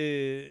Camp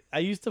is. I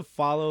used to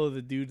follow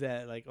the dude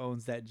that like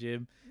owns that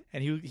gym,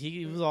 and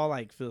he was all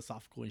like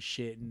philosophical and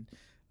shit, and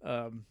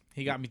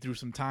he got me through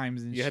some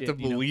times and You shit. have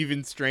to believe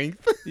in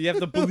strength. You have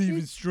to believe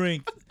in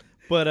strength.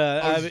 But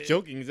I was mean-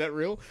 joking. Is that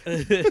real?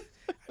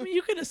 I mean,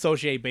 you can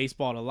associate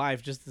baseball to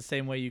life just the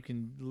same way you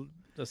can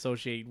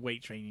associate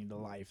weight training to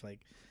life. Like,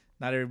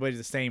 not everybody's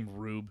the same,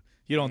 Rube.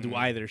 You don't do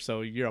either,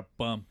 so you're a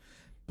bum.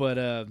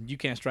 But you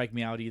can't strike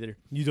me out either.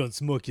 You don't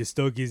smoke your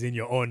stogies in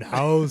your own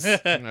house.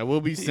 I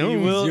will be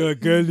soon. will. You're a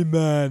girly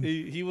man.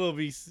 He will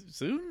be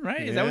soon,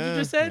 right? Is that what you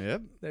just said?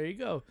 Yep. There you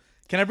go.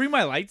 Can I bring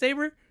my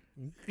lightsaber?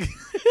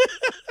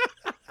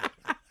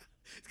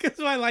 Because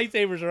my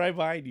lightsabers are right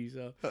behind you.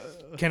 So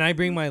Can I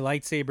bring my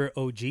lightsaber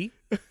OG?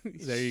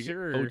 there you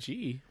Sure. go.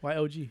 OG. Why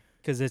OG?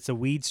 Because it's a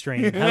weed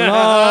strain.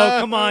 Hello,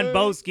 come on,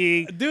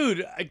 Boski.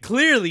 Dude,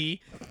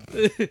 clearly,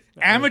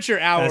 amateur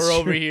hour That's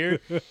over true. here.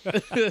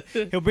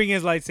 He'll bring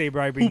his lightsaber.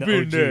 I bring Who the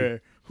been OG.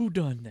 there? Who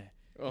done that?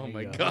 Oh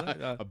my you go.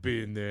 god. I've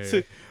been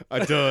there.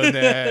 I've done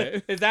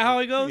that. Is that how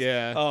it goes?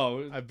 Yeah.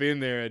 Oh. I've been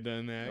there. I've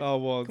done that. Oh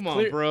well. Come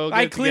on, bro, get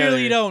I it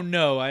clearly together. don't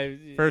know. I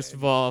First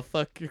of all,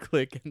 fuck your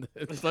click and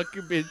fuck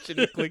your bitch and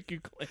the click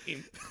you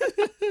claim.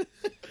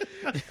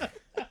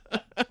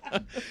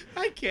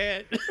 I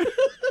can't.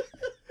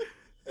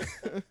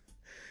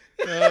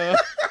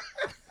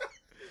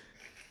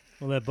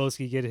 We'll let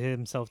Boski get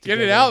himself Get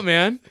together. it out,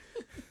 man.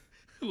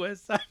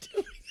 West Side.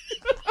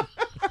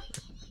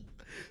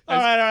 all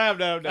right. I'm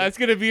done. That's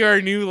gonna be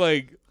our new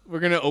like. We're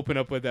gonna open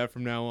up with that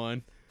from now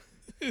on.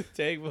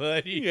 Take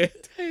money. Yeah,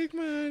 take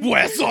mine.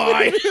 West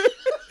Side.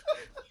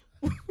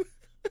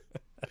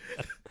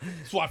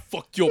 So I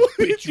fucked your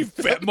bitch, you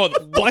fat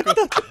motherfucker.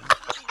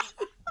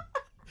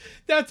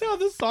 That's how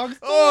the song starts.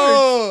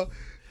 Oh.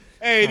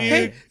 Hey,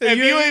 dude. If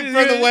you ain't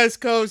from the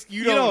West Coast,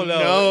 you don't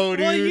know,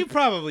 dude. Well, you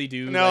probably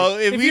do. No,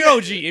 Like, if if we- you're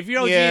OG, if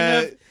you're OG Yeah.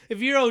 enough,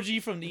 if you're OG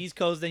from the East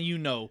Coast, then you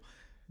know.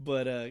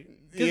 But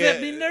because Yeah. I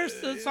mean, there's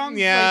the songs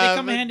yeah, like, they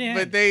come but, hand in hand.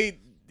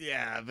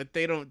 but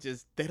they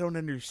don't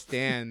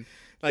understand.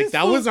 Like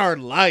that was our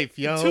life,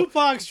 yo.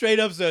 Tupac straight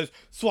up says,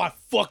 "So I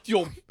fucked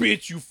your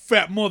bitch, you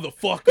fat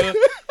motherfucker.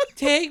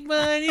 Take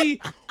money,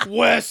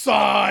 West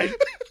Side.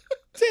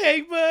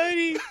 Take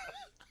money.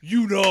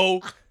 You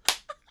know."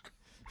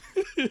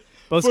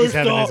 Boski's First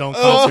having off, his own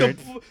concert.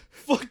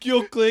 Fuck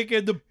your clique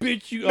and the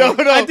bitch you. No,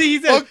 I think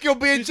he said, fuck your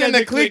bitch said and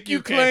the clique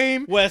you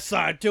claim. West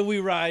Side till we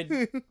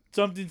ride.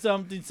 something.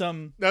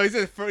 No, he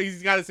said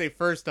he's got to say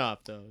first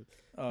off though.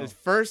 Oh. It's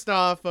first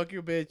off, fuck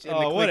your bitch and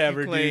the clique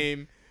whatever, you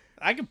claim.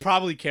 I could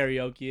probably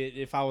karaoke it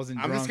if I wasn't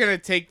I'm drunk. just gonna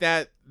take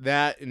that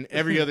and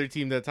every other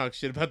team that talks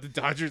shit about the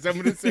Dodgers. I'm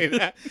gonna say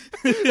that.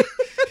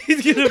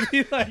 He's gonna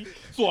be like,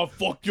 "So I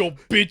fuck your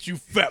bitch, you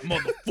fat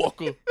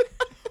motherfucker."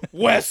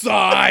 West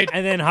Side.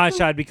 And then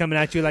Hotshot be coming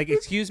at you like,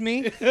 excuse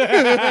me?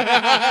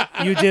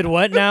 You did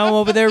what now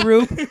over there,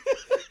 Rube?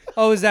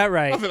 Oh, is that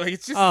right? I'll be like,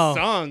 it's just Oh. a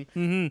song.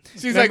 Mm-hmm.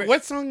 She's like,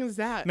 what song is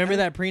that? Remember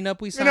that prenup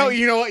we You signed? know,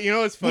 you know what? You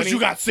know what's funny? What, you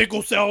got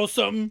sickle cell or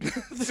something?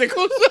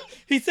 sickle cell?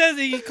 He says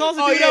he calls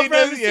it Oh yeah, he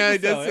does. Yeah, he sickle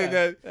does cell, say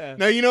that. yeah.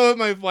 Now you know what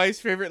my wife's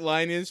favorite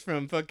line is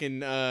from fucking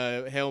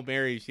Hail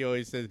Mary. She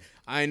always says,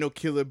 "I ain't no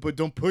killer, but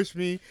don't push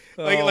me."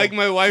 Oh, Like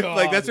my wife,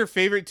 like God. that's her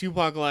favorite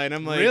Tupac line.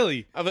 I'm like,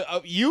 Really? I'm like,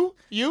 you,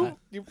 your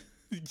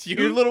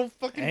little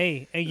fucking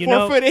Hey, you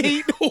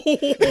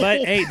 4'8".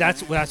 But hey,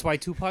 that's why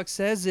Tupac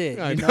says it.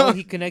 I You know, know.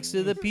 he connects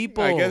to the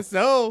people. I guess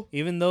so.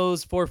 Even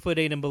those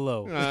 4'8" and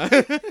below.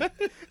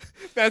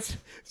 That's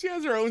she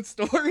has her own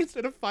store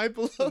instead of Five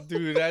Below.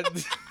 Dude, that.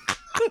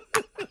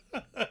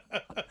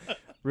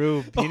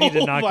 Rube, you need to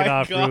Oh knock my it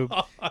off, God.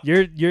 Rube.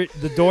 You're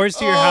the doors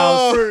to your Oh.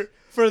 house.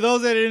 For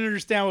those that didn't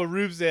understand what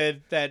Rube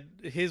said, that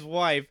his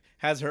wife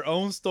has her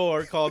own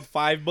store called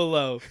Five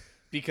Below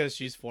because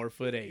she's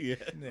 4'8".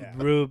 Yeah.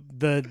 Rube,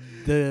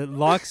 the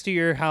locks to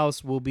your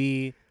house will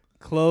be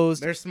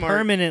closed They're smart.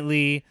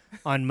 permanently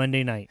on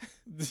Monday night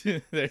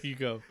There you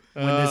go.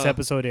 when this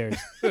episode airs.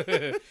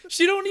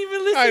 She don't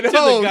even listen I to the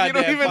know. You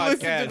goddamn don't even podcast.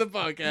 listen to the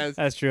podcast.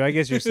 That's true. I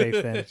guess you're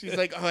safe then. She's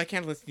like, "Oh, I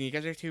can't listen to you. You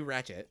guys are too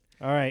ratchet."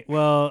 All right.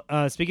 Well,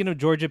 speaking of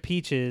Georgia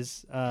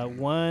peaches,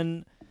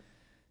 one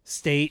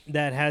state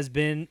that has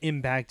been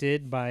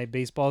impacted by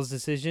baseball's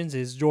decisions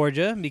is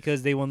Georgia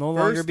because they will no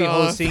longer First be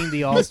off- hosting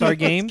the All-Star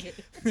game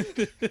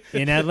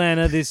in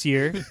Atlanta this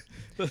year.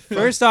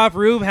 First off,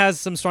 Rube has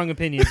some strong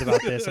opinions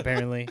about this,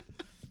 apparently.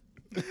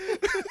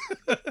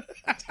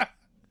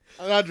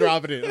 I'm not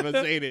dropping it. I'm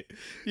not saying it.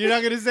 You're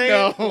not gonna say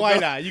No. it? Why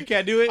not? You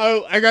can't do it.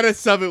 Oh, I gotta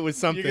sub it with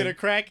something. You're gonna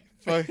crack.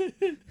 Fuck.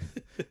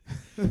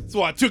 That's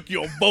why I took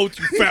you on boats,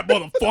 you fat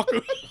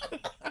motherfucker.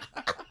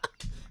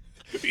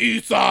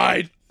 East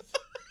side.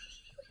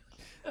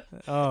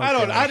 Oh, I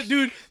don't. gosh.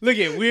 Dude, look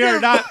it. We are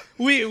not.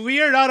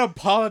 We are not a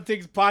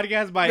politics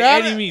podcast by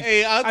Not- any means.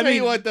 hey, I'll tell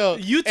you what, though.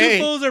 You two Hey.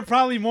 fools are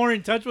probably more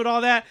in touch with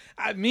all that.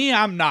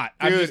 I'm not.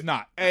 I'm Dude, just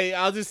not. Hey,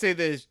 I'll just say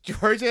this,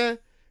 Georgia,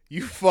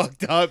 you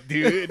fucked up,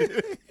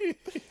 dude.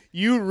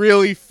 You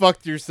really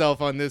fucked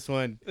yourself on this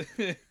one.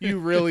 You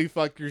really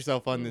fucked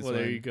yourself on this Well,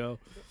 one. there you go.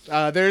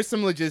 There's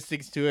some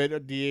logistics to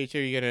it. DH,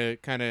 are you gonna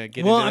kind of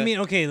get Well, into I that? mean,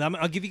 okay,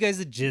 I'll give you guys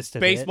the gist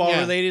of Baseball Yeah.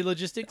 related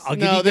logistics. I'll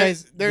give no, you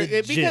guys there,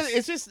 the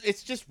because gist.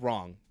 it's just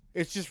wrong.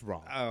 It's just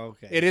wrong. Oh,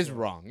 okay. It is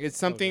wrong. It's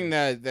something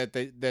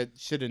that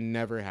should have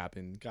never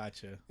happened.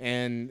 Gotcha.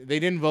 And they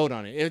didn't vote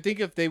on it. I think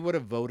if they would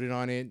have voted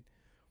on it,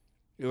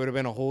 it would have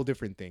been a whole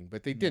different thing.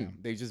 But they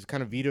didn't. They just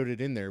kind of vetoed it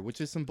in there, which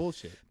is some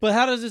bullshit. But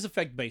how does this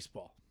affect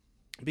baseball?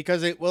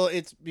 Because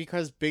it's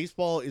because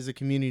baseball is a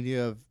community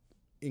of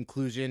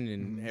inclusion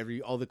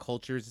and all the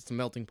cultures. It's a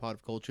melting pot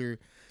of culture.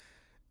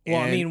 Well,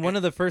 I And- mean, one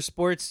of the first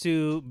sports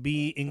to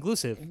be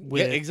inclusive.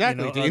 With, yeah,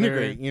 exactly, you know, to other-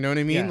 integrate. You know what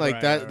I mean? Yeah. Like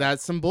Right, that. right.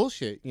 That's some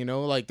bullshit. You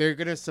know, like they're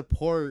gonna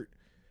support,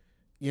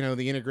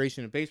 the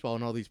integration of baseball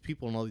and all these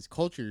people and all these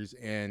cultures.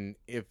 And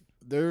if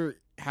they're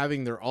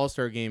having their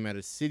All-Star game at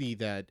a city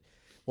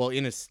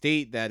in a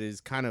state that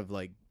is kind of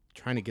like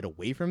trying to get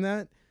away from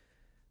that,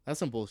 that's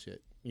some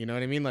bullshit. You know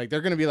what I mean? Like they're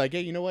gonna be like,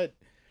 hey, you know what?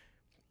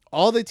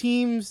 All the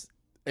teams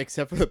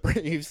except for the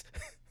Braves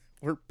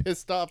were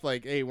pissed off.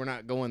 Like, hey, we're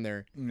not going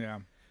there. Yeah.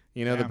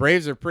 You know, Yeah. the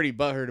Braves are pretty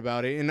butthurt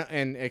about it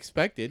and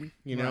expected.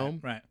 You know,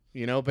 Right.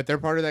 but they're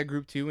part of that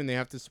group too, and they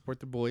have to support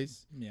the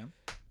boys. Yeah.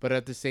 But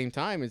at the same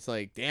time, it's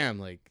like, damn,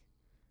 like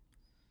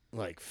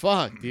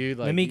fuck, dude.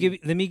 Like, let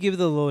me give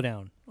the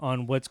lowdown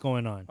on what's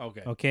going on.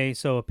 Okay. Okay.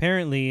 So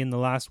apparently, in the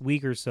last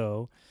week or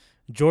so,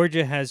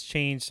 Georgia has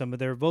changed some of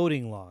their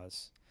voting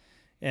laws,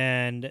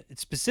 and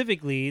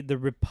specifically, the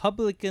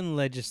Republican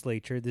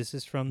legislature. This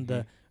is from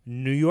the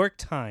New York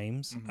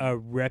Times, a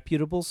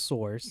reputable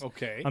source.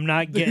 Okay. I'm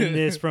not getting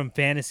this from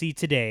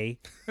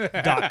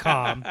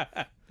fantasytoday.com. All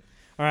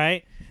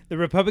right. The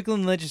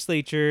Republican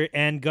legislature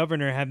and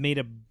governor have made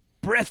a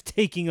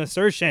breathtaking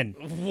assertion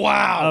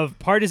Wow. of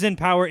partisan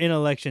power in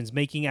elections,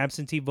 making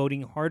absentee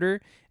voting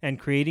harder and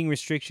creating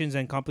restrictions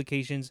and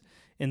complications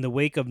in the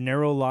wake of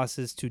narrow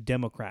losses to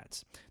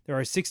Democrats. There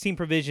are 16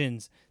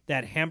 provisions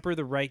that hamper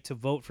the right to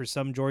vote for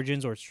some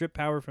Georgians or strip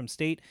power from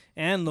state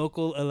and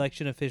local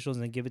election officials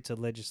and give it to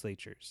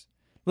legislators,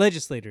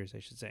 I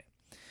should say.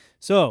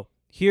 So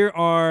here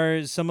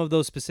are some of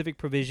those specific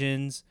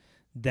provisions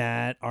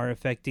that are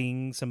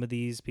affecting some of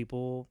these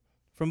people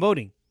from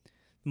voting.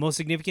 The most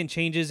significant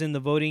changes in the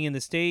voting in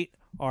the state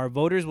are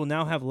voters will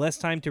now have less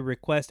time to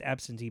request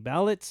absentee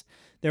ballots.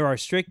 There are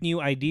strict new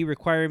ID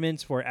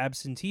requirements for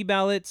absentee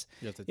ballots.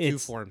 you have to two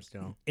it's- forms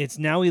now. It's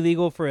now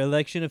illegal for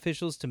election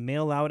officials to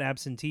mail out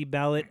absentee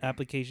ballot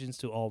applications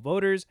to all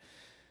voters.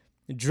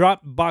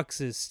 Drop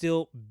boxes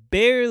still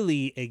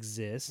barely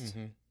exist.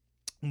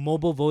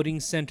 Mobile voting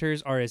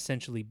centers are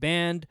essentially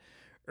banned.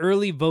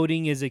 Early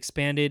voting is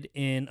expanded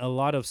in a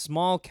lot of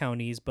small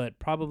counties, but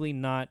probably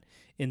not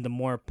in the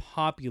more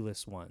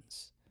populous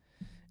ones,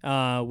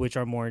 which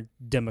are more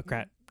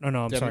Democrat. Oh,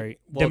 no, I'm sorry.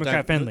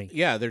 Democrat friendly.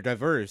 Yeah, they're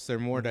diverse. They're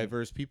more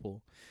diverse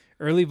people.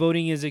 Early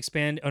voting is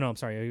expanded. Oh, no, I'm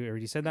sorry. I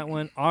already said that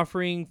one.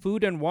 Offering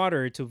food and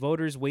water to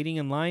voters waiting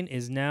in line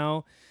is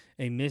now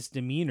a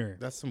misdemeanor.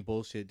 That's some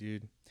bullshit,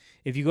 dude.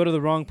 If you go to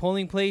the wrong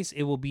polling place,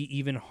 it will be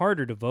even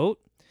harder to vote.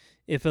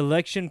 If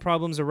election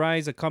problems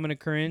arise, a common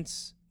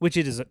occurrence, which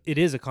it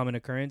is a common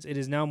occurrence, it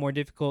is now more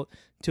difficult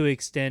to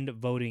extend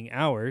voting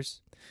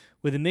hours.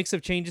 With a mix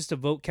of changes to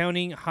vote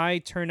counting, high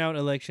turnout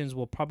elections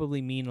will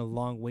probably mean a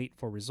long wait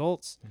for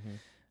results.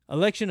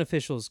 Election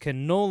officials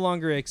can no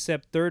longer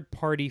accept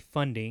third-party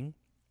funding,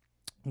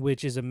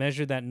 which is a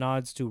measure that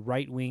nods to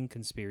right-wing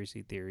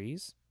conspiracy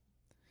theories.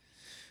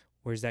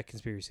 Where's that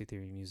conspiracy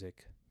theory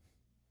music?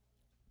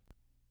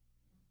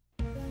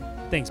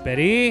 Thanks,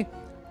 Betty.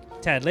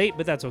 Tad late,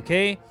 but that's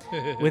okay.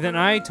 With an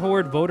eye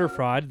toward voter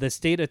fraud, the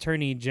state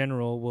attorney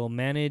general will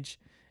manage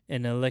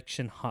an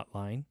election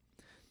hotline.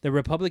 The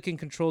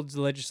Republican-controlled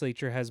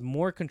legislature has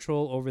more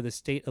control over the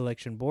state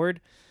election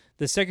board.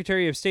 The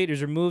Secretary of State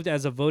is removed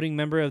as a voting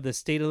member of the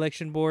state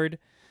election board.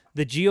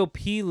 The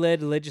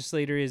GOP-led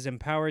legislature is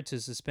empowered to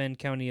suspend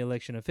county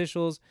election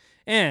officials,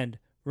 and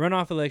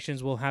runoff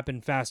elections will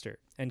happen faster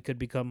and could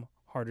become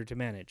harder to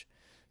manage.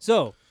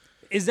 So,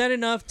 is that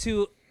enough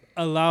to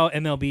allow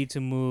MLB to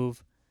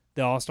move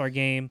the All-Star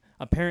game?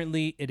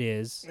 Apparently, it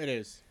is. It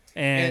is.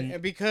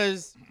 And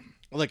because,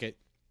 look,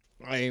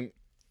 I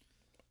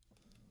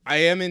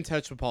am in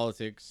touch with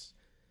politics.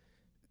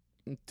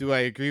 Do I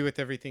agree with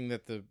everything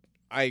that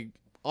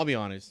I'll be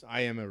honest,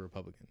 I am a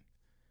Republican.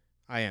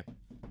 I am.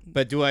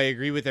 But do I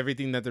agree with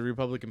everything that the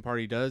Republican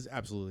Party does?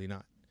 Absolutely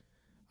not.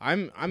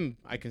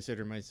 I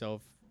consider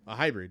myself a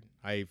hybrid.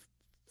 I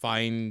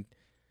find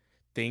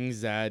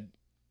things that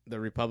the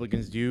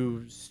Republicans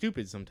do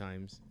stupid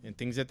sometimes, and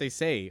things that they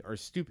say are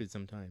stupid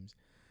sometimes.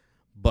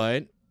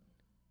 But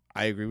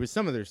I agree with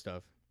some of their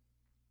stuff.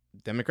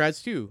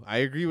 Democrats too. I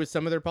agree with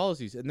some of their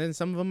policies, and then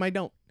some of them I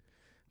don't.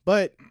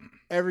 But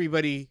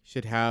everybody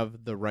should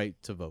have the right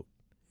to vote.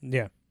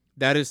 yeah.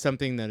 That is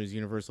something that is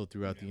universal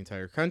throughout the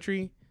entire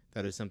country.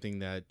 That is something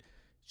that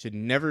should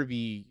never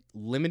be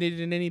limited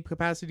in any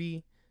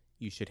capacity.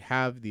 You should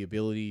have the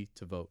ability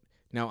to vote.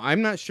 Now,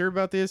 I'm not sure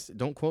about this.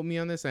 Don't quote me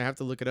on this. I have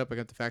to look it up. I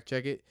got to fact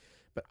check it.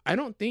 But I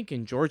don't think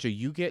in Georgia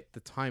you get the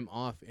time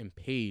off and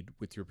paid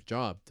with your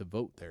job to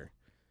vote there.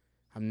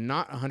 I'm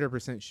not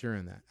 100% sure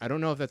on that. I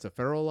don't know if that's a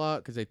federal law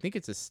because I think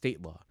it's a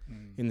state law.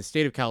 In the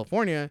state of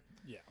California,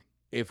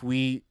 if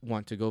we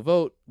want to go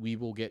vote, we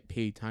will get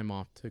paid time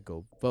off to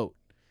go vote.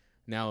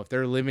 Now, if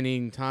they're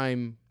limiting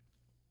time,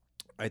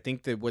 I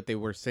think that what they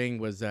were saying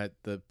was that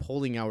the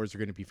polling hours are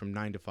going to be from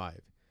 9 to 5.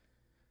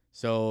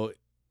 So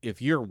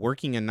if you're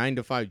working a 9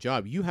 to 5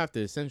 job, you have to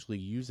essentially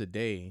use a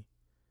day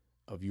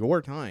of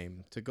your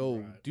time to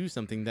go do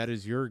something that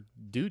is your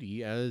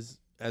duty as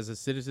a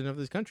citizen of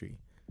this country.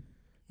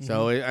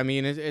 So I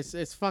mean,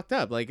 it's fucked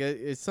up. Like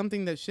it's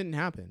something that shouldn't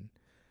happen.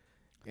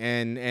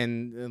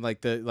 And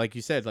like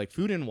you said, like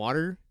food and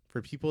water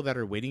for people that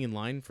are waiting in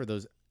line for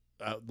those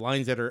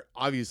lines that are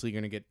obviously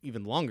going to get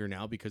even longer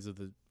now because of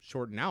the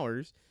shortened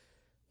hours.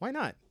 Why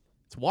not?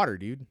 It's water,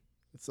 dude.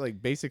 It's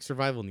like basic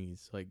survival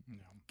needs. Like,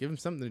 give them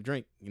something to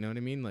drink. You know what I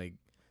mean? Like,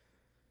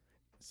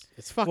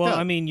 it's fucked up. Well,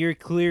 I mean, you're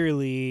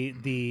clearly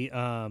the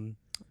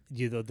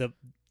the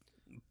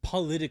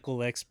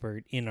political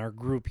expert in our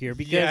group here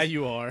because Yeah,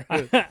 you are.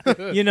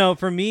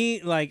 for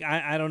me, like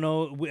I don't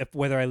know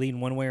whether I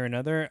lean one way or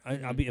another.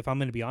 If I'm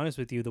going to be honest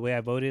with you, the way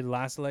I voted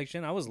last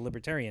election, I was a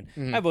libertarian.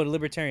 I voted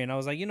libertarian. I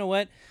was like, you know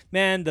what,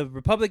 man, the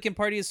Republican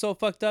Party is so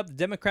fucked up. The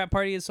Democrat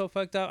Party is so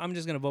fucked up. I'm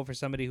just going to vote for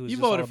somebody who's You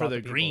just all voted for about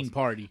the peoples. Green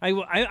Party. I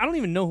don't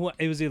even know who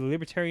it was, either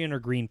Libertarian or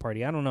Green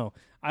Party. I don't know.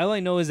 All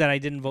I know is that I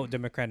didn't vote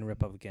Democrat and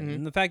Republican.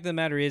 And the fact of the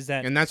matter is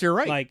that, and that's your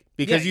right. like,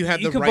 because yeah, you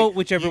have you the can right, vote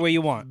whichever way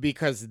you want.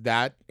 Because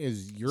that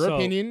is your So-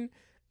 opinion,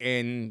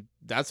 and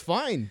that's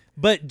fine.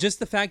 But just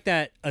the fact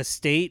that a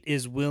state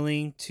is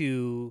willing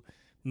to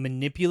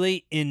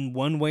manipulate in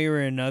one way or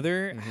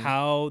another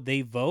how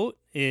they vote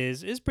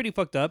is pretty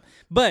fucked up.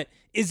 But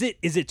is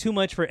it too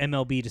much for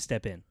MLB to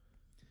step in?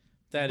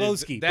 That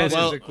Boski, is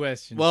Boski. the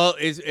question. Well,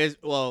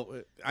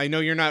 I know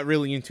you're not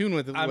really in tune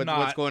with I'm what's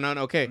not. going on.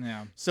 Okay,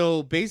 Yeah.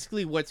 so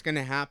basically, what's going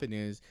to happen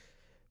is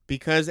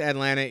because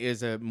Atlanta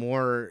is a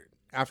more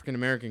African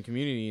American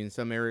community in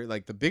some area,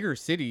 like the bigger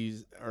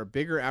cities are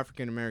bigger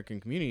African American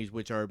communities,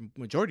 which are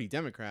majority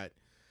Democrat.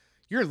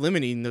 You're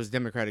limiting those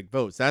Democratic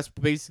votes. That's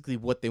basically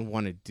what they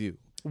want to do.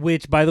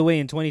 Which, by the way,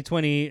 in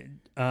 2020,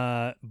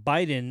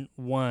 Biden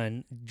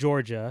won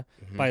Georgia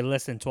by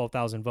less than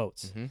 12,000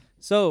 votes.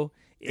 So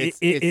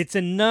it's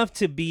enough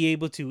to be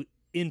able to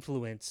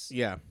influence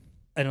Yeah,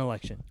 an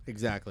election.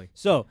 exactly.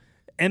 So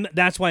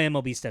that's why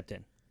MLB stepped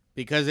in.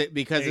 Because you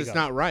it's go.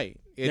 not right.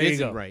 It There you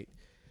isn't go. right.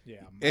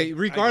 yeah.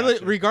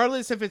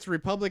 Regardless if it's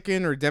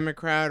Republican or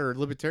Democrat or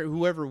Libertarian,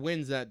 whoever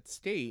wins that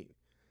state,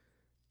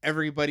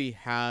 everybody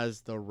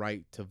has the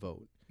right to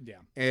vote. Yeah.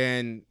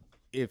 And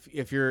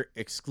if you're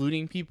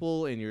excluding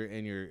people and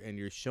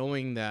you're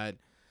showing that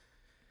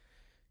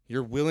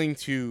you're willing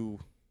to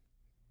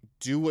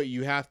do what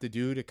you have to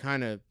do to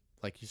kind of,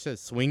 like you said,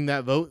 swing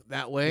that vote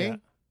that way,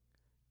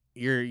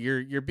 Yeah.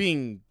 you're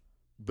being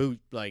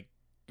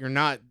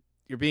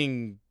you're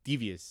being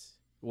devious,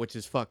 which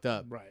is fucked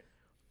up. Right.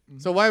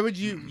 So why would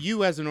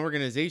you as an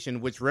organization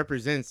which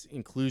represents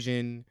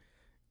inclusion,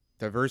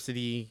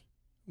 diversity,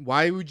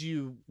 why would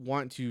you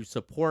want to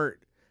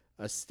support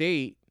a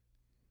state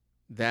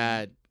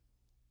that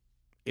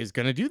is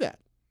going to do that?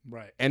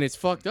 Right. And it's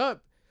fucked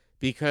up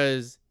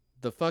because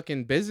the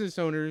fucking business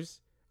owners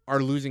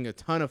are losing a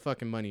ton of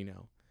fucking money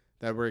now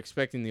that we're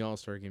expecting the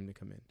All-Star game to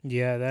come in.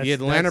 Yeah, that's The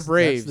Atlanta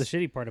Braves That's the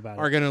shitty part about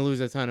Are it. going to lose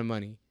a ton of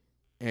money.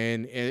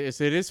 And it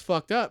is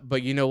fucked up.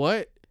 But you know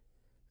what?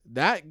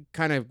 That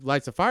kind of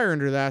lights a fire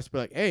under the ass. Be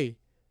like, hey,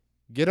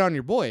 get on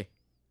your boy.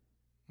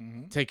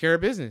 Mm-hmm. Take care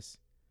of business.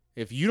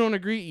 If you don't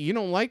agree, you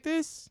don't like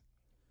this,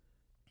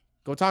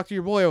 go talk to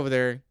your boy over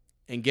there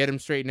and get him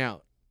straightened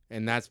out.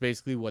 And that's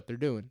basically what they're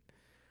doing.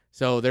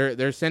 So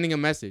they're sending a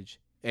message.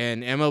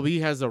 And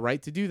MLB has the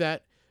right to do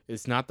that.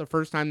 It's not the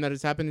first time that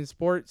it's happened in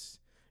sports.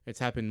 It's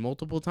happened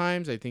multiple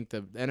times. I think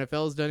the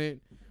NFL's done it.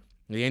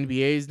 The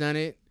NBA's done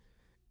it.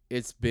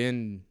 It's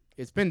been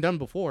done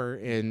before,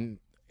 and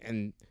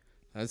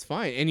that's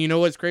fine. And you know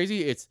what's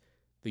crazy? It's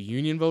the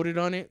union voted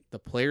on it. The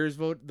players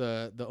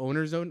the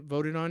owners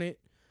voted on it.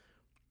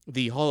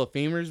 The Hall of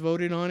Famers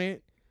voted on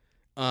it.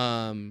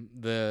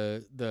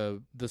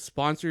 The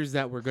sponsors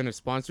that were going to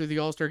sponsor the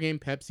All-Star game,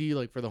 Pepsi,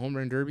 like for the home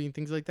run derby and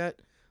things like that,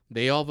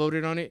 they all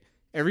voted on it.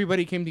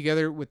 Everybody came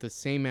together with the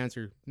same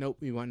answer. Nope,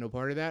 we want no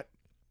part of that.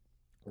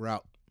 We're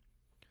out.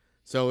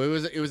 So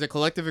it was a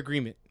collective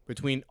agreement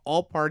between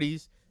all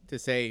parties to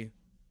say,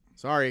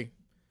 sorry,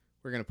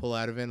 we're going to pull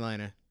out of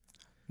Atlanta.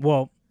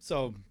 Well,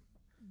 So,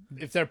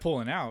 if they're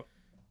pulling out,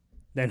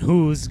 then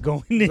who's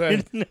going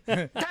in?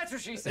 that's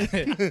what she said.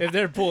 If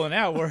they're pulling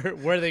out,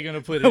 where are they going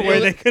to put it? Where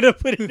in? they could have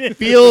put it in?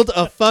 Field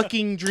of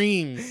fucking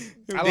dreams.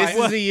 I This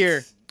like- is the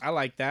year. I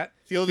like that.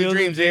 Field Field of of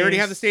Dreams. They already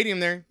Dreams. have the stadium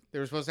there. They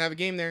were supposed to have a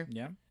game there.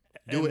 Yeah,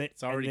 Do it.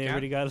 it's already They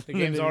already got the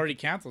game's already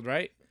canceled,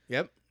 right?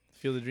 Yep.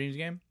 Field of Dreams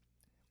game.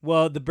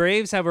 Well, the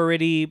Braves have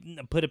already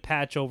put a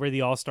patch over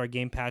the All-Star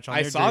game patch on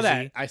I their saw jersey,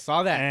 that. I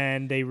saw that.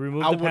 and they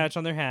removed I the would- patch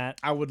on their hat.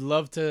 I would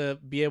love to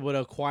be able to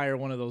acquire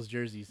one of those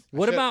jerseys.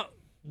 What should-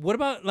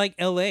 about like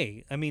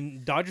LA? I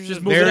mean, Dodgers Just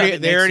have move They it already,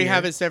 up they next already year.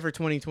 have it set for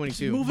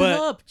 2022. Move But it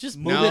up. Just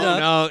move move it up.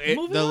 No,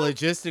 Move it the up.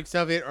 logistics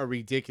of it are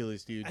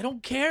ridiculous, dude. I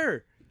don't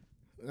care.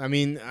 I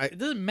mean, It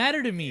doesn't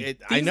matter to me. I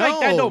Things know.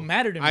 like that don't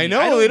matter to me. I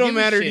know they don't give a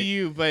matter to shit.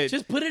 you, but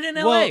Just put it in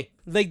Well, LA.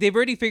 like they've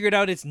already figured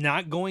out it's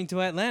not going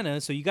to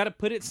Atlanta, so you got to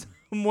put it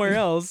somewhere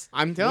else.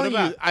 I'm What telling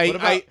about,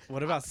 you,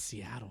 what about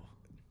Seattle?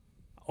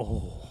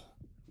 Oh,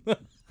 but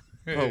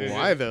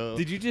why though?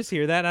 did you just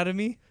hear that out of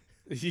me?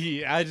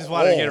 Yeah, I just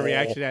wanted to get a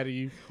reaction out of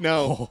you.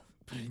 No,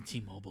 Put it in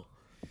T-Mobile.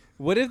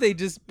 What if they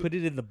just put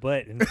it in the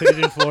butt and put it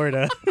in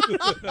Florida?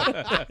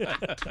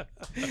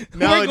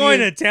 No, We're going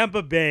dude. to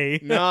Tampa Bay.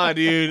 nah,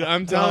 dude.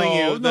 I'm telling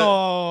you,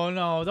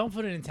 No, don't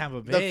put it in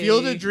Tampa Bay. the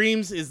Field of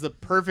Dreams is the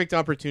perfect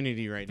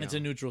opportunity right now. It's a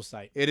neutral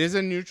site. It is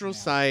a neutral Yeah.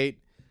 site.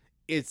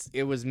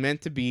 It was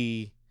meant to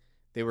be.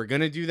 They were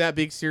gonna do that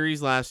big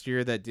series last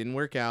year that didn't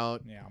work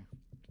out. Yeah,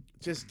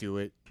 Just do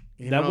it.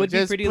 You That know, would be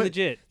just pretty put-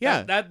 legit.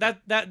 Yeah,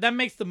 that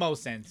makes the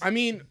most sense. I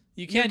mean,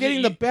 You you're can't getting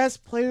ju- the you-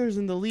 best players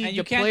in the league And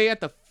you to can't- play at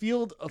the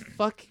Field of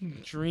fucking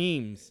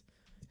Dreams.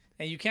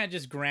 and you can't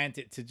just grant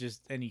it to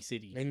just any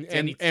city. And To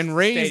any and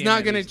Ray's stadium not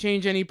that gonna is-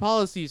 change any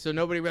policy, so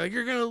nobody will be like,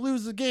 you're gonna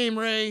lose the game,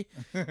 Ray.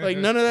 Like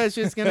none of that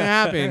shit's gonna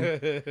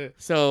happen.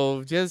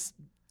 So just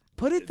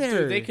put it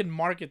there, Dude, they can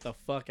market the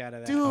fuck out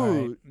of that. dude.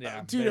 Alright.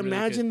 Yeah, Dude, they really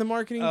imagine could. the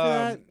marketing for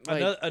that.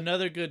 Like,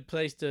 Another good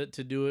place to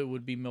do it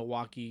would be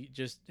Milwaukee,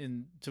 just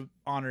to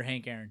honor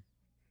Hank Aaron,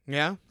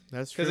 yeah,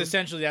 that's true. because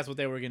essentially that's what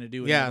they were gonna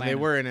do. In Yeah, Atlanta. they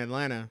were in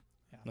Atlanta.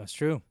 That's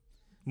true.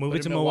 Move Put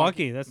it to in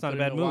Milwaukee. That's not Put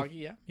a in bad Milwaukee,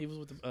 Yeah, he was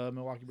with the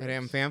Milwaukee At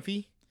Braves. Amphamfi.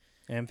 move.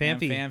 And And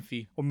Fanfi.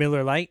 Fanfi. Or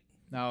Miller Lite.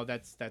 No,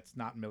 that's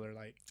not Miller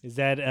Lite. Is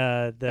that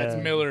the?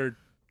 That's Miller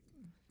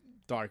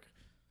Dark.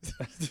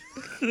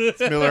 It's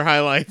Miller High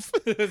Life.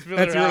 That's Miller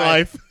That's your High.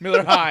 life.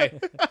 Miller High.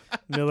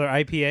 Miller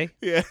IPA.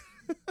 Yeah.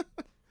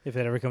 If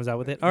it ever comes out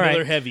with it. All right.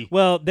 Miller Heavy.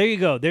 Well, there you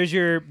go. There's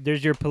your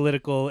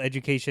political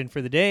education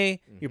for the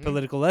day. Your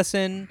political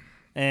lesson,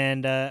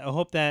 and I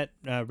hope that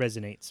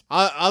resonates.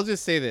 I'll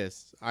just say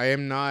this: I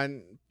am not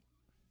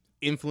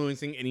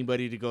influencing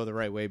anybody to go the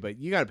right way, but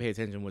you got to pay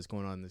attention to what's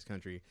going on in this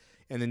country,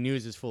 and the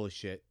news is full of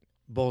shit,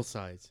 both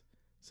sides.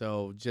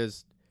 So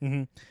just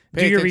Mm-hmm.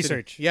 pay Do your attention.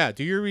 research. Yeah,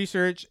 do your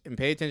research and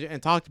pay attention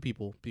and talk to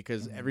people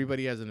because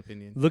everybody has an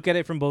opinion. Look at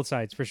it from both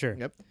sides for sure.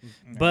 Yep.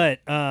 But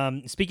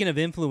speaking of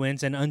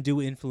influence and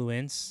undue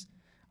influence,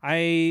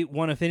 I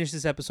want to finish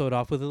this episode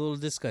off with a little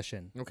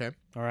discussion. Okay.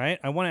 All right.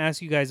 I want to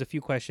ask you guys a few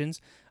questions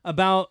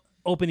about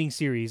opening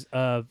series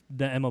of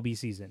the MLB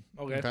season.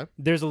 Okay.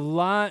 There's a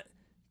lot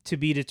to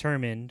be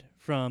determined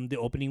from the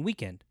opening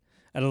weekend,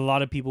 and a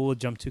lot of people will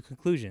jump to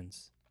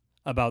conclusions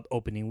about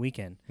opening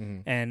weekend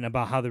and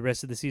about how the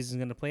rest of the season is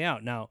going to play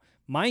out. Now,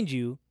 mind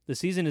you, the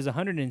season is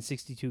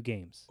 162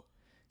 games.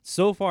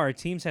 So far,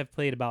 teams have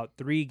played about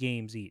 3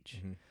 games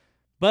each.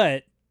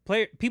 But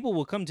people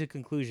will come to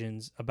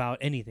conclusions about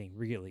anything,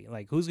 really.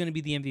 Like, who's going to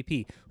be the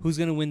MVP? Who's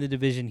going to win the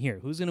division here?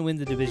 Who's going to win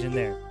the division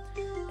there?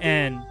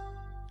 And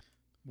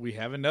We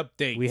have an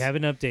update. We have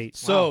an update.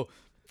 So,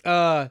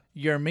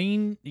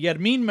 Yermin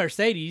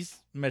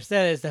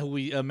Mercedes that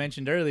we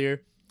mentioned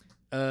earlier,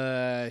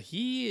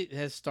 he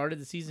has started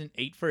the season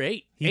 8 for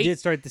 8. He did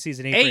start the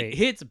season 8 for 8.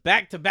 hits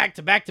back to back.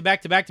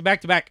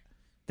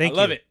 Thank I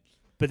love you. it.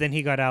 But then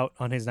he got out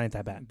on his 9th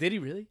at bat. Did he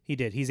really? He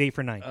did. He's 8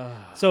 for 9.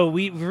 So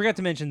we forgot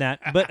to mention that.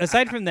 But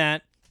aside from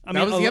that, I mean,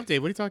 that was the update.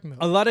 What are you talking a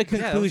about? lot of that was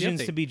the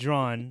conclusions update. to be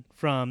drawn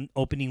from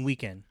opening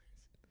weekend.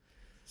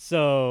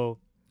 So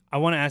I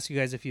want to ask you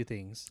guys a few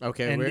things.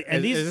 Okay,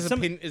 and these is some,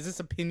 this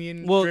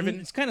opinion well,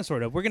 driven? it's kind of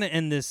sort of. We're gonna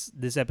end this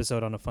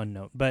episode on a fun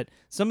note, but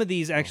some of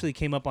these actually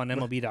came up on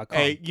MLB.com.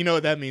 Hey, you know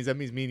what that means? That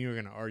means me and you are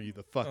gonna argue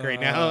the fuck right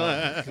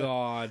now.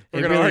 God. We're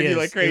It gonna really argue is.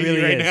 like It crazy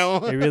really right is. now.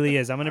 It really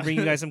is. I'm gonna bring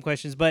you guys some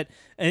questions, but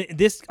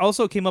this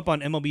also came up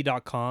on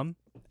MLB.com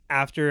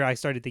after I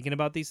started thinking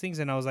about these things,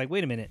 and I was like,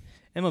 wait a minute,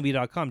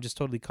 MLB.com just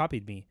totally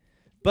copied me,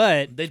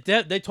 but They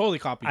totally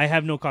copied. I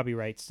have no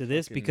copyrights to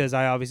this because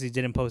I obviously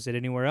didn't post it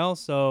anywhere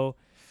else. So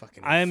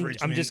Fucking I'm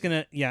infringement.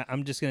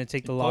 just gonna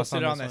take the loss Post on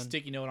it this on that one.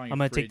 sticky note on your I'm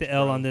gonna take fridge, the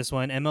L bro. on this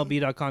one.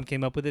 MLB.com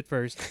came up with it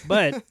first,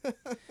 but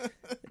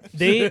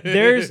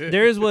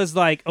theirs was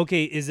like,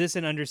 okay, is this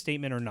an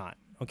understatement or not?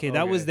 Okay,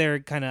 that was their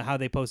kind of how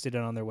they posted it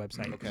on their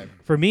website. Okay.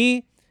 For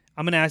me,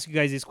 I'm gonna ask you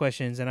guys these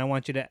questions, and I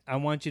want you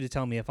to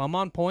tell me if I'm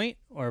on point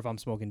or if I'm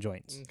smoking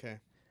joints. Okay.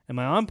 Am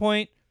I on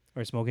point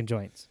or smoking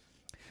joints?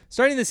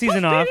 Starting the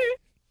season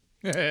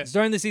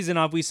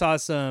off, we saw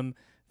some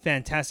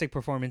fantastic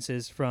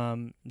performances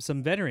from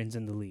some veterans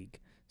in the league,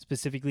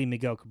 specifically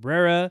Miguel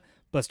Cabrera,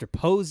 Buster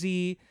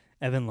Posey,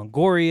 Evan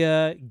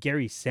Longoria,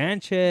 Gary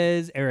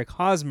Sanchez, Eric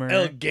Hosmer.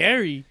 El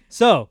Gary.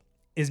 So,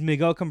 is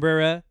Miguel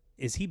Cabrera,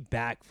 is he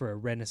back for a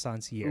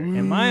renaissance year?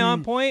 Am I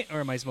on point or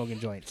am I smoking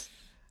joints?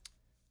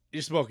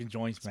 You're smoking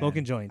joints, man.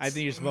 Smoking joints. I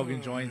think you're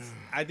smoking joints.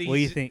 I think What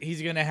do you he's- think?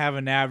 He's gonna have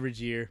an average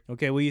year.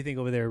 Okay, what do you think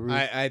over there, Ruth?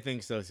 I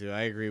think so too.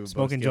 I agree with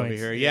Smoking Boski over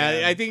joints. here.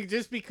 Yeah, Yeah. I think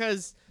just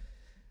because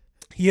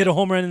He hit a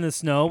home run in the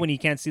snow when he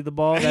can't see the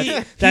ball. That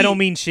He- don't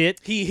mean shit.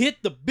 He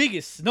hit the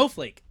biggest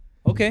snowflake.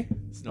 Okay. Okay.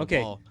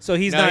 snowball. So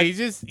he's No, not.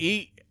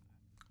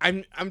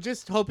 I'm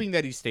just hoping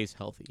that he stays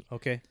healthy.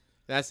 Okay.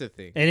 That's the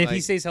thing. And if he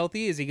Like, stays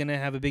healthy, is he gonna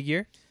have a big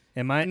year?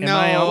 Am I no,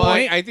 on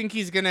point? I think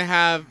he's gonna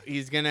have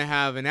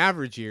an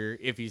average year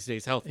if he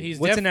stays healthy. He's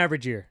What's def- an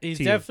average year? He's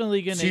to you?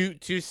 definitely gonna.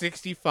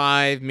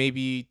 265,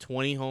 maybe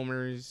 20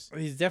 homers,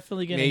 He's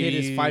definitely gonna maybe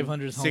hit his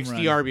 500th home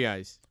 60 run.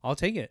 RBIs. I'll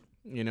take it.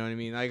 You know what I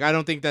mean? Like I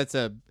don't think that's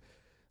a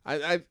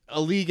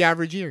league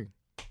average year.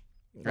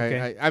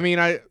 Okay. I mean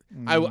I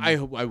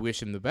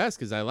wish him the best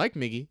because I like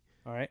Miggy,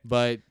 All right.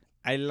 but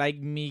I like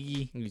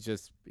Miggy. he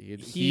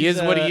He's,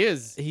 is what he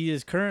is. He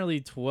is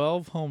currently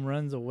 12 home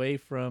runs away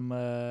from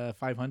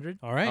 500.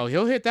 All right. Oh,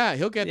 he'll hit that.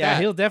 He'll get Yeah,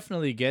 that. he'll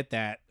definitely get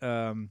that.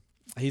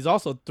 He's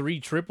also 3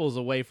 triples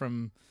away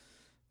from.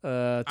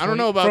 20, don't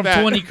know about from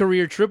that. 20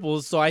 career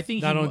triples. So I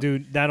think that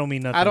don't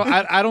mean nothing.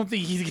 I don't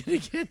think he's gonna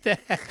get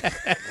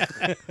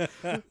that.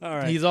 All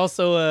right. He's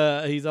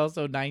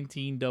also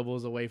 19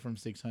 doubles away from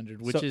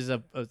 600, which So- is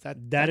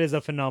that is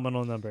a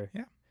phenomenal number.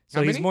 Yeah. So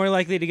How he's many? more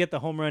likely to get the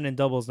home run and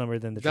doubles number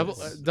than the double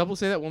triples.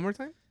 say that one more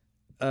time.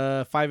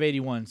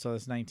 581. So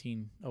that's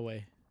 19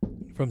 away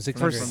From For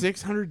 600.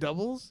 600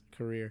 doubles?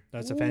 career.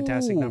 That's a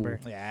fantastic number.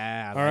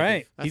 Yeah. I All like right.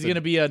 it. That's He's a-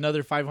 gonna be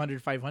another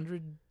 500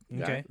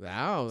 guy, Okay.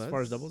 Wow. as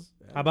far as doubles.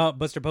 How about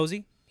Buster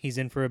Posey? He's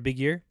in for a big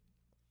year.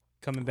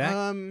 Coming back.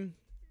 Am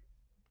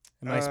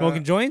I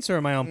smoking joints or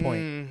am I on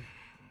point?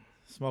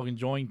 Smoking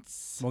joints.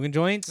 Smoking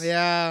joints?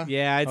 Yeah.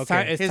 Yeah, it's Okay.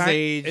 time. It's His time.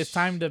 age. It's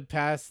time to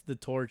pass the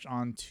torch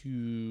on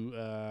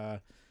to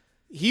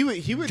He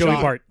would Joey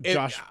Bart.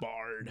 Josh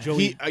Bard. You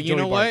Joey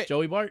know Bart. what?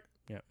 Joey Bart.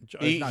 Yeah.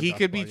 He Not he Josh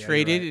could Bard, be yeah,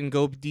 traded you're and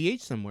go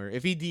DH somewhere.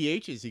 If he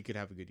DHs, he could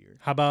have a good year.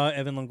 How about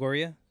Evan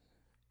Longoria?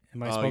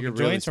 Am I Oh, smoking you're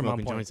really joints or am I on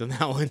smoking point? joints on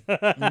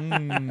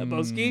that one.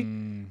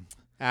 Boski?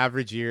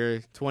 Average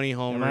year, 20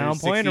 homers. Am I on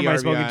point or 60 am I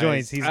smoking RBIs,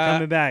 joints? He's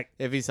coming back.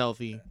 if he's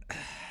healthy.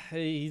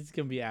 He's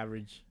gonna be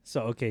average.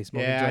 So, okay,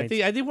 smoking Yeah, joints.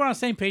 I think we're on the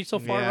same page so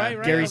far, Yeah.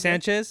 right? Gary Okay.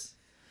 Sanchez?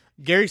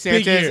 Gary Big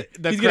Sanchez, year.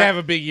 He's gonna have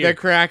a big year. The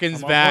Kraken's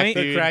I'm on back, point.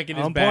 The dude. Kraken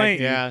is On back. point.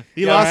 dude. Yeah,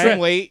 he Yeah, lost right. some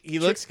weight. He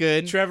looks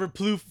good. Trevor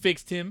Plouffe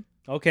fixed him.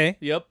 Okay,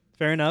 Yep.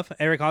 fair enough.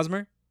 Eric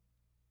Hosmer?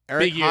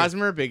 Eric big year.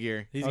 Hosmer, big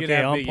year. He's Okay, gonna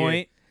have a on big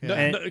point. year.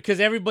 And-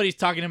 Because everybody's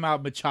talking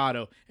about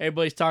Machado.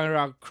 Everybody's talking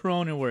about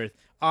Cronenworth.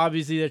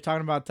 Obviously, they're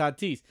talking about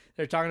Tatis.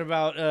 They're talking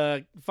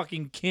about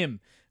fucking Kim,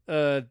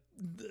 the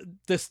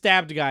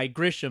stabbed guy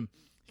Grisham,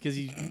 because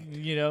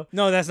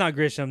No, that's not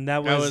Grisham.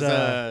 That That was,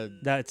 was,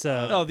 that's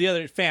oh, the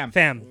other Fam.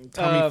 Tommy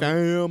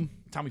Pham.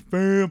 Tommy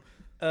Pham.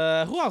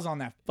 Who else on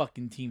that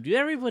fucking team, dude?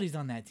 Everybody's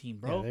on that team,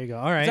 Yeah, bro. there you go.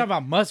 All We're right. talking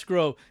about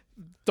Musgrove,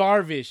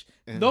 Darvish.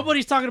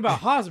 Nobody's talking about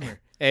Hosmer.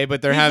 Hey,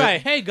 but they're He's having.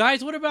 like, hey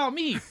guys, what about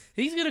me?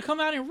 He's gonna come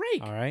out and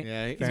rake. All right.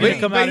 Yeah, Fair but,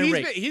 enough. come out and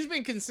rake. he's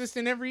been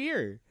consistent every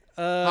year.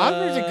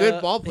 Hosmer's a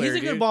good ball player,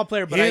 He's a good dude. ball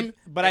player, but Him-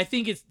 I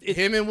think it's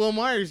Him and Will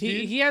Myers,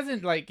 dude. he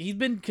hasn't he's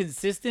been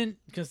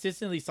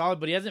consistently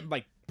solid, but he hasn't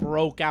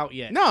broke out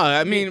yet. No,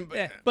 I mean,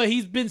 Yeah, but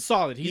he's been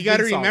solid. you got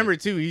to remember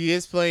too, he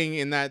is playing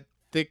in that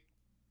thick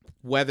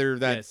weather,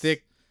 that Yes.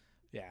 thick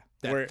Yeah.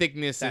 Where-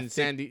 thickness that in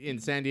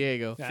San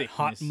Diego. That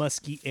hot, thickness.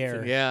 musky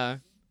air. Yeah,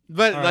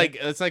 but All like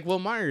it's like Will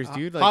Myers,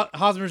 dude. Like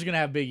Hosmer's gonna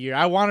have a big year.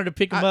 I wanted to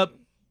pick him up.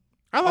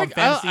 I like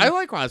fantasy. I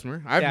like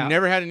Hosmer. I've Yeah.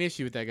 never had an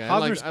issue with that guy.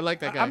 Hosmer's- I like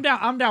that guy.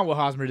 I'm down with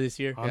Hosmer this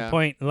year. On Yeah.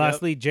 point. And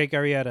lastly, Jake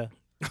Arrieta.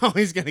 Oh,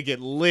 he's gonna get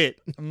lit.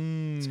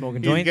 Smoking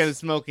He's joints. gonna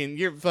smoking.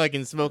 You're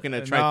fucking smoking a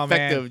No, trifecta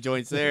man. of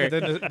joints there.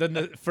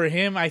 For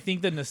him, I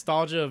think the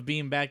nostalgia of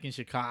being back in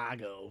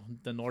Chicago,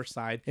 the North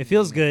Side. It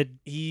feels good.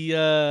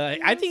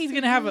 I think he's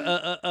gonna have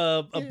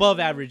a above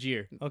average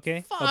year.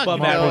 Okay. Fuck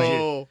above average year.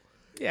 no.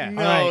 Yeah,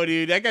 No, All right.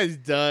 dude, that guy's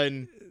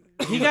done.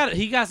 he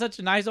got such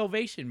a nice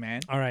ovation,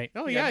 man. All right.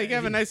 Oh yeah, you can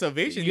have a nice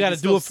ovation. You got to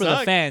can do still it for the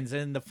suck. fans,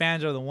 and the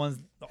fans are the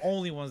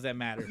only ones that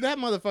matter. That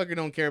motherfucker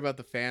don't care about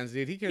the fans,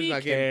 dude. He cares He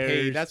about getting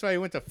paid. cares. That's why he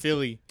went to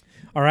Philly.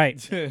 All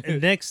right.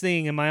 And next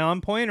thing, am I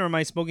on point or am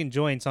I smoking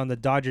joints on the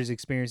Dodgers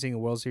experiencing a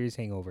World Series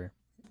hangover?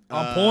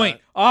 On point,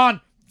 on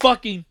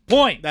fucking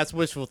point. That's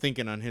wishful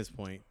thinking on his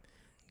point.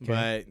 Okay.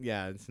 But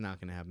yeah, it's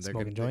not gonna happen. They're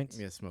Smoking gonna, joints?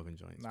 Yeah, smoking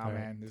joints. Nah,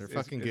 man, They're it's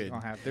fucking good.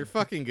 gonna happen. They're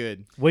fucking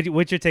good.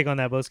 What's your take on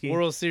that, Boski?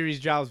 World Series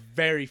job's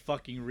very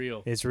fucking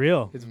real. It's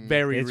real. It's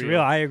very It's real.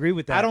 real. I agree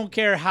with that. I don't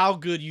care how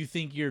good you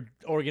think your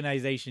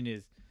organization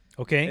is.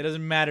 It Okay.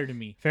 doesn't matter to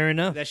me. Fair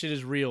enough. That shit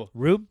is real.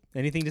 Rube,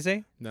 anything to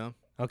say? No.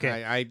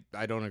 Okay.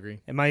 I don't agree.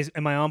 Am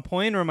I on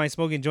point or am I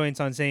smoking joints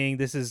on saying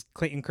this is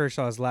Clayton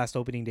Kershaw's last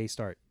opening day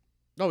start?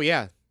 Oh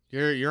yeah,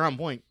 you're on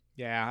point.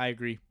 Yeah, I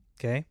agree.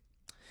 Okay.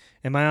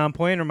 Am I on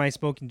point or am I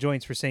smoking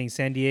joints for saying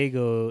San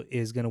Diego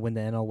is going to win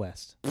the NL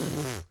West?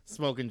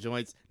 Smoking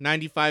joints.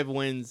 95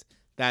 wins.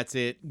 That's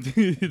it.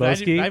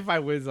 Boski?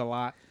 95 wins a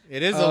lot.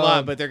 It is a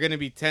lot, but they're going to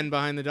be 10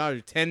 behind the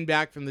Dodgers. 10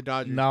 back from the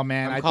Dodgers. No,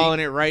 man. I'm calling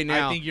it right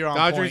now. I think you're on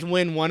Dodgers point.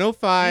 win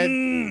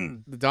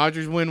 105. The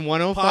Dodgers win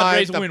 105.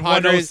 Padres the win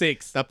Padres,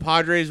 106. The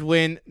Padres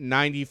win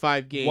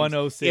 95 games.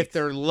 106. If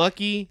they're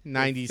lucky,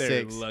 96.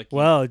 They're lucky.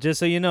 Well, just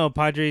so you know,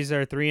 Padres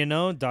are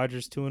 3-0,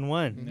 Dodgers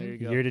 2-1. There you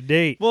go. Year to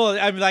date. Well,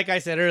 I mean, like I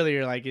said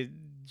earlier, like it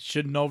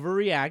shouldn't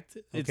overreact.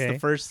 It's Okay. the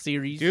first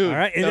series. Dude, All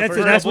right, The that's first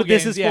what couple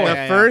this games, is yeah,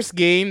 for. The first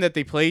game that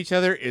they play each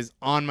other is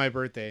on my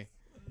birthday.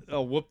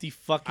 Oh, whoop-de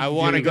fucking. I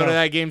want to here we go to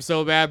that game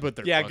so bad, but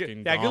they're Yeah,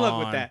 fucking good luck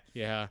with gone. that.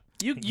 Yeah,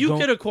 You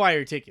Don't- could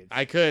acquire tickets.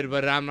 I could,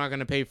 but I'm not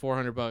gonna pay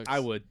 $400. I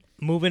would.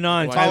 Moving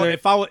on, Why?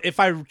 Tyler. If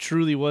I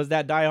truly was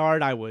that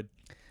diehard, I would.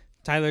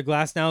 Tyler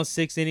Glasnow,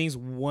 6 innings,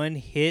 1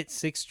 hit,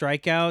 6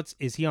 strikeouts.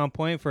 Is he on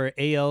point for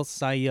AL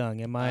Cy Young?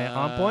 Am I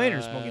on point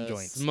or smoking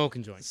joints?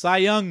 Smoking joints. Cy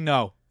Young,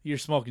 no. You're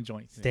smoking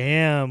joints.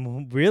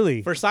 Damn,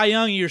 really? For Cy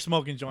Young, you're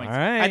smoking joints. All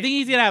right. I think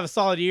he's gonna have a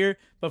solid year,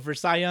 but for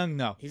Cy Young,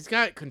 no. He's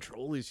got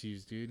control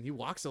issues, dude. He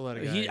walks a lot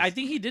of guys. I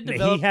think he did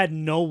develop. He had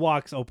no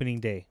walks opening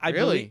day.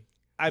 Really?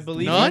 I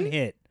believe. None?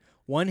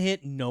 One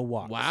hit, no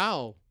walks.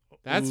 Wow,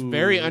 that's Ooh,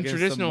 very against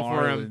the untraditional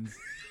for him.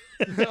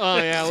 Marlins. Oh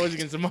yeah, it was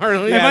against the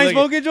Marlins. Am I look-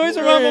 smoking joints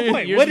or am I on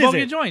point? You're What is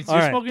smoking it? joints. All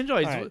You're right. smoking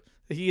joints. All right.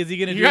 Is he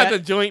gonna You do got that?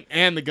 the joint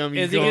and the gummies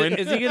Is he going.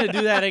 gonna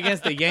do that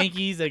against the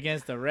Yankees?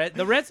 Against the Red?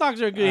 The Red Sox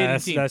are a good hitting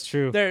team. That's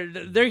true.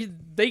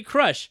 They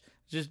crush.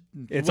 Just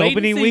It's wait and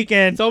opening see.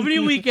 weekend. It's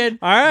opening weekend.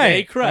 All right.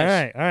 They crush. All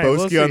right. All right.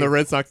 We'll see.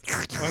 Red Sox.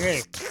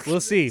 Okay.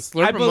 We'll see.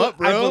 Slurp I, him up,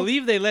 bro. I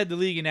believe they led the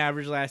league in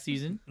average last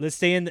season. Let's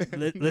stay in.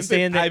 Let's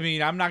stay in the. I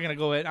mean, I'm not gonna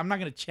go ahead. I'm not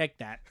gonna check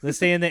that. Let's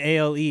stay in the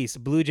AL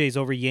East. Blue Jays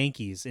over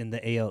Yankees in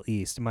the AL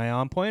East. Am I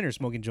on point or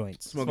smoking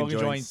joints? Smoking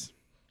joints.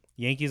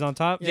 Yankees on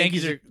top.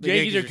 Yankees are- the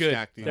Yankees are good.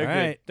 stacked, dude. They're All good.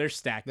 right. They're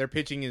stacked. Their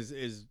pitching is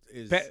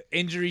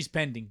Injuries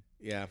pending.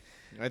 yeah.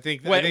 I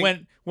think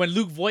When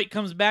Luke Voigt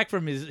comes back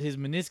from his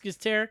meniscus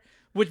tear,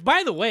 which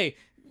by the way,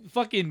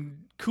 fucking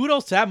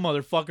kudos to that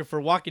motherfucker for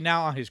walking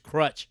out on his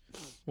crutch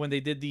when they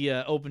did the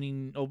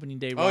opening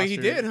day. Oh, roster. he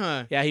did,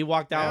 huh? Yeah, he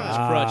walked out on his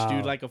crutch,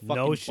 dude, like a fucking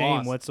No shame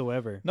boss.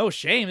 whatsoever. No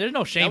shame. There's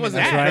no shame That in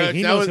wasn't that. That's right. crutch.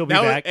 He That knows was- he'll be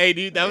that was- back. Hey,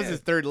 dude, that was his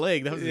third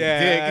leg. That was his dick.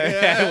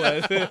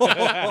 Yeah, it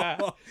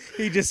was.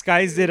 He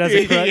disguised it as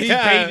a crutch. He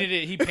Yeah. painted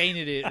it. He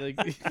painted it.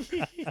 Like,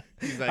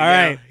 He's like, All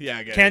right. Yeah,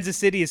 I got it. Kansas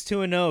City is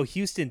 2-0.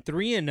 Houston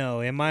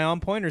 3-0. Am I on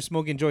point or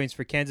smoking joints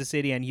for Kansas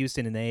City and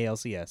Houston in the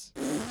ALCS?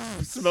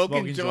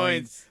 Smoking joints.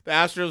 joints. The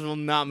Astros will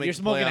not make you're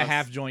smoking playoffs. a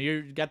half joint.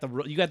 You got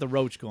the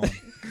roach going.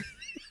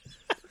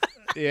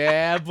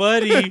 Yeah,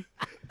 buddy.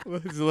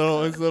 His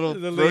little roach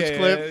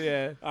clip.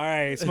 Yeah. All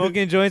right,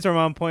 smoking joints are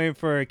on point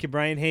for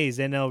Brian Hayes,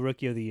 NL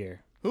Rookie of the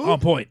Year. Who? On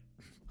point.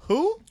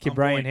 Who?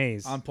 Brian point.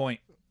 Hayes. On point.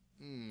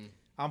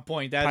 On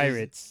point. That is-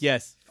 Pirates.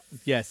 yes.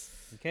 Yes.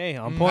 Okay,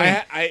 on point.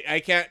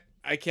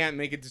 I can't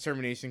make a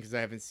determination because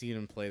I haven't seen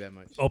him play that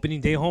much.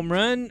 Opening day home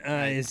run.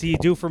 Is he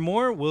due for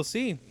more? We'll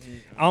see.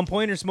 On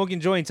point or smoking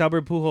joints,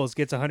 Albert Pujols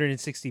gets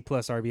 160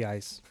 plus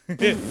RBIs.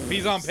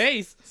 He's on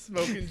pace.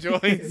 Smoking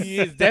joints. He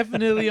is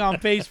definitely on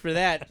pace for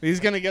that. He's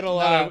gonna get a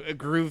lot of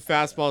groove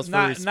fastballs for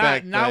Not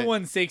respect. not but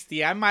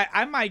 160. I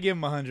might give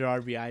him 100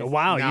 RBIs.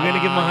 Wow, you're gonna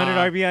give him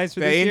 100 RBIs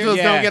for the this Angels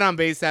Yeah. don't get on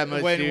base that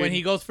much. when dude.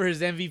 he goes for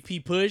his MVP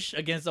push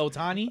against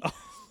Ohtani year?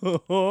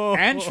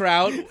 and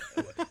Trout,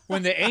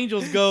 when the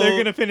Angels go, They're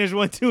gonna finish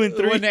 1, 2, and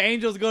 3. when the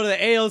Angels go to the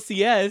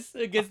ALCS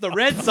against the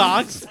Red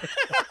Sox.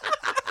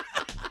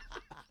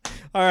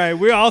 All right,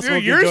 we're all smoking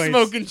Dude, you're joints.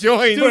 smoking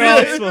joints. We're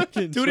all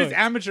smoking Dude, it's joints.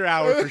 amateur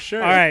hour for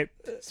sure. All right,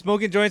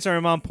 smoking joints are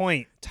on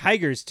point.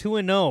 Tigers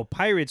 2-0,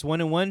 Pirates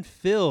 1-1,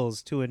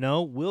 Phils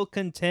 2-0 will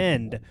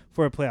contend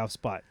for a playoff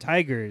spot.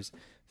 Tigers,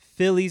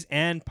 Phillies,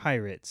 and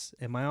Pirates.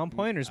 Am I on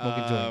point or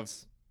smoking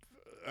joints?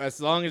 As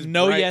long as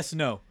No, yes,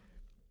 no.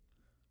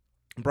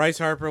 Bryce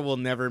Harper will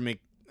never make.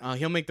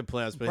 He'll make the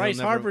playoffs, but Bryce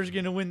he'll never, Harper's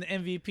going to win the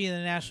MVP in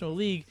the National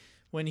League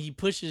when he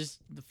pushes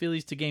the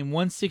Phillies to game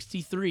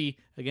 163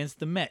 against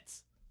the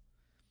Mets.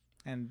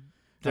 And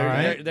All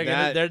right.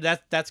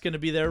 that's going to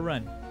be their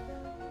run.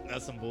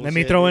 That's some bullshit. Let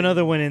me throw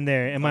another one in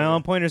there. Am I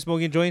on point or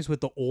smoking joints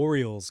with the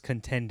Orioles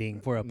contending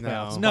for a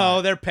playoff spot?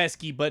 No, they're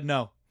pesky, but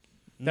no.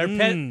 They're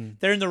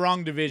they're in the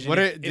wrong division.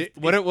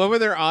 What were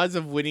their odds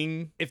of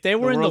winning? If they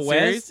were in the World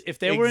Series? West, if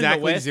they were in the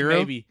Exactly West, zero?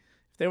 maybe.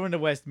 If they were in the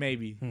West,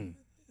 maybe.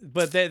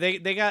 But they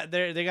got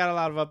a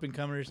lot of up and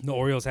comers. The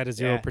Orioles had a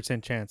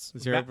 0% chance.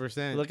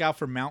 0%. Look out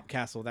for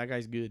Mountcastle. That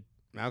guy's good.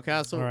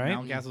 Mountcastle. All right.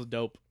 Mountcastle's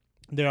dope.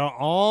 They are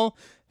all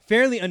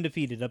fairly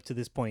undefeated up to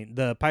this point.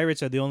 The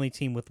Pirates are the only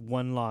team with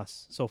one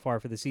loss so far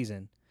for the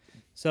season.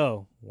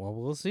 So, well,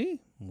 we'll see.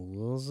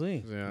 We'll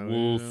see. Yeah,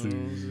 We'll see.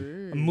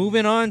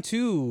 Moving on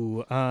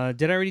to,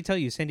 did I already tell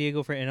you San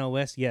Diego for NL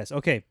West? Yes.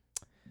 Okay.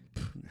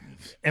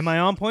 Am I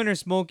on point or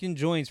smoking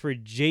joints for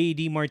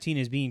J.D.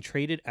 Martinez being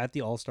traded at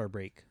the All-Star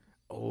break?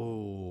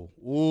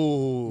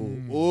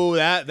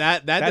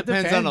 That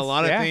depends on a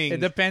lot of Yeah, things. It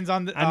depends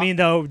on the. I mean,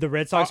 the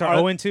Red Sox are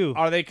 0-2.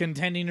 Are they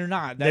contending or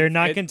not? They're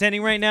not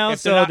contending right now,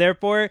 if they're so not-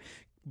 therefore,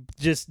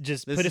 just put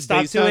a is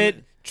stop based to on-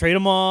 it. Trade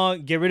them all.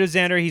 Get rid of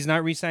Xander. He's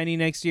not re-signing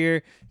next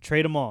year.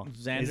 Trade them all.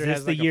 Xander Is this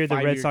has the like a year the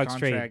Red 5-year Sox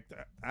trade? contract.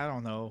 I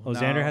don't know. Oh, No.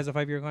 Xander has a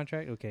 5-year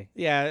contract? Okay.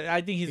 Yeah,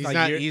 I think he's He's like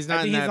not- year, he's I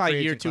not think in he's that like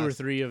free year agent 2 or class.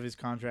 3 of his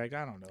contract.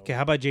 I don't know. Okay,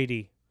 how about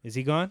JD? Is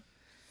he gone?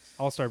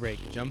 All-Star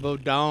break. Jumbo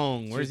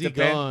Dong. Where's he Just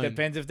depend- going?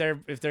 Depends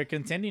if they're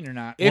contending or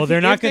not. Well,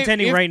 they're not they-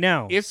 contending right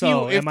now. If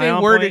so if am I they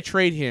on were to point?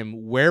 trade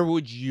him, where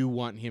would you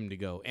want him to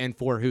go, and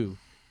for who?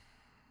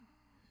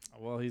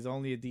 Well, he's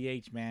only a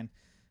DH, man.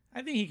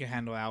 I think he can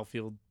handle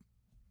outfield.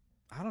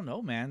 I don't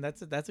know, man.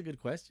 That's a good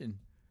question.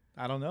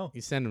 I don't know. You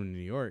send him to New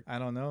York. I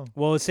don't know.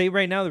 Well, say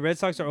right now the Red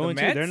Sox are 0-2.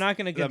 Mets? They're not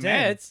going to The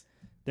contend. Mets.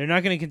 They're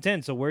not going to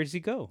contend. So where does he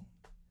go?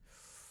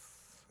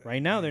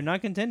 Right now, they're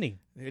not contending.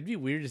 It'd be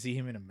weird to see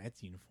him in a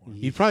Mets uniform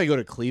He'd probably go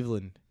to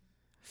Cleveland.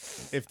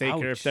 if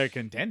they're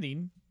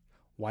contending.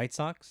 White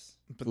Sox?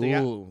 But they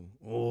got No,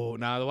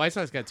 the White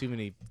Sox got too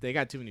many. They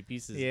got too many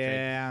pieces. to trade.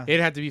 yeah. It'd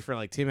have to be for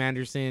like Tim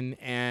Anderson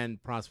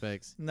and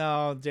prospects.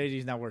 No,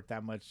 JD's not worth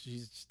that much.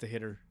 He's just a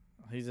hitter.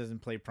 He doesn't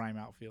play prime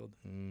outfield.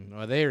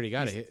 Well, they already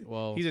got it.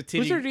 Well, He's a who's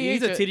titty. their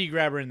He's DH? a titty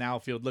grabber in the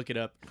outfield. Look it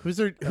up. Who's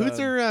their?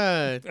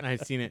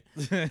 I've seen it.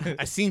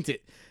 I seen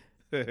it.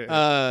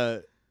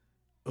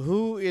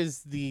 Who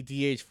is the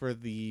DH for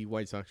the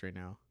White Sox right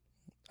now?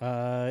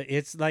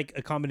 It's like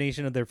a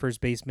combination of their first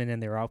baseman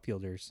and their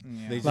outfilders.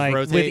 Yeah. They just Like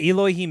rotate. with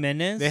Eloy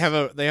Jimenez. They have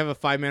a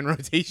 5-man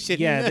rotation.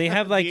 Yeah, they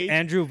have like DH.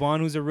 Andrew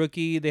Vaughn, who's a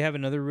rookie. They have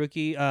another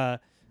rookie.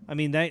 I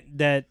mean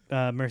that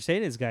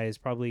Mercedes guy is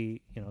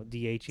probably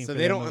DHing. So for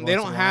they them don't once they in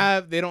don't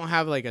a while.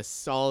 have like a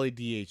solid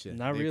DH. Then.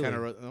 Not They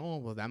really. oh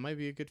well, that might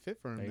be a good fit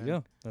for him. There you then,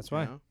 go. That's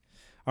why. you know?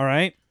 All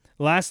right.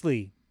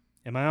 Lastly,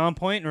 am I on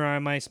point or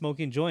am I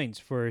smoking joints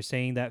for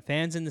saying that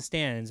fans in the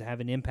stands have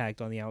an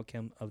impact on the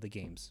outcome of the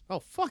games? Oh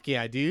fuck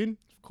yeah, dude.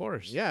 Of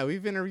course. Yeah,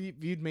 we've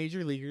interviewed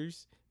major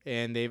leaguers,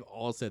 and they've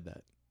all said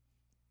that.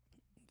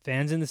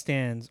 Fans in the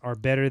stands are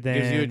better than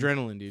Gives you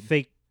adrenaline, dude.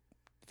 fake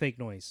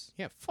noise.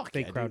 Yeah, fuck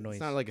fake yeah, crowd dude. noise.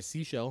 It's not like a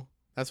seashell.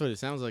 That's what it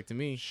sounds like to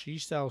me. She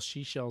sells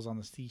seashells on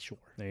the seashore.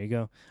 There you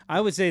go.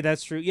 I would say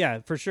that's true. Yeah,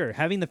 for sure.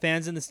 Having the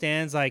fans in the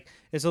stands, like,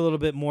 it's a little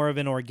bit more of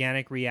an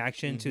organic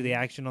reaction to the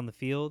action on the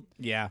field.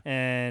 Yeah.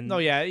 And No,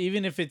 yeah.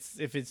 Even if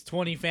it's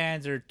 20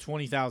 fans or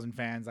 20,000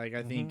 fans, like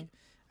I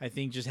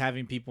think just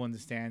having people in the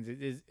stands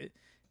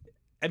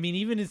I mean,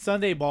 even in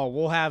Sunday ball,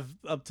 we'll have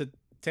up to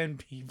 10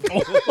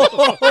 people.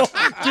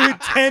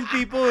 dude, 10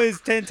 people is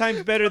 10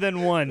 times better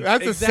than one.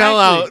 That's Exactly. a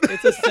sellout.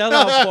 It's a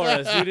sellout for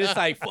us, dude. It's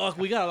like, fuck,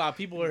 we got a lot of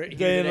people here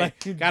today.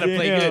 like, Gotta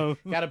play damn. good.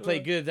 Gotta play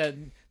good. That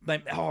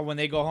like, when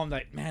they go home,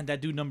 like, man, that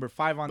dude number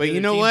 5 on. But the you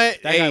other know team, what?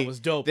 That guy was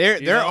dope. There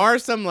you know? are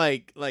some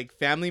like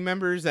family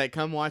members that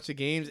come watch the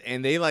games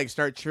and they like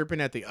start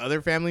chirping at the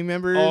other family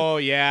members. Oh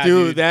yeah,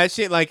 dude, that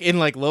shit like in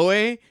like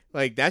Loe,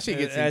 like that shit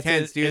gets That's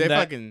intense, dude. in They that-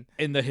 fucking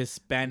in the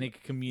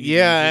Hispanic community.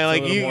 yeah, it's a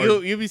like little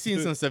more- you'll be seeing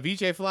some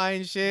ceviche fly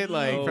and shit,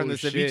 like Oh, from the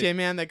ceviche shit.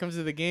 man that comes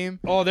to the game.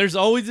 Oh, there's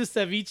always a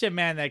ceviche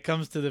man that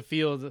comes to the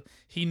field.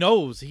 He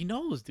knows,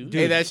 dude.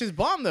 Hey, that's just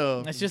bomb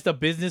though. That's just a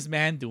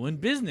businessman doing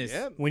business.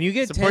 Yep. When you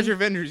get Support 10 your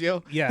vendors,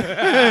 yo.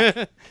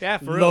 yeah, Yeah,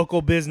 for real.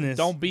 local business.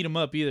 Don't beat him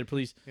up either,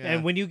 please. Yeah.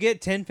 And when you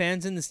get 10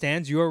 fans in the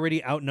stands, you're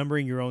already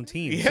outnumbering your own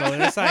team. Yeah. So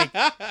it's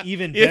like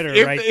even if, better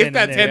if, right if then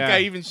that and 10th there. guy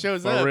Yeah. even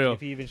shows For up. real. If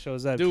he even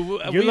shows up. Dude,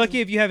 You're we've-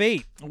 lucky if you have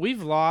 8.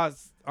 We've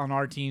lost on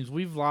our teams.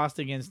 We've lost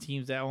against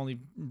teams that only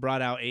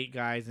brought out 8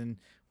 guys, and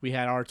we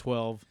had our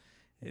 12.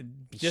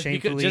 Just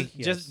Shamefully,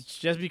 because,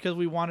 just because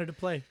we wanted to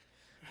play.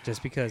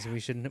 Just because we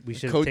should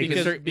have Coach, taken.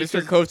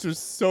 Mr. Coach was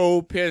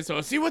so pissed. Oh,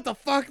 see what the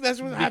fuck?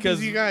 That's what happens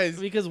to you guys.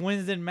 Because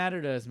wins didn't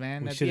matter to us,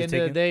 man. We At the should've end of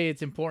taken- the day,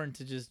 it's important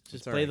to just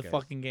It's play alright, the guys.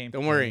 fucking game.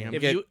 Don't worry.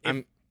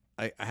 If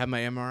I have my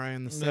MRI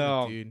on the 7th,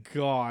 No, dude.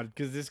 God,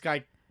 because this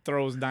guy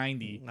throws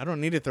 90. I don't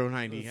need to throw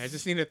 90. I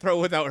just need to throw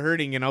without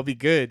hurting, and I'll be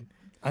good.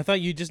 I thought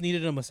you just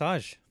needed a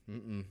massage.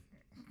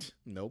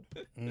 Nope.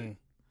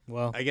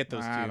 Well, I get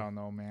those I two don't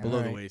know, man. below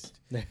the Alright. waist.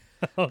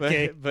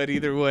 okay, But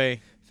either way.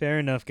 fair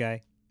enough,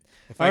 guy.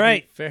 if All I can-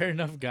 right, Fair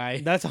enough,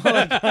 guy. that's all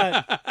I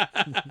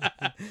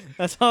got.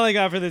 That's all I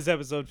got for this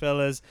episode,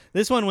 fellas.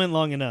 This one went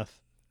long enough.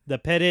 The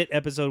Pet It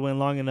episode went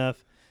long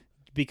enough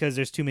because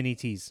there's too many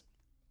T's.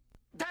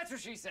 That's what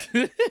she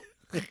said.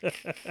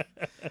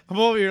 I'm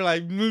over here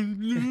like.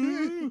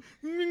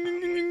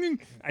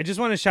 I just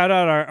want to shout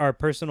out our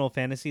personal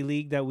fantasy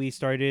league that we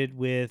started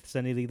with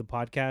Sunday League the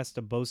podcast.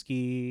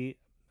 Boski,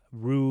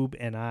 Rube,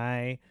 and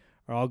I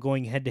are all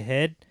going head to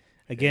head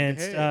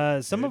against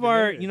some of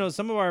our,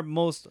 some of our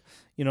most,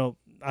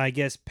 I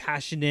guess,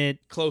 passionate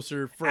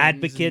Closer friends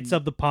advocates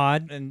of the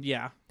pod. and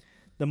yeah.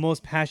 The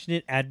most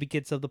passionate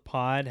advocates of the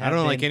pod. I have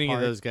don't like been any of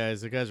part those guys.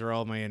 The guys are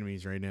all my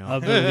enemies right now.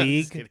 of the Just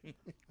league. kidding.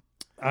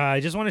 I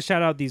just want to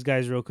shout out these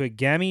guys real quick.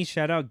 Gammy,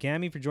 shout out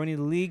Gammy for joining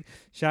the league.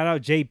 Shout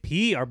out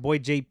JP, our boy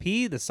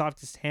JP, the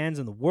softest hands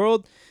in the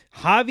world.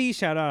 Javi,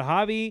 shout out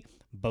Javi.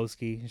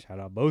 Boski, shout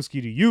out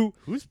Boski to you.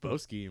 Who's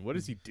Boski and what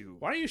does he do?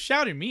 Why are you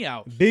shouting me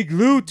out? Big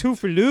Lou, 2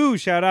 for Lou.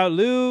 Shout out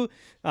Lou.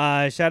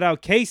 Shout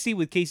out Casey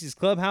with Casey's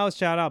Clubhouse.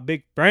 Shout out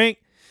Big Frank.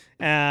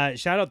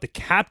 Shout out the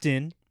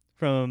captain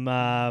from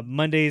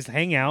Monday's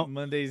Hangout.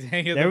 Monday's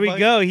hanging. There we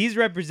go. He's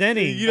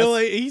representing. You know,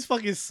 like, he's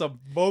fucking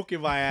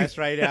smoking my ass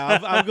right now.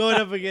 I'm going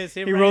up against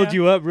him. He right rolled now.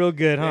 you up real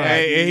good, huh?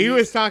 Hey, he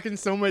was talking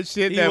so much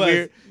shit He that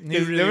was. we He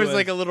really there was was.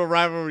 like a little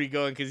rivalry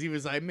going because he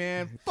was like,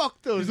 man, fuck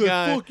those He's like,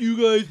 guys. fuck you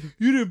guys.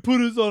 You didn't put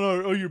us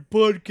on your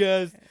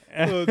podcast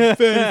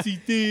fantasy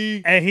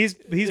thing. And he's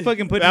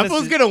fucking putting That us.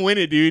 fool's gonna win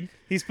it, dude.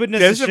 He's putting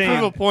us That's to to prove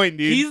a shame. point,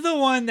 dude. He's the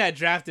one that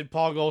drafted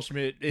Paul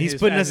Goldschmidt. He's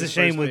putting us to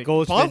shame with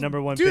Goldschmidt, number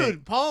one dude,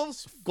 pick. Paul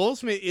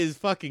Goldsmith is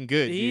fucking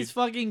good. He's dude.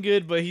 fucking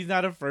good, but he's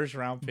not a first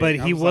round pick. But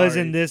he I'm was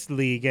sorry. in this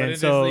league, But and in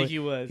so this league he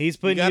was. he's You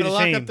putting you gotta to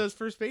lock shame. up those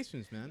first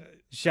basemen, man.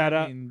 Shout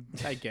out,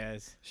 I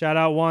guess. shout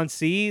out Juan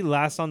C.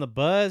 Last on the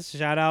buzz.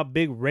 Shout out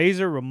Big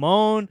Razor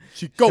Ramon.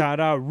 Chico. Shout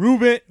out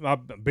Ruben.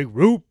 Big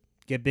Rube.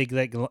 Get big,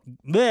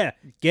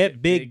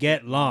 get big,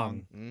 get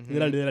long.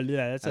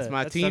 That's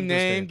my that's team tongue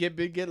name. twister. Get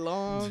big, get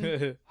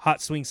long.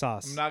 Hot Swing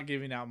Sauce. I'm not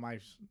giving out my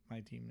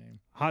team name.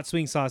 Hot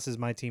Swing Sauce is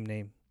my team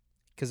name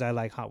because I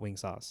like hot wing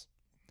sauce.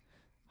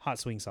 Hot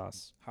Swing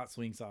Sauce. Hot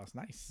swing sauce.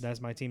 Nice.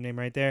 That's my team name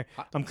right there.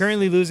 Hot I'm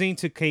currently losing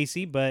to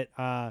Casey, but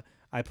I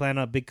plan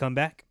on a big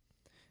comeback.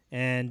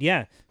 And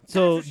yeah,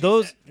 so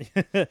those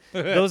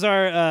those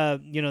are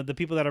the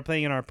people that are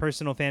playing in our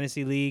personal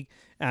fantasy league.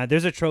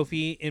 There's a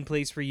trophy in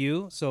place for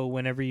you. So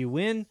whenever you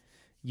win,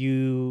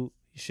 you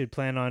should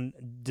plan on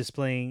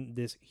displaying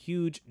this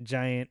huge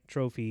giant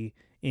trophy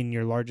in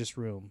your largest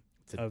room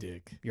It's a of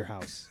dick. your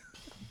house.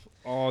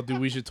 Oh, dude,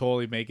 we should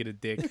totally make it a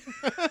dick.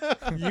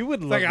 You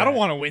would love Like, that. I don't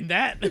want to win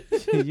that.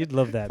 You'd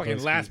love that. Fucking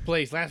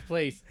Boski. last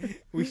place.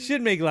 We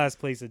should make last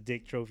place a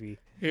dick trophy.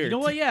 Here, You know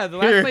what? Yeah, the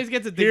last here, place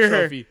gets a dick here.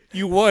 trophy.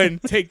 You won.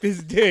 Take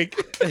this dick.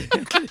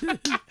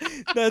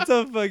 That's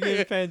a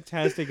fucking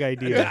fantastic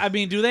idea. I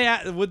mean, do they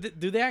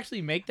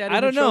actually make that? I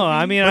in the don't know. trophy?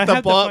 I mean, But I the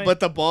have ball, to find, but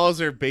the balls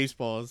are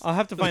baseballs. I'll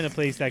have to find a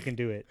place that can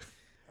do it.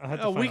 I'll have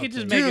to Oh, we find a could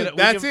just place. make Dude, it.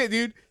 that's it,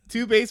 dude.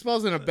 2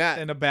 baseballs and a bat.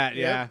 And a bat,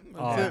 yeah. Yep.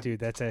 Oh, dude,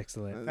 that's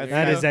excellent. That's-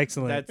 That is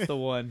excellent. That's the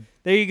one.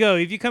 There you go.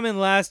 If you come in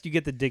last, you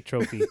get the dick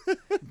trophy.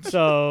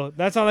 So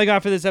that's all I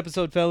got for this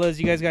episode, fellas.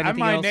 You guys got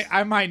anything else?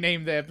 I might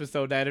name the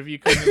episode that if you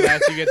come in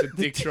last, you get the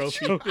dick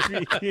trophy.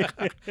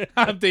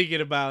 I'm thinking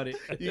about it.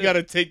 You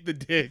gotta take the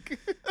dick.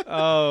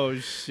 Oh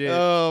shit.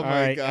 Oh my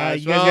right, gosh.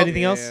 you guys got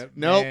anything else? Yeah,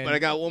 Nope. man. But I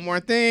got one more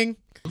thing.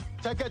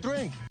 Take a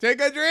drink.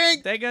 Take a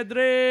drink. Take a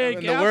drink.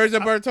 In the words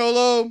of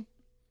Bartolo,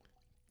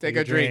 take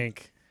a drink.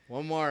 drink.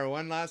 One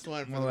last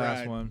one for One the last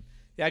ride. one.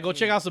 Yeah, go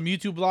check out some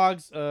YouTube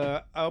blogs.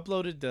 I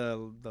uploaded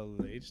the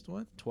latest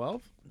one,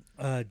 12.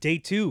 Day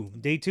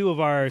two of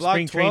our Vlog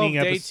spring 12, training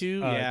day episode. 2,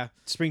 yeah.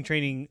 Spring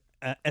training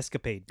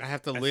escapade. I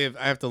have to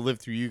live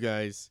through you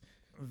guys.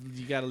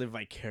 You gotta live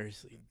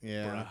vicariously.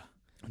 Yeah.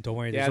 Bruh. Don't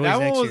worry. Yeah, There's that always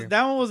one next was year.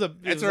 that one was a.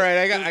 it That's was all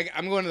a- right.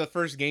 I'm going to the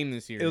first game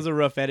this year. It was a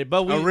rough edit,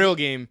 but we. a real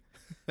game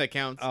that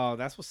counts. Oh,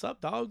 that's what's up,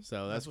 dog.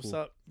 So that's what's cool.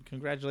 up.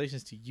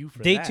 Congratulations to you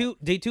for Day that. two.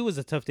 Day 2 was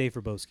a tough day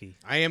for Boski.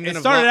 I am It gonna.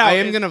 started out- I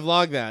am it- gonna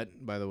vlog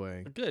that, by the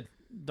way. Good.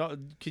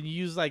 Can you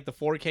use like the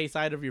 4K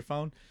side of your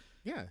phone?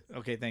 Yeah.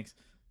 Okay, thanks.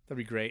 That'd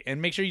be great.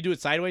 And make sure you do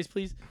it sideways,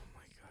 please.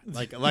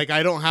 Like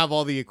I don't have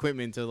all the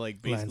equipment to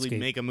like basically Landscape.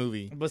 make a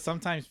movie. But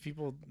sometimes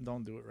people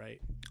don't do it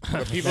right.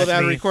 But people That's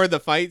that me. record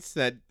the fights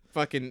that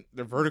fucking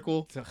they're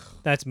vertical.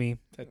 That's me.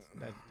 That's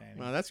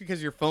Well, that's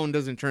because your phone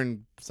doesn't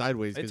turn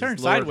sideways. It 'cause turns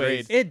it's lower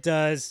sideways. grade. It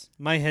does.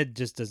 My head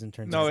just doesn't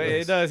turn. No,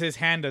 sideways. it does. His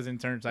hand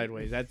doesn't turn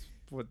sideways. That's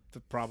what the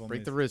problem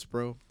Break is. the wrist,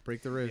 bro.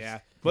 Break the wrist. Yeah,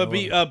 but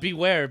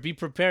beware, be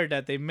prepared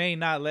that they may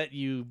not let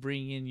you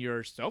bring in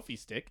your selfie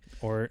stick,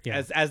 Or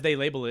yeah, as they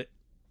label it.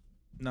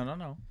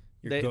 No.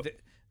 Your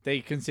They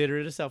consider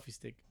it a selfie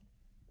stick.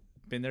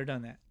 Been there,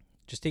 done that.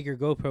 just take your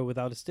GoPro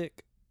without a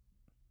stick.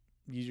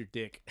 Use your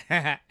dick.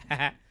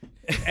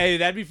 Hey,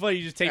 that'd be funny.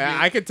 You just take. Your,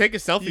 I could take a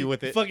selfie you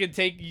with it. Fucking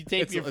tape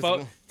It's- your it's-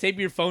 phone. Tape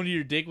your phone to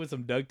your dick with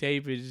some duct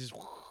tape. And just.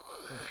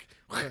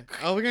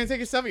 Oh, we're gonna take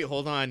a selfie.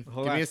 Hold on.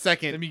 Hold Give on. me a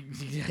second. Let me.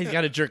 He's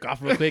got to jerk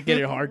off real quick. Get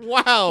it hard.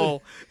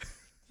 Wow.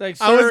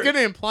 Like, I was sir- gonna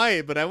imply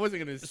it, but I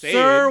wasn't gonna say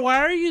Sir, it. why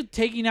are you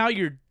taking out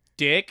your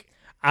dick?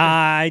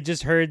 I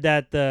just heard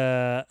that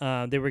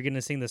they were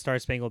gonna sing the Star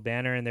Spangled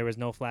Banner and there was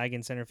no flag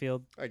in center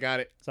field, I got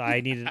it. so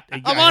I needed.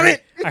 I'm on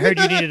it. I heard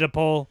you needed a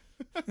poll.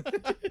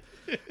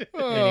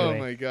 Oh Anyway,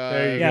 my god.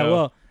 there you Yeah,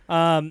 go.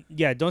 well,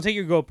 yeah, don't take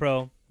your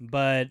GoPro,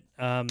 but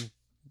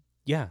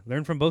yeah,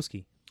 learn from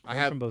Boski. I Learn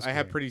have from Boski I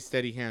have there. pretty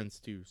steady hands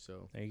too,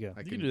 so There you go.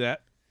 I You can do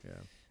that.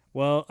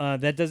 Well,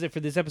 that does it for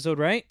this episode,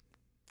 right?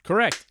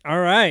 Correct. All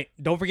right.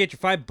 Don't forget your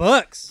 $5.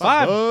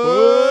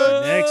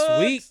 $5 next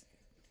week.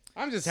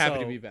 I'm just happy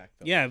to So, be back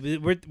though. Yeah,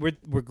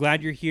 we're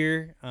glad you're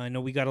here. I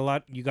know you got a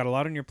lot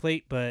on your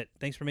plate, but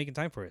thanks for making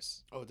time for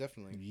us. Oh,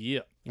 definitely. Yeah.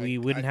 We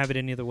wouldn't have it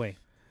any other way.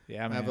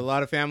 Yeah, I man. have a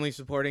lot of family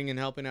supporting and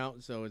helping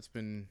out, so it's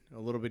been a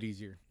little bit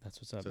easier. That's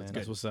what's up, So it's man.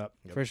 That's what's up.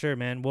 For sure,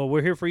 man. Well,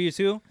 we're here for you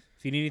too.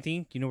 If you need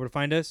anything, you know where to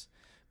find us.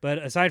 But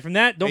aside from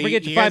that, don't Hey,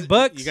 forget you your guys-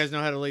 $5. You guys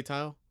know how to lay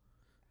tile?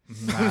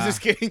 Nah. I'm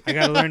just kidding. I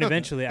gotta learn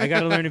eventually. I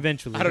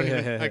don't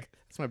even. Like,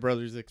 it's my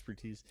brother's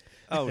expertise.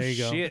 Oh There you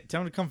go. shit! Tell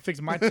him to come fix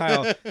my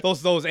tile.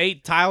 those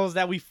 8 tiles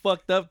that we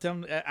fucked up. Tell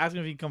him, ask him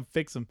if he can come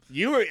fix them.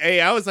 You were.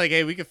 Hey, I was like,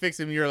 hey, we can fix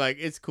him. You're like,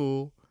 it's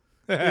cool.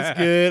 It's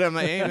good. I'm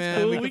like, hey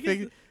man, cool. we We can can-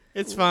 fix it.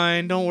 It's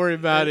fine. Don't worry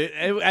about it.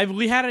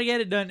 We had to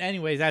get it done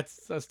anyways.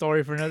 That's a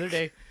story for another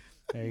day.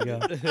 There you go.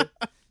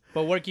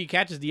 But where can you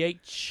catch us,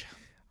 DH?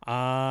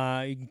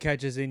 You can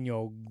catch us in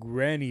your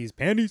granny's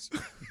panties.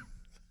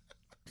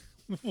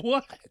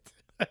 What?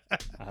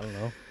 I don't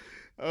know.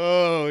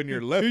 Oh, in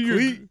your left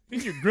cleat In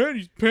your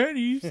granny's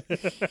panties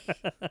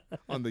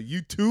on the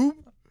YouTube.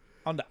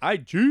 on the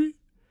IG.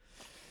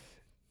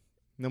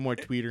 No more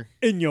tweeter.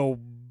 In your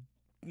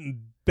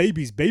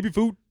baby's baby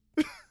food.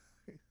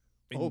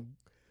 Oh,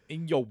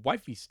 In your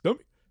wifey's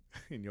stomach.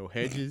 in your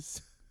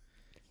hedges.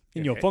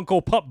 In your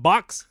Funko Pop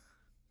box.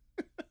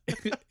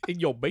 In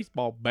your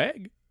baseball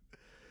bag.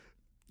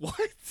 What?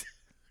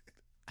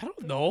 I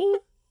don't know.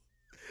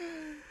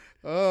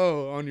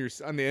 Oh, on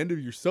the end of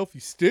your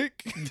selfie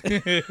stick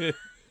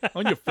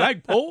On your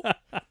flagpole.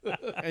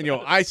 and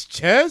your ice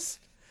chest.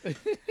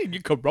 In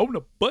your Corona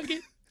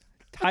bucket.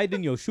 Tied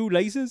in your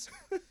shoelaces.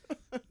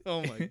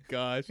 Oh my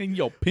gosh. In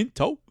your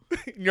Pinto.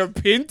 In your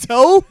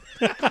Pinto.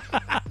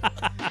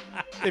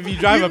 If you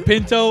drive a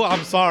Pinto,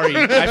 I'm sorry.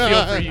 I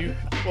feel for you.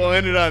 We'll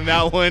end it on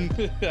that one.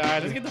 All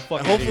right, let's get the fuck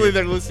out of Hopefully here.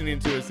 they're listening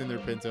to us in their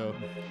Pinto.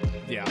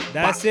 Yeah.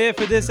 That's it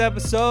for this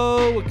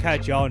episode. We'll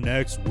catch y'all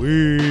next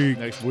week.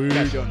 Next week.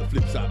 Catch you on the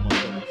flip side,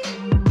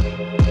 motherfuckers.